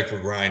respect for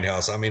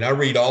Grindhouse. I mean, I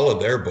read all of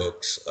their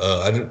books.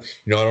 I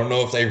don't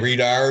know if they read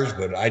ours,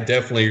 but I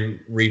definitely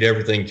read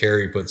everything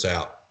Carrie puts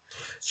out.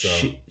 So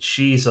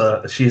she's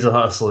a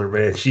hustler,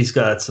 man.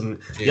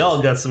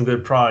 Y'all got some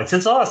good products.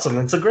 It's awesome.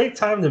 It's a great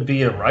time to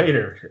be a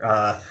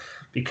writer,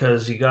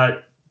 because you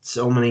got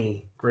so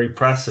many great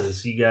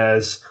presses. You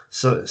guys,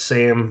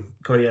 Sam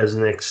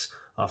Koyasnik's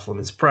Off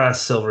Limits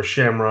Press, Silver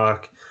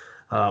Shamrock.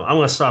 I'm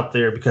going to stop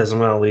there because I'm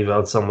going to leave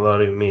out some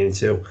without even meaning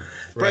to.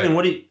 Right. Brendan,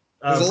 what do you?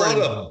 There's a lot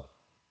of them.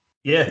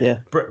 Yeah.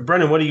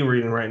 Brendan, what are you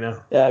reading right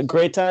now? Yeah,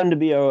 great time to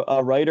be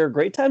a writer.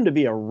 Great time to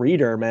be a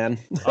reader, man.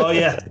 Oh,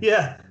 yeah.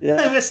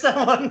 I missed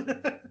that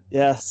one.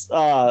 Yes.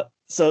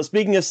 So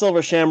speaking of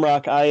Silver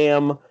Shamrock, I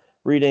am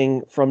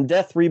reading From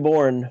Death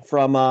Reborn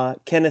from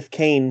Kenneth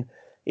Kane.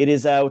 It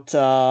is out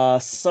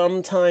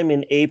sometime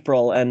in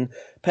April, and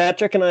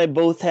Patrick and I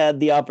both had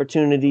the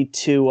opportunity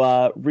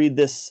to read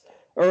this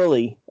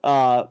early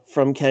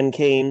from Ken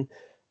Kane,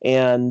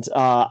 and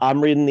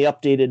I'm reading the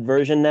updated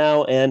version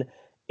now, and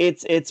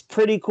it's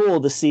pretty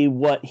cool to see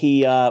what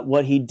he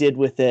did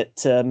with it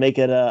to make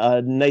it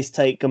a nice,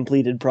 tight,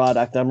 completed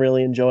product. I'm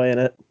really enjoying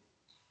it.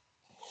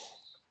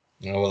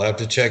 We'll have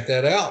to check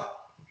that out.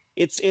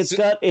 It's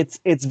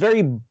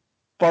very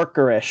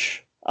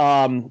Barker-ish.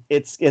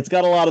 It's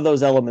got a lot of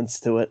those elements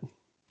to it.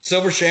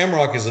 Silver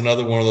Shamrock is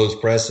another one of those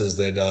presses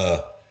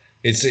that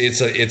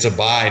it's a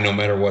buy no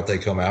matter what they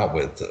come out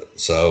with.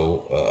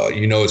 So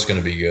it's going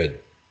to be good.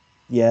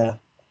 Yeah.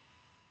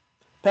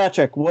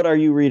 Patrick, what are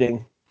you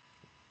reading?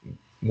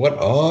 What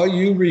are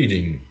you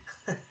reading?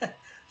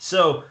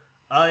 So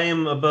I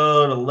am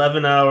about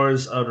 11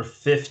 hours out of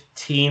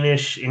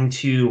 15-ish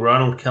into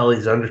Ronald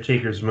Kelly's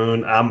Undertaker's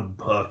Moon. I'm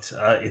hooked.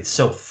 It's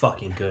so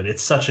fucking good.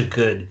 It's such a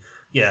good,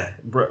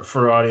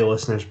 for audio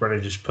listeners,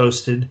 Brennan just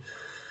posted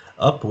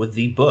up with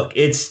the book.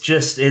 It's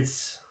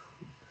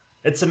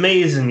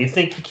amazing. You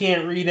think you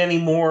can't read any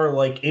more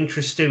like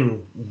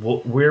interesting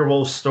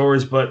werewolf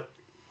stories, but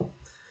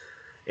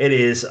it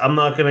is. I'm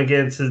not going to get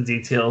into the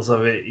details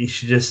of it. You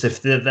should just,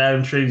 if that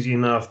intrigues you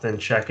enough, then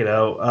check it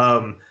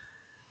out.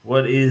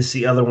 What is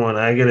the other one?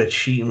 I got to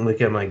cheat and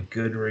look at my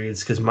Goodreads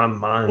because my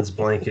mind's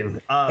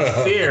blanking.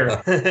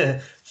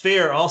 Fear.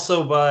 Fear,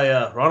 also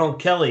by Ronald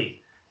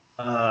Kelly.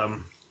 I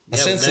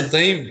sense a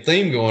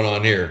theme going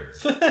on here.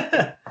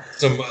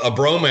 A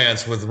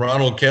bromance with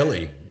Ronald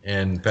Kelly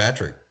and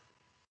Patrick.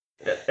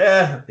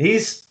 Yeah,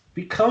 he's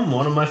become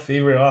one of my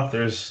favorite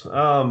authors.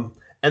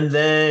 And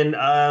then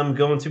I'm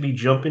going to be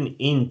jumping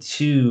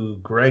into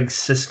Greg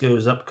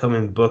Sisko's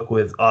upcoming book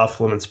with Off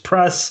Limits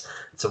Press.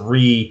 It's a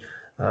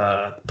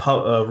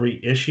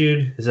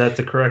reissued. Is that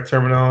the correct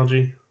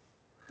terminology?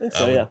 I think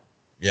so, yeah.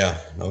 Yeah,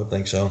 I would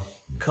think so.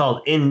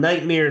 Called In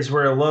Nightmares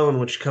We're Alone,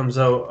 which comes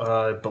out,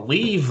 I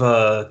believe,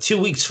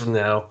 2 weeks from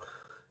now.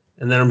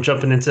 And then I'm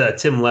jumping into that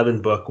Tim Levin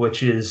book,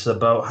 which is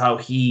about how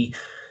he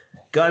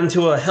got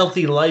into a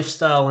healthy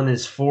lifestyle in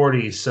his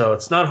 40s. So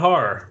it's not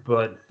horror,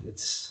 but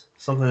it's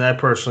something that I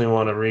personally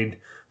want to read.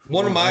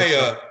 One of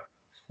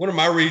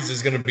my reads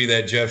is going to be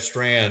that Jeff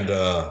Strand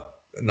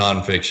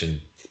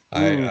nonfiction.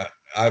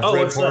 I've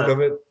read part of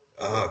it.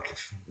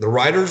 The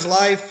Writer's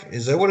Life,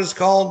 is that what it's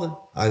called?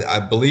 I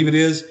believe it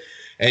is.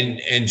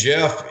 And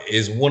Jeff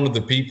is one of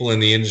the people in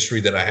the industry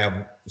that I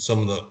have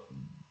some of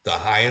the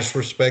highest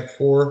respect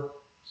for.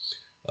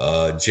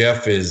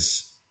 Jeff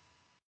is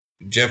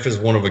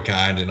one of a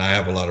kind, and I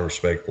have a lot of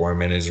respect for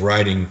him. And his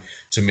writing,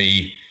 to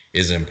me,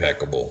 is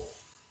impeccable.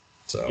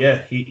 So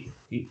yeah, he's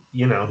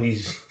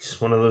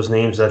just one of those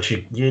names that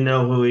you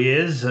know who he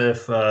is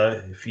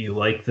if you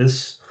like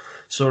this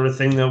sort of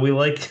thing that we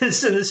like in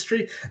this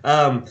industry.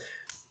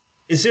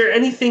 Is there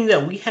anything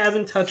that we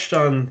haven't touched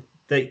on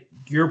that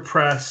your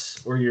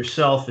press or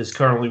yourself is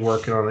currently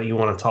working on that you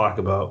want to talk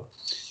about?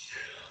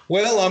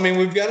 Well, I mean,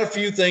 we've got a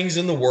few things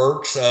in the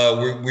works.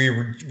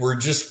 We're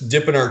just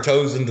dipping our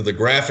toes into the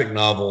graphic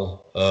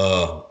novel.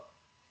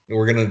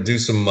 We're going to do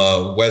some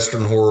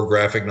Western horror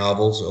graphic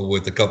novels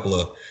with a couple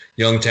of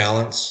young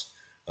talents.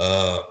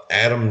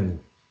 Adam,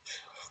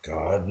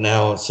 God,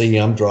 now see,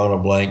 I'm drawing a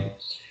blank.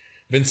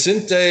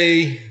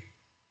 Vincente,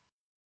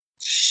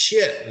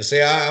 shit.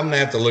 See, I'm going to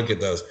have to look at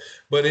those.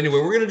 But anyway,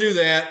 we're going to do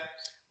that.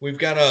 We've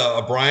got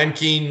a Brian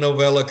Keene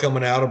novella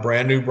coming out, a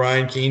brand new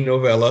Brian Keene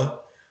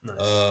novella.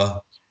 Nice.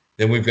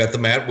 Then we've got the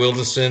Matt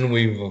Wilderson.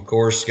 We've, of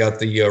course, got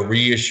the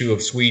reissue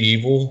of Sweet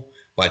Evil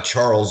by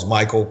Charles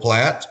Michael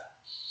Platt.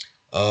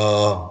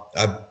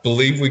 I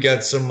believe we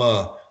got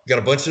got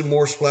a bunch of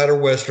more splatter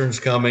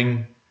westerns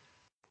coming.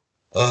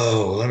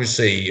 Oh, let me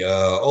see.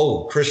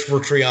 Christopher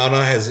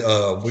Triana has.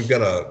 We've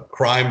got a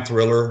crime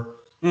thriller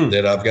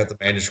that I've got the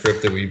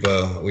manuscript that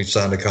we've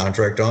signed a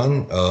contract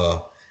on.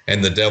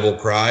 And The Devil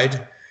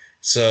Cried.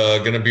 It's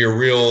going to be a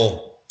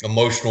real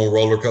emotional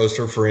roller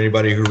coaster for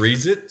anybody who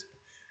reads it.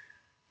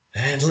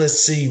 And let's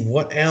see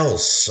what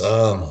else.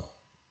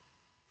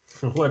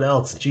 What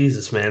else?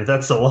 Jesus, man,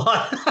 that's a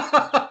lot.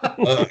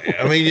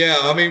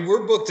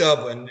 We're booked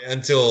up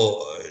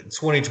until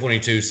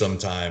 2022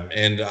 sometime,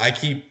 and I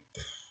keep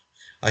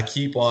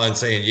on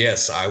saying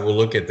yes, I will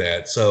look at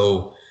that.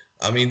 So,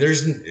 I mean,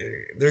 there's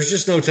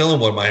just no telling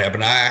what might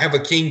happen. I have a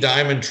King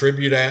Diamond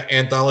tribute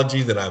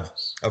anthology that I've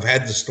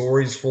had the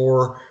stories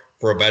for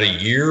about a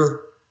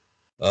year.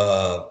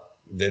 That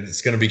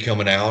it's going to be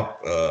coming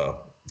out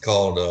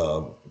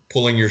called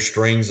Pulling Your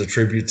Strings, a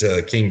tribute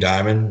to King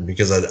Diamond,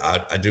 because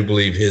I do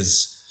believe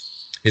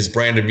his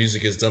brand of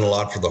music has done a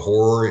lot for the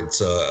horror.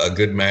 It's a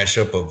good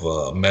mashup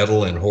of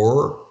metal and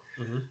horror.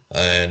 Mm-hmm.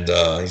 And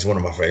he's one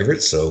of my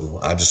favorites. So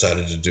I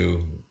decided to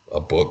do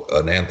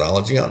an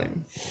anthology on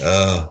him.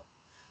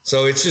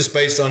 So it's just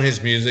based on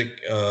his music,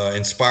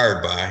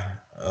 inspired by.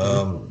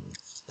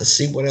 Let's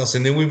see what else.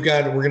 And then we're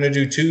going to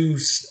do 2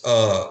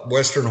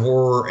 Western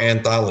horror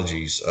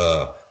anthologies,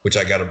 which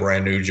I got a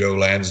brand new Joe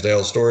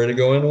Lansdale story to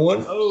go into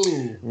one.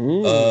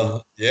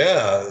 Oh,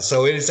 yeah.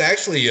 So it's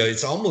actually,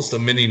 it's almost a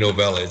mini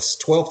novella. It's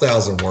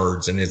 12,000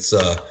 words, and it's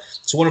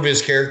one of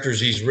his characters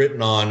he's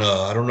written on.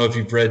 I don't know if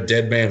you've read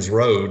Dead Man's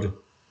Road.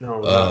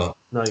 No,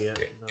 not yet.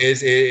 No.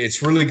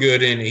 It's really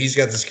good. And he's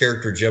got this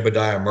character,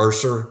 Jebediah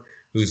Mercer,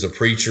 who's a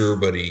preacher,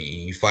 but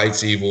he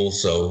fights evil.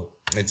 So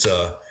it's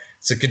a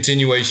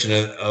continuation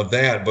of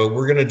that. But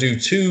we're going to do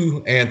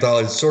 2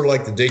 anthologies, sort of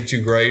like the Dig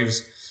 2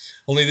 Graves.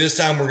 Only this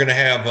time we're going to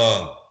have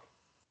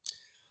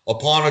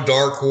Upon a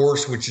Dark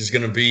Horse, which is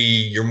going to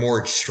be your more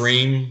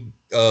extreme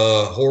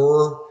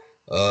horror.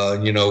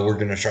 We're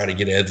going to try to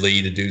get Ed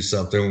Lee to do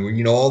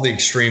something. All the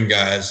extreme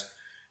guys.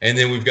 And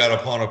then we've got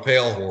Upon a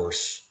Pale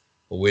Horse,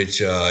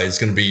 which is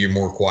going to be your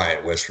more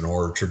quiet Western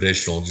horror,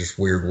 traditional, just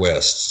Weird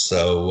West.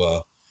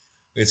 So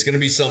it's going to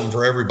be something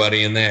for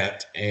everybody in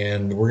that.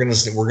 And we're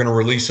gonna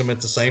release them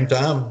at the same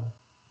time.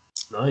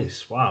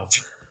 Nice. Wow.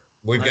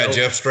 We've got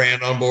Jeff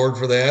Strand on board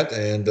for that,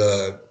 and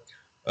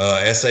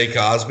S.A.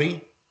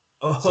 Cosby.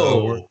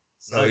 Oh,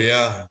 so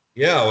yeah.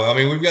 I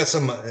mean, we've got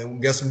some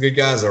good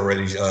guys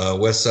already.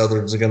 Wes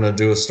Southern's going to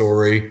do a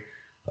story.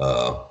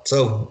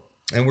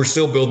 And we're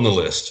still building the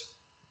list.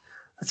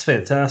 That's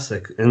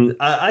fantastic. And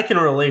I can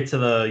relate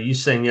to you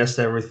saying yes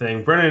to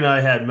everything. Brennan and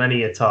I had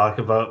many a talk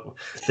about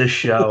this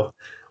show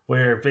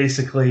where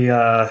basically,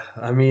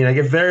 I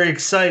get very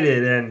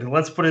excited. And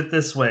let's put it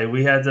this way.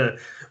 We had to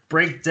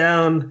break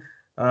down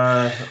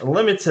a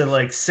limit to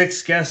like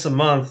 6 guests a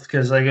month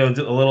because I go a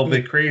little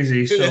bit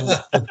crazy. So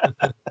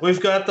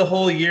we've got the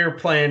whole year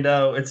planned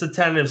out. It's a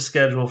tentative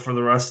schedule for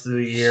the rest of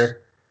the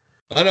year.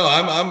 I know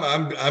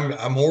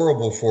I'm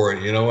horrible for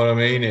it. You know what I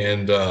mean?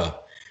 And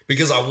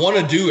because I want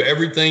to do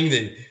everything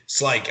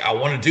that's like, I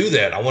want to do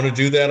that. I want to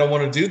do that. I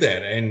want to do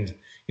that. And,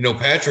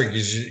 Patrick,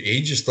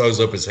 he just throws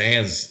up his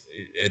hands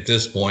at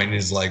this point and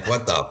is like,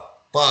 what the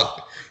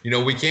fuck?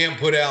 We can't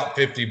put out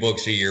 50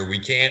 books a year. We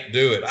can't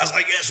do it. I was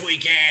like, yes, we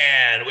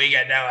can. We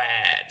can do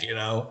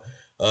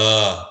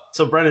it,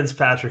 So Brennan's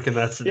Patrick, and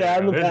that's yeah,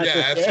 I'm the Patrick.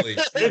 Yeah, absolutely.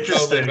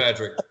 Totally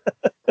Patrick.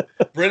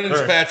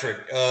 Brennan's Patrick.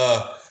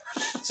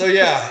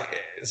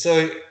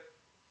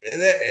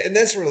 And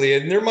that's really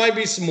it. And there might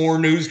be some more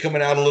news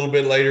coming out a little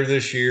bit later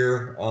this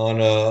year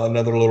on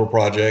another little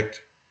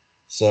project.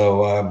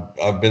 So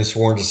I've been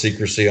sworn to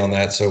secrecy on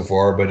that so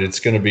far, but it's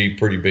going to be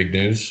pretty big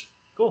news.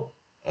 Cool.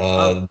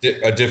 A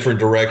different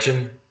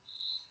direction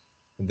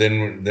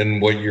than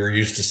what you're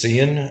used to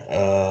seeing.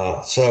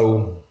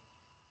 So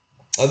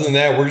other than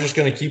that, we're just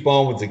going to keep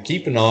on with the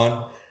keeping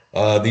on.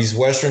 These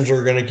Westerns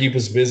are going to keep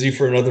us busy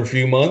for another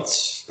few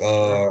months.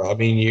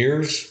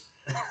 Years.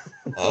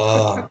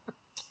 We're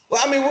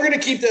going to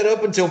keep that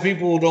up until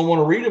people don't want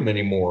to read them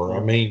anymore.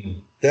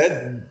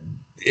 That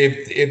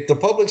if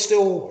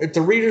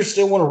the readers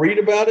still want to read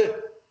about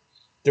it,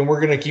 then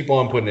we're going to keep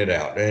on putting it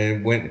out.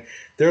 And when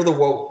they're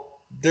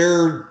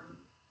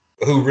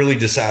who really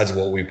decides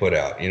what we put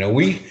out.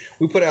 We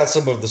put out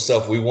some of the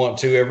stuff we want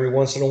to every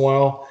once in a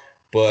while,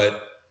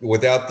 but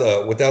without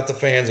the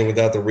fans and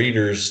without the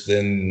readers,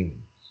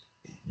 then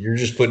you're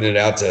just putting it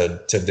out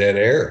to dead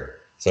air.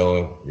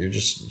 So you're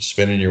just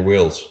spinning your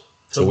wheels.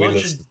 So a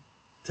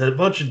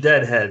bunch of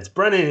deadheads.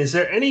 Brennan, is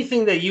there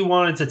anything that you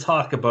wanted to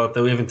talk about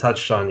that we haven't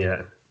touched on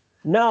yet?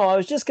 No, I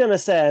was just going to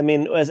say,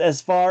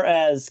 as far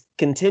as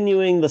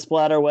continuing the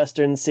Splatter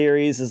Western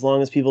series, as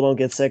long as people don't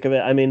get sick of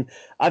it,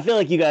 I feel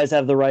like you guys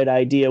have the right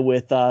idea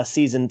with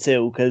season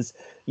 2, because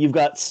you've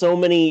got so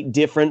many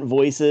different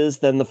voices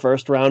than the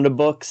first round of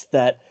books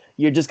that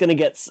you're just going to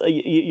get,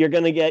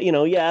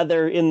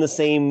 they're in the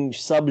same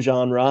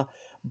subgenre,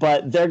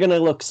 but they're going to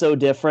look so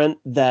different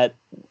that,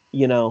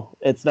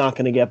 it's not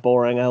going to get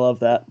boring. I love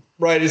that.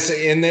 Right,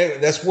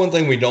 that's one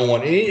thing we don't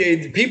want.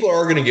 People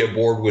are going to get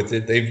bored with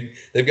it.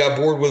 They've got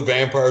bored with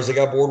vampires, they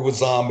got bored with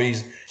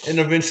zombies, and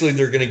eventually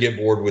they're going to get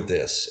bored with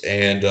this.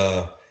 And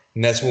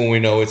that's when we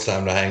know it's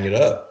time to hang it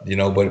up.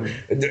 But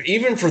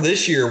even for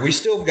this year, we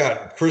still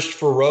got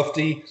Christopher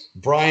Ruffty,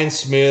 Brian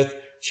Smith,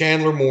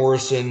 Chandler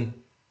Morrison.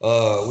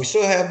 We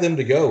still have them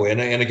to go,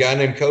 and a guy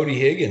named Cody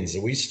Higgins.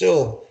 We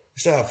still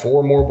have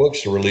 4 more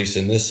books to release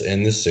in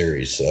this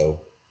series.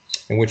 So.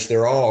 In which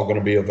they're all going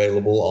to be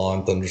available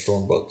on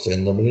Thunderstorm Books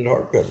and limited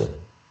hardcover.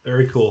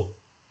 Very cool.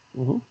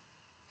 Mm-hmm.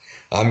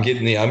 I'm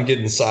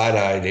getting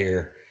side-eyed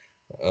here.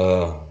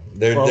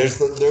 There's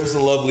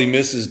the lovely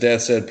Mrs.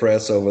 Death's Head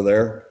Press over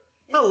there.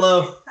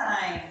 Hello.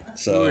 Hi.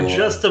 So we're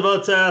just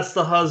about to ask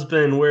the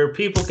husband where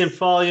people can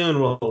follow you, and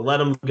we'll let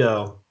them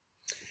go.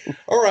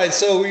 All right,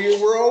 so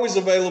we're always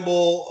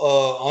available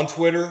on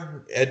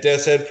Twitter at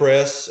Death's Head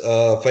Press,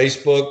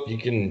 Facebook. You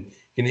can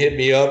hit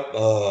me up,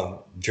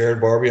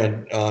 Jarod Barbee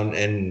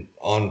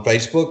on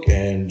Facebook,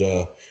 and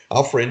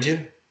I'll friend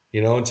you,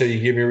 until you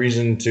give me a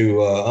reason to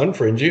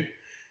unfriend you.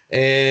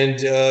 And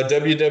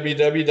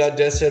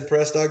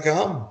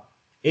www.deathsheadpress.com.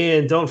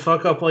 And don't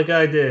fuck up like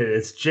I did.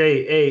 It's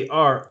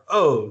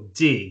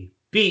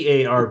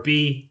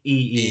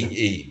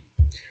JARODBARBEE.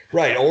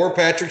 Right, or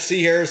Patrick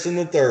C. Harrison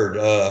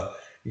III.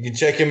 You can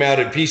check him out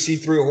at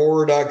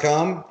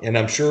pc3horror.com, and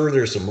I'm sure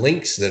there's some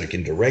links that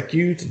can direct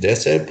you to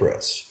Death's Head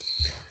Press.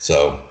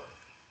 So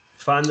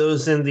find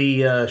those in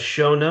the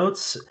show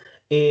notes,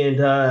 and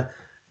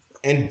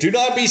do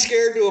not be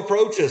scared to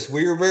approach us.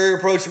 We are very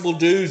approachable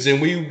dudes,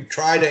 and we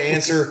try to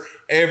answer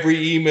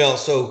every email.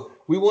 So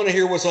we want to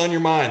hear what's on your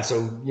mind.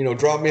 So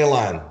drop me a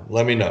line.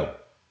 Let me know.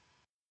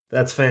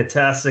 That's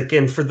fantastic.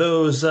 And for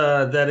those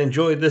that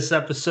enjoyed this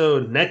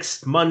episode,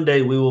 next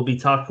Monday we will be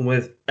talking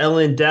with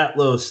Ellen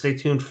Datlow. Stay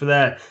tuned for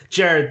that.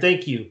 Jarod,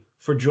 thank you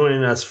for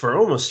joining us for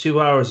almost 2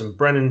 hours, and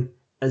Brennan,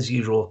 as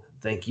usual,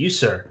 thank you,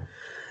 sir.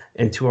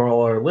 And to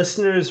all our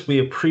listeners, we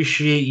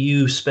appreciate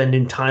you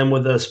spending time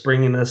with us,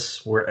 bringing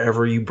us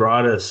wherever you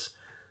brought us.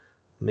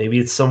 Maybe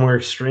it's somewhere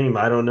extreme.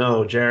 I don't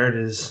know. Jarod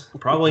is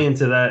probably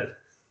into that.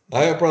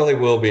 I probably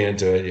will be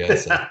into it,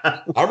 yes.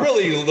 I'm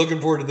really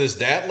looking forward to this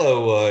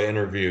Datlow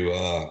interview.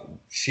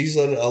 She's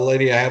a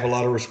lady I have a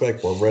lot of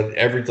respect for. I've read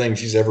everything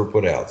she's ever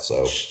put out.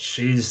 So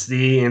she's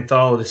the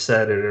anthologist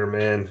editor,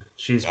 man.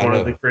 She's one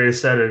of the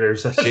greatest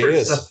editors ever. She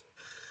is. So.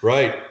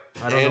 Right.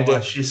 I don't know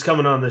why she's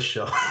coming on this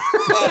show.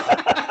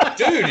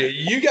 Dude,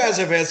 you guys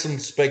have had some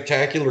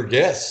spectacular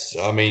guests.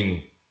 I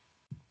mean,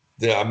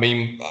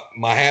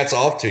 my hat's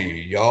off to you.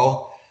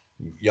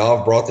 Y'all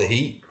have brought the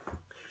heat.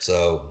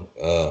 So,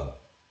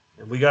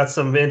 we got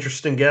some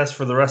interesting guests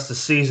for the rest of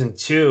season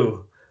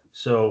 2.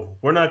 So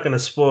we're not going to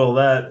spoil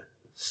that.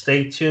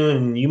 Stay tuned,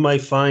 and you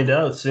might find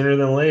out sooner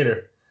than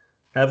later.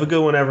 Have a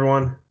good one,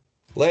 everyone.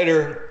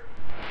 Later.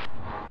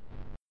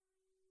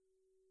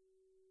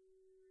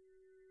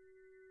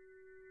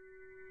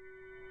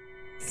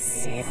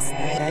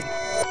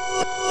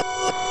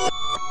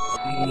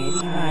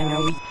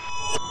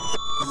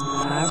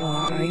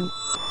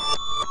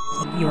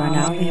 You are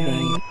now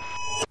leaving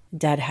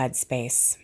Dead Headspace.